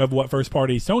 nature of what first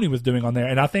party Sony was doing on there.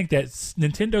 And I think that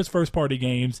Nintendo's first party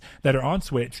games that are on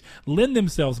Switch lend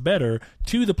themselves better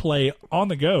to the play on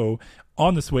the go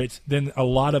on the Switch than a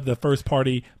lot of the first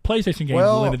party PlayStation games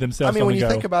lended themselves. I mean, on when the you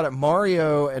go. think about it,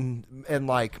 Mario and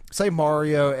like say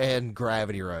Mario and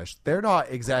Gravity Rush, they're not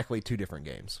exactly two different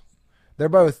games. They're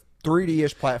both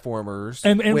 3D-ish platformers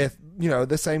And- with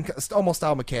the same almost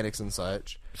style mechanics and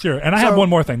such. Sure, and I have one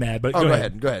more thing to add, but Oh, go go ahead.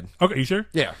 ahead. Go ahead. Okay, you sure?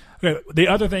 Yeah. Okay. The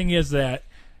other thing is that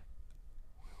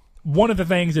one of the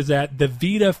things is that the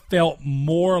Vita felt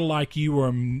more like you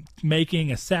were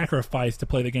making a sacrifice to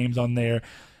play the games on there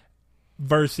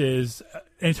versus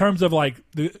in terms of like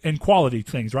in quality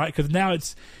things, right? Because now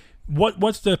it's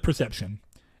what's the perception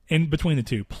in between the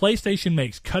two? PlayStation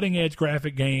makes cutting edge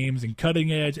graphic games and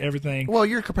cutting edge everything. Well,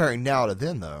 you're comparing now to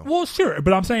then, though. Well, sure,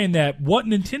 but I'm saying that what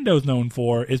Nintendo's known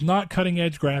for is not cutting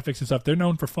edge graphics and stuff. They're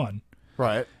known for fun.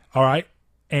 Right. All right.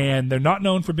 And they're not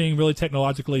known for being really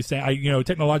technologically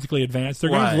advanced.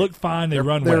 Their Right. games look fine. They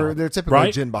run they're, well. They're typically right?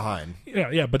 a gen behind.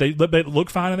 Yeah, but they look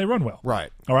fine and they run well. Right.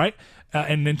 All right.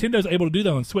 And Nintendo's able to do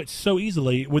that on Switch so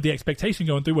easily with the expectation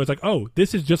going through where it's like, oh,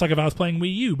 this is just like if I was playing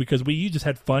Wii U because Wii U just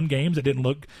had fun games that didn't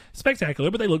look spectacular,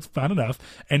 but they looked fun enough.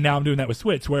 And now I'm doing that with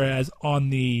Switch. Whereas on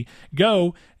the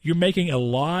Go, you're making a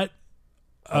lot.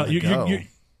 Go?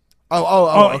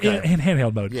 Oh, Okay. in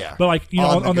handheld mode. Yeah. But like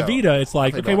on the go. Vita, it's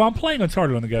like, think okay, about- well, I'm playing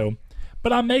Uncharted on the go,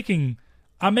 but I'm making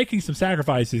I'm making some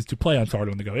sacrifices to play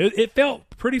Uncharted on the go. It felt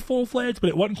pretty full-fledged, but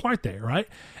it wasn't quite there, right?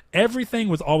 Everything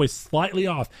was always slightly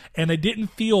off, and they didn't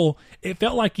feel. It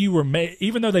felt like you were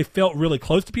even though they felt really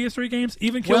close to PS3 games.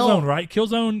 Even Killzone, right?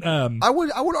 Killzone. I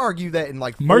would argue that in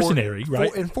like Mercenary,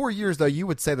 right? In 4 years, though, you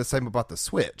would say the same about the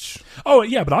Switch. Oh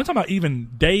yeah, but I'm talking about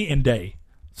even day and day.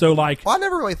 So like, well, I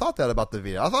never really thought that about the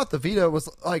Vita. I thought the Vita was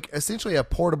like essentially a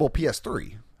portable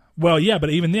PS3. Well, yeah, but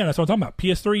even then, that's what I'm talking about.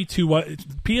 PS3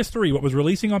 to what was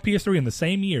releasing on PS3 in the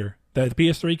same year that the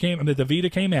PS3 came, that the Vita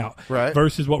came out, right?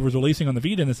 Versus what was releasing on the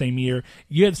Vita in the same year.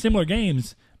 You had similar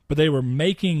games, but they were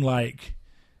making like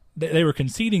they were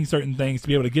conceding certain things to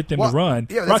be able to get them to run.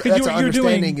 Yeah, that's, right, that's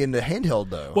understanding in the handheld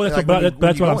though. Well, that's, like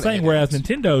that's what I'm saying. Whereas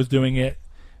Nintendo's doing it,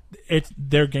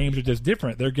 their games are just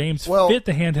different. Their games fit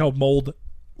the handheld mold.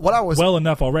 Well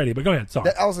enough already, but go ahead. Sorry,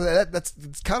 that's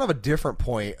kind of a different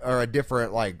point or a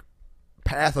different like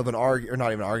path of an argument, or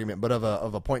not even an argument, but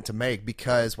of a point to make.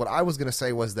 Because what I was going to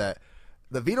say was that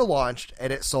the Vita launched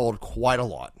and it sold quite a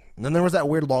lot, and then there was that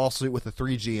weird lawsuit with the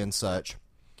 3G and such,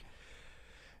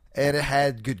 and it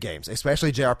had good games,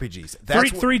 especially JRPGs.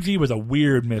 3G was a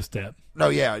weird misstep. No,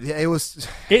 yeah, it was.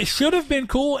 It should have been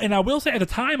cool, and I will say at the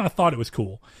time I thought it was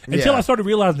cool until I started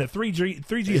realizing that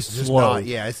 3G is slow.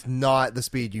 It's not the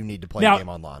speed you need to play a game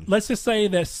online. Let's just say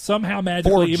that somehow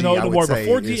magically, 4G, even though it would work, but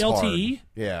 4G LTE, hard.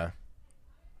 Yeah,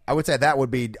 I would say that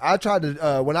would be. I tried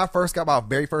to when I first got my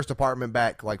very first apartment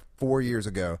back like 4 years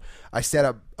ago. I set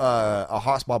up a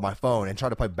hotspot on my phone and tried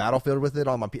to play Battlefield with it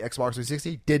on my Xbox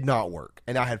 360. Did not work,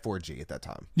 and I had 4G at that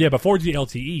time. Yeah, but 4G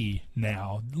LTE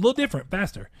now a little different,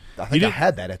 faster. I think I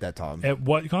had that at that time. At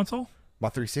what console? My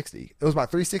 360. It was my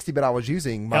 360, but I was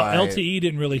using my LTE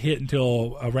didn't really hit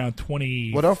until around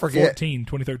 2014, don't forget,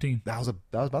 2013. That was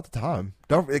about the time.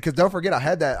 Don't forget, I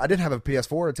had that. I didn't have a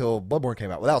PS4 until Bloodborne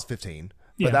came out. Well, that was 15.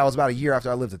 But that was about a year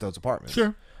after I lived at those apartments.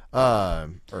 Sure.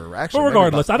 Or actually, but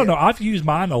regardless, I don't know. I've used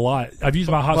mine a lot. I've used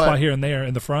my hotspot here and there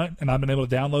in the front, and I've been able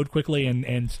to download quickly and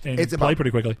play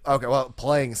pretty quickly. Okay, well,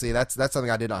 playing. See, that's something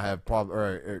I did not have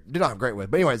or did not have great with.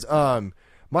 But anyways,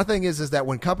 my thing is that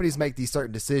when companies make these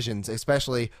certain decisions,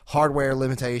 especially hardware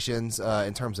limitations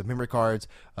in terms of memory cards,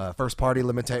 first party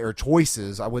or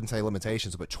choices. I wouldn't say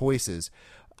limitations, but choices.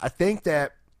 I think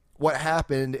that what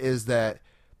happened is that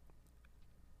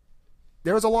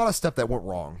there was a lot of stuff that went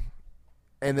wrong.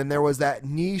 And then there was that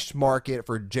niche market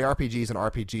for JRPGs and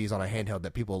RPGs on a handheld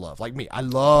that people love. Like me, I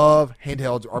love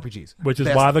handheld RPGs. Which is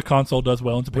why the console does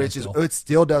well in Japan. It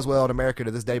still does well in America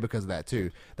to this day because of that, too.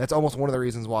 That's almost one of the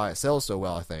reasons why it sells so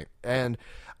well, I think. And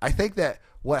I think that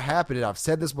what happened, and I've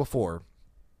said this before,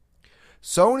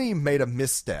 Sony made a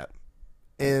misstep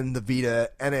in the Vita,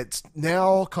 and it's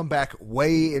now come back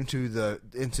way into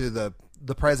the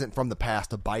present from the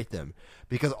past to bite them,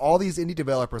 because all these indie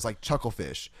developers like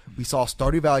Chucklefish, we saw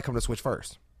Stardew Valley come to Switch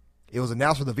first. It was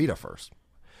announced for the Vita first.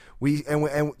 And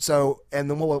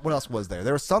then what else was there?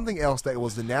 There was something else that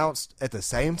was announced at the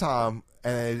same time,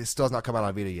 and it still has not come out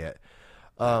on Vita yet.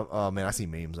 Oh man, I see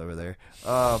memes over there.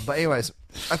 But anyways,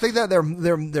 I think that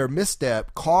their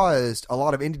misstep caused a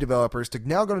lot of indie developers to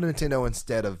now go to Nintendo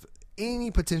instead of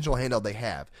any potential handheld they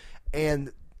have,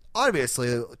 and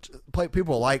obviously,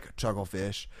 people like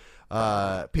Chucklefish,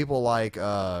 people like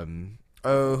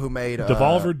who made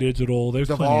Devolver Digital. There's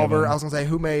Devolver. I was gonna say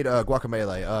who made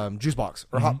Guacamelee, Juicebox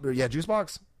or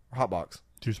Juicebox or Hotbox.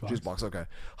 Juicebox. Okay,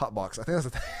 Hotbox. I think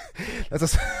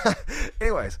that's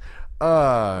anyways,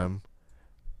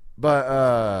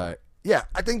 yeah,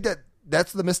 I think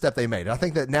that's the misstep they made. I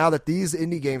think that now that these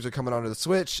indie games are coming onto the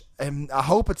Switch, and I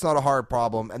hope it's not a hard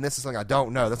problem, and this is something I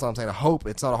don't know. That's what I'm saying. I hope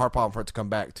it's not a hard problem for it to come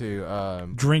back to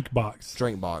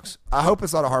Drinkbox. I hope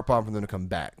it's not a hard problem for them to come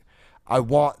back. I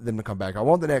want them to come back. I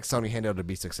want the next Sony handheld to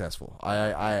be successful.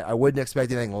 I wouldn't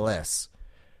expect anything less.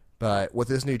 But with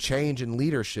this new change in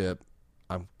leadership,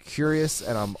 I'm curious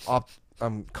and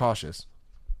I'm cautious.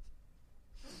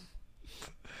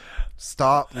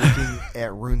 Stop looking at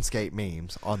RuneScape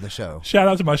memes on the show. Shout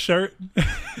out to my shirt.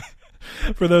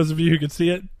 For those of you who can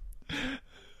see it.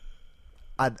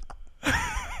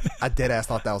 I dead ass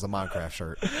thought that was a Minecraft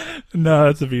shirt. No,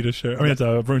 it's a Vita shirt. I mean, it's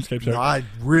a RuneScape shirt. No, I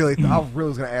really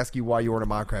was going to ask you why you were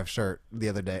wearing a Minecraft shirt the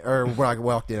other day, or when I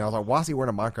walked in. I was like, "Why is he wearing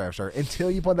a Minecraft shirt?"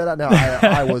 Until you pointed that out. Now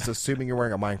I was assuming you're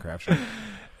wearing a Minecraft shirt.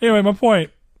 Anyway, my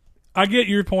point. I get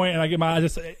your point, and I get my.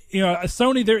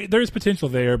 Sony. There's potential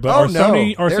there, but are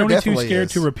Sony too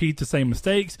scared to repeat the same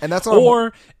mistakes? And that's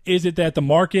or is it that the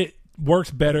market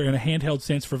works better in a handheld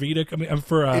sense for Vita. I mean,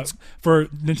 for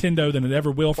Nintendo than it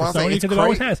ever will for Well, Sony, because it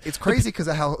always has. It's crazy because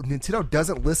of how Nintendo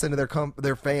doesn't listen to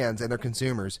their fans and their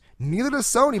consumers. Neither does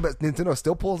Sony, but Nintendo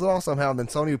still pulls it off somehow, and then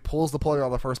Sony pulls the plug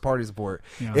on the first party support.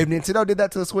 Yeah. If Nintendo did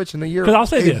that to the Switch in a year, 'Cause I'll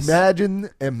say this.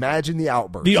 imagine the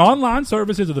outburst. The online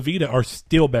services of the Vita are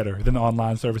still better than the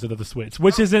online services of the Switch,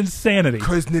 which is insanity.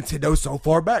 Because Nintendo's so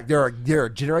far back. They're a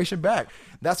generation back.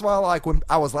 That's why when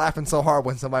I was laughing so hard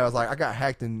when somebody was like, I got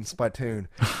hacked in Splatoon.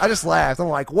 I just laughed. I'm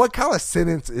like, what kind of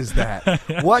sentence is that?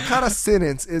 What kind of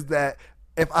sentence is that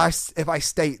if I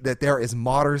state that there is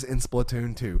modders in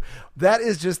Splatoon 2? That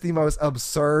is just the most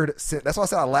absurd sentence. That's why I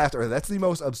said I laughed earlier. That's the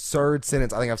most absurd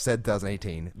sentence I think I've said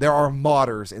 2018. There are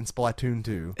modders in Splatoon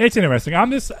 2. It's interesting.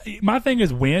 My thing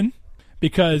is win.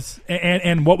 Because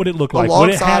and what would it look like? Would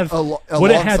it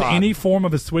have any form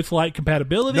of a Switch-like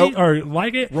compatibility or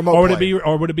like it, remote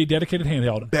or would it be dedicated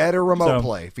handheld? Better remote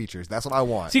play features. That's what I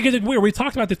want. See, because it's weird. We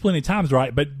talked about this plenty of times,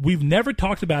 right? But we've never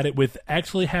talked about it with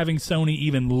actually having Sony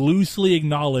even loosely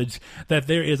acknowledge that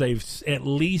there is at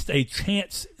least a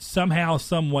chance somehow,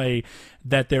 some way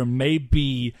that there may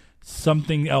be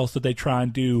something else that they try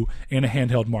and do in a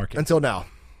handheld market. Until now.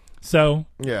 So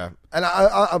yeah, and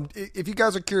I, if you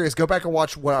guys are curious, go back and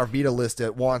watch what our Vita list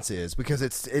at once is, because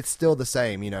it's still the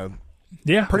same,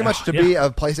 Yeah, pretty much to be a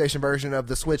PlayStation version of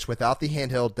the Switch without the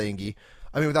handheld thingy.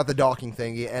 I mean, without the docking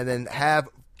thingy, and then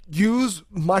use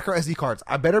micro SD cards.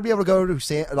 I better be able to go to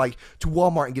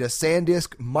Walmart and get a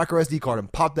SanDisk micro SD card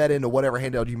and pop that into whatever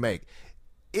handheld you make.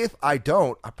 If I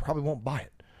don't, I probably won't buy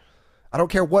it. I don't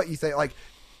care what you say. Like,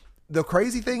 the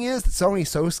crazy thing is that Sony's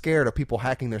so scared of people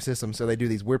hacking their system, so they do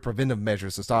these weird preventive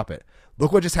measures to stop it.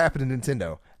 Look what just happened to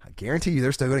Nintendo. I guarantee you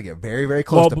they're still going to get very, very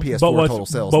close to PS4 total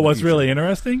sales. But what's really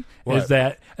interesting is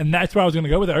that, and that's where I was going to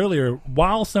go with it earlier,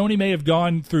 while Sony may have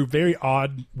gone through very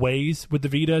odd ways with the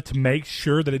Vita to make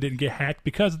sure that it didn't get hacked,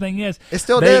 because the thing is... It's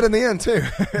still dead in the end, too.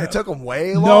 It took them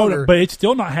way longer. No, but it's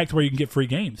still not hacked where you can get free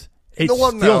games. It's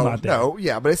still not there. No,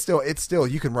 yeah, but it's still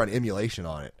you can run emulation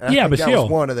on it. Yeah, but that still,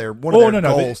 was one of their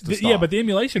goals to stop. Yeah, but the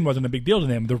emulation wasn't a big deal to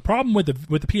them. The problem with the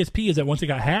PSP is that once it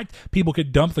got hacked, people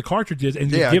could dump the cartridges and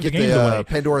give the games away.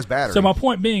 Pandora's battery. So my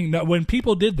point being that when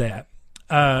people did that,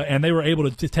 and they were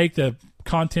able to take the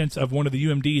contents of one of the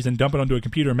UMDs and dump it onto a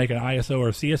computer and make an ISO or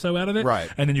a CSO out of it, right?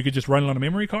 And then you could just run it on a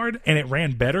memory card, and it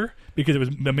ran better because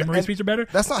the memory speeds are better.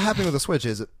 That's not happening with the Switch,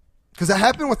 is it? Because that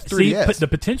happened with 3DS. See, the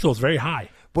potential is very high.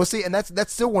 Well, see, and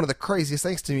that's still one of the craziest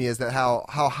things to me is that how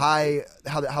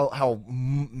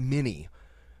many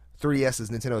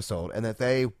 3DSs Nintendo sold, and that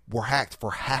they were hacked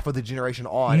for half of the generation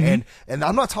on, and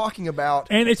I'm not talking about,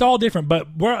 and it's all different, but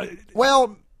I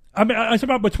mean, it's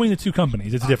about between the two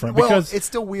companies. It's different because it's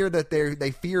still weird that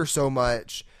they fear so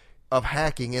much of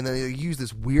hacking, and then they use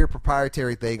this weird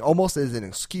proprietary thing almost as an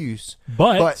excuse.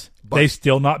 But they've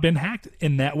still not been hacked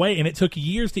in that way, and it took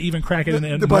years to even crack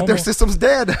it. But their system's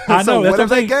dead. I know. So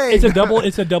that's what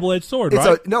it's a double-edged sword,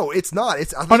 right? No, it's not.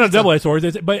 It's not a double-edged sword.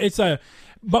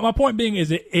 But my point being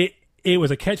is it was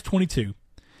a catch-22.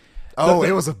 Oh,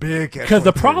 it was a big catch-22. Because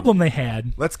the problem they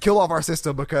had. Let's kill off our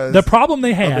system because the problem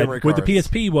they had with the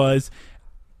PSP was.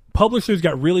 Publishers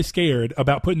got really scared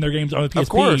about putting their games on the PSP. Of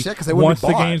course, yeah, because they wouldn't be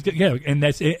bought. And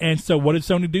that's it. And so, what did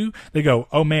Sony do? They go,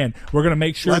 "Oh man, we're going to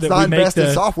make sure that we invest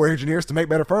in software engineers to make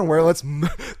better firmware.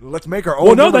 Let's make our own."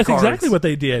 Well, no, that's exactly what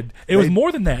they did. It was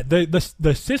more than that.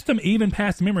 The system, even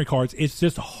past memory cards, it's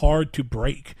just hard to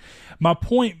break. My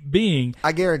point being,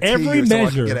 I guarantee every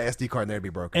measure, get an SD card and they'd be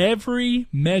broken. Every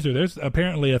measure, there's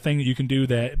apparently a thing that you can do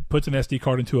that puts an SD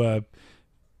card into a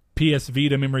PS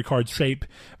Vita memory card shape,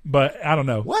 but I don't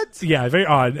know. What? Yeah, very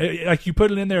odd. Like you put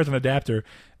it in there as an adapter.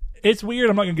 It's weird.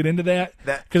 I'm not going to get into that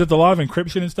because it's a lot of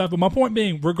encryption and stuff. But my point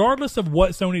being, regardless of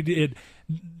what Sony did,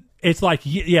 it's like,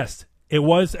 yes, it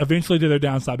was eventually to their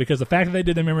downside because the fact that they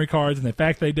did the memory cards and the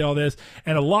fact that they did all this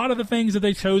and a lot of the things that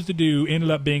they chose to do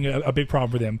ended up being a big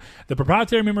problem for them. The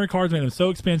proprietary memory cards made them so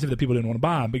expensive that people didn't want to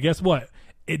buy them. But guess what?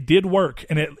 It did work,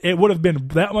 and it would have been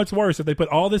that much worse if they put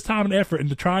all this time and effort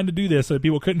into trying to do this so that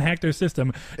people couldn't hack their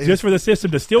system just for the system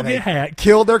to still get hacked.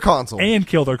 Kill their console. And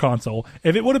kill their console.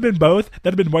 If it would have been both, that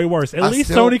would have been way worse. At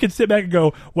least Sony could sit back and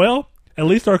go, well, at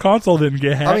least our console didn't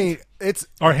get hacked. I mean, it's...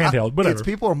 Our handheld, whatever. It's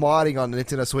people are modding on the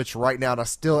Nintendo Switch right now, and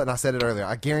I said it earlier,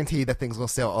 I guarantee that thing's going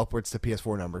to sell upwards to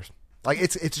PS4 numbers. Like,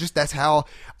 it's just, that's how,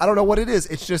 I don't know what it is.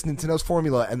 It's just Nintendo's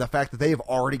formula and the fact that they have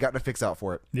already gotten a fix out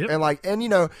for it. Yep.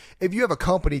 And if you have a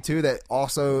company too that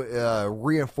also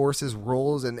reinforces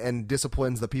rules and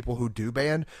disciplines the people who do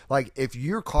ban, like if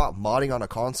you're caught modding on a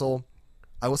console,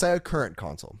 I will say a current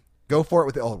console, Go for it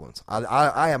with the old ones.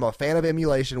 I am a fan of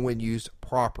emulation when used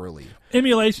properly.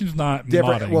 Emulation's not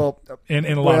Different. modding. Well, in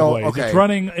a lot of ways,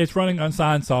 okay. It's running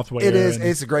unsigned software. It is.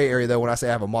 It's a gray area though when I say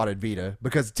I have a modded Vita,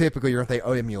 because typically you're going to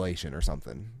think emulation or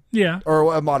something, yeah,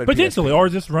 or a modded potentially, PSP. or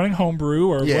just running homebrew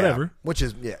or Yeah, whatever, which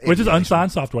is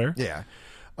unsigned software. Yeah,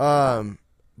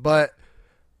 but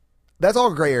that's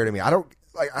all gray area to me.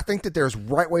 I think that there's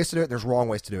right ways to do it, there's wrong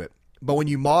ways to do it. But when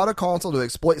you mod a console to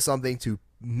exploit something to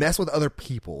mess with other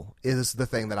people is the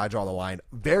thing that I draw the line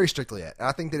very strictly at. And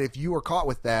I think that if you are caught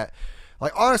with that,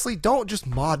 like, honestly, don't just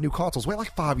mod new consoles. Wait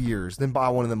like 5 years, then buy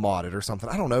one and then mod it or something.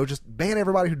 I don't know. Just ban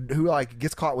everybody who like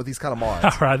gets caught with these kind of mods.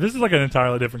 All right, this is like an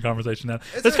entirely different conversation now.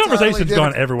 This conversation's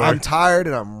gone everywhere. I'm tired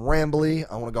and I'm rambly.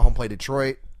 I want to go home and play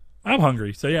Detroit. I'm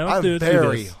hungry, so yeah, let's do this. I'm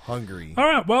very hungry. All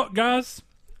right, well, guys,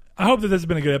 I hope that this has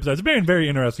been a good episode. It's been a very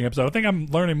interesting episode. I think I'm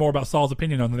learning more about Saul's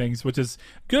opinion on things, which is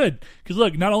good. Because,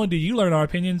 look, not only do you learn our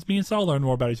opinions, me and Saul learn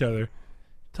more about each other.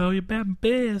 Tell you about my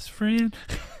best friend.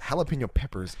 Jalapeno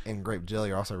peppers and grape jelly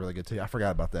are also really good, too. I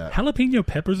forgot about that. Jalapeno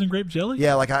peppers and grape jelly?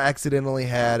 Yeah, like I accidentally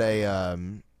had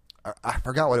a... I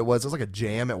forgot what it was. It was like a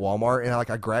jam at Walmart, and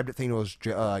I grabbed it thinking it was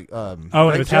it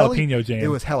was jelly. jalapeno jam. It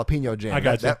was jalapeno jam. I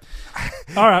got you.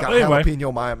 All right, got anyway. Jalapeno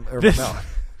in my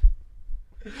mouth.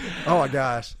 Oh my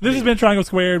gosh. This has been Triangle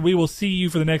Squared. We will see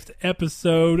you for the next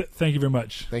episode. Thank you very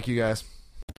much. Thank you, guys.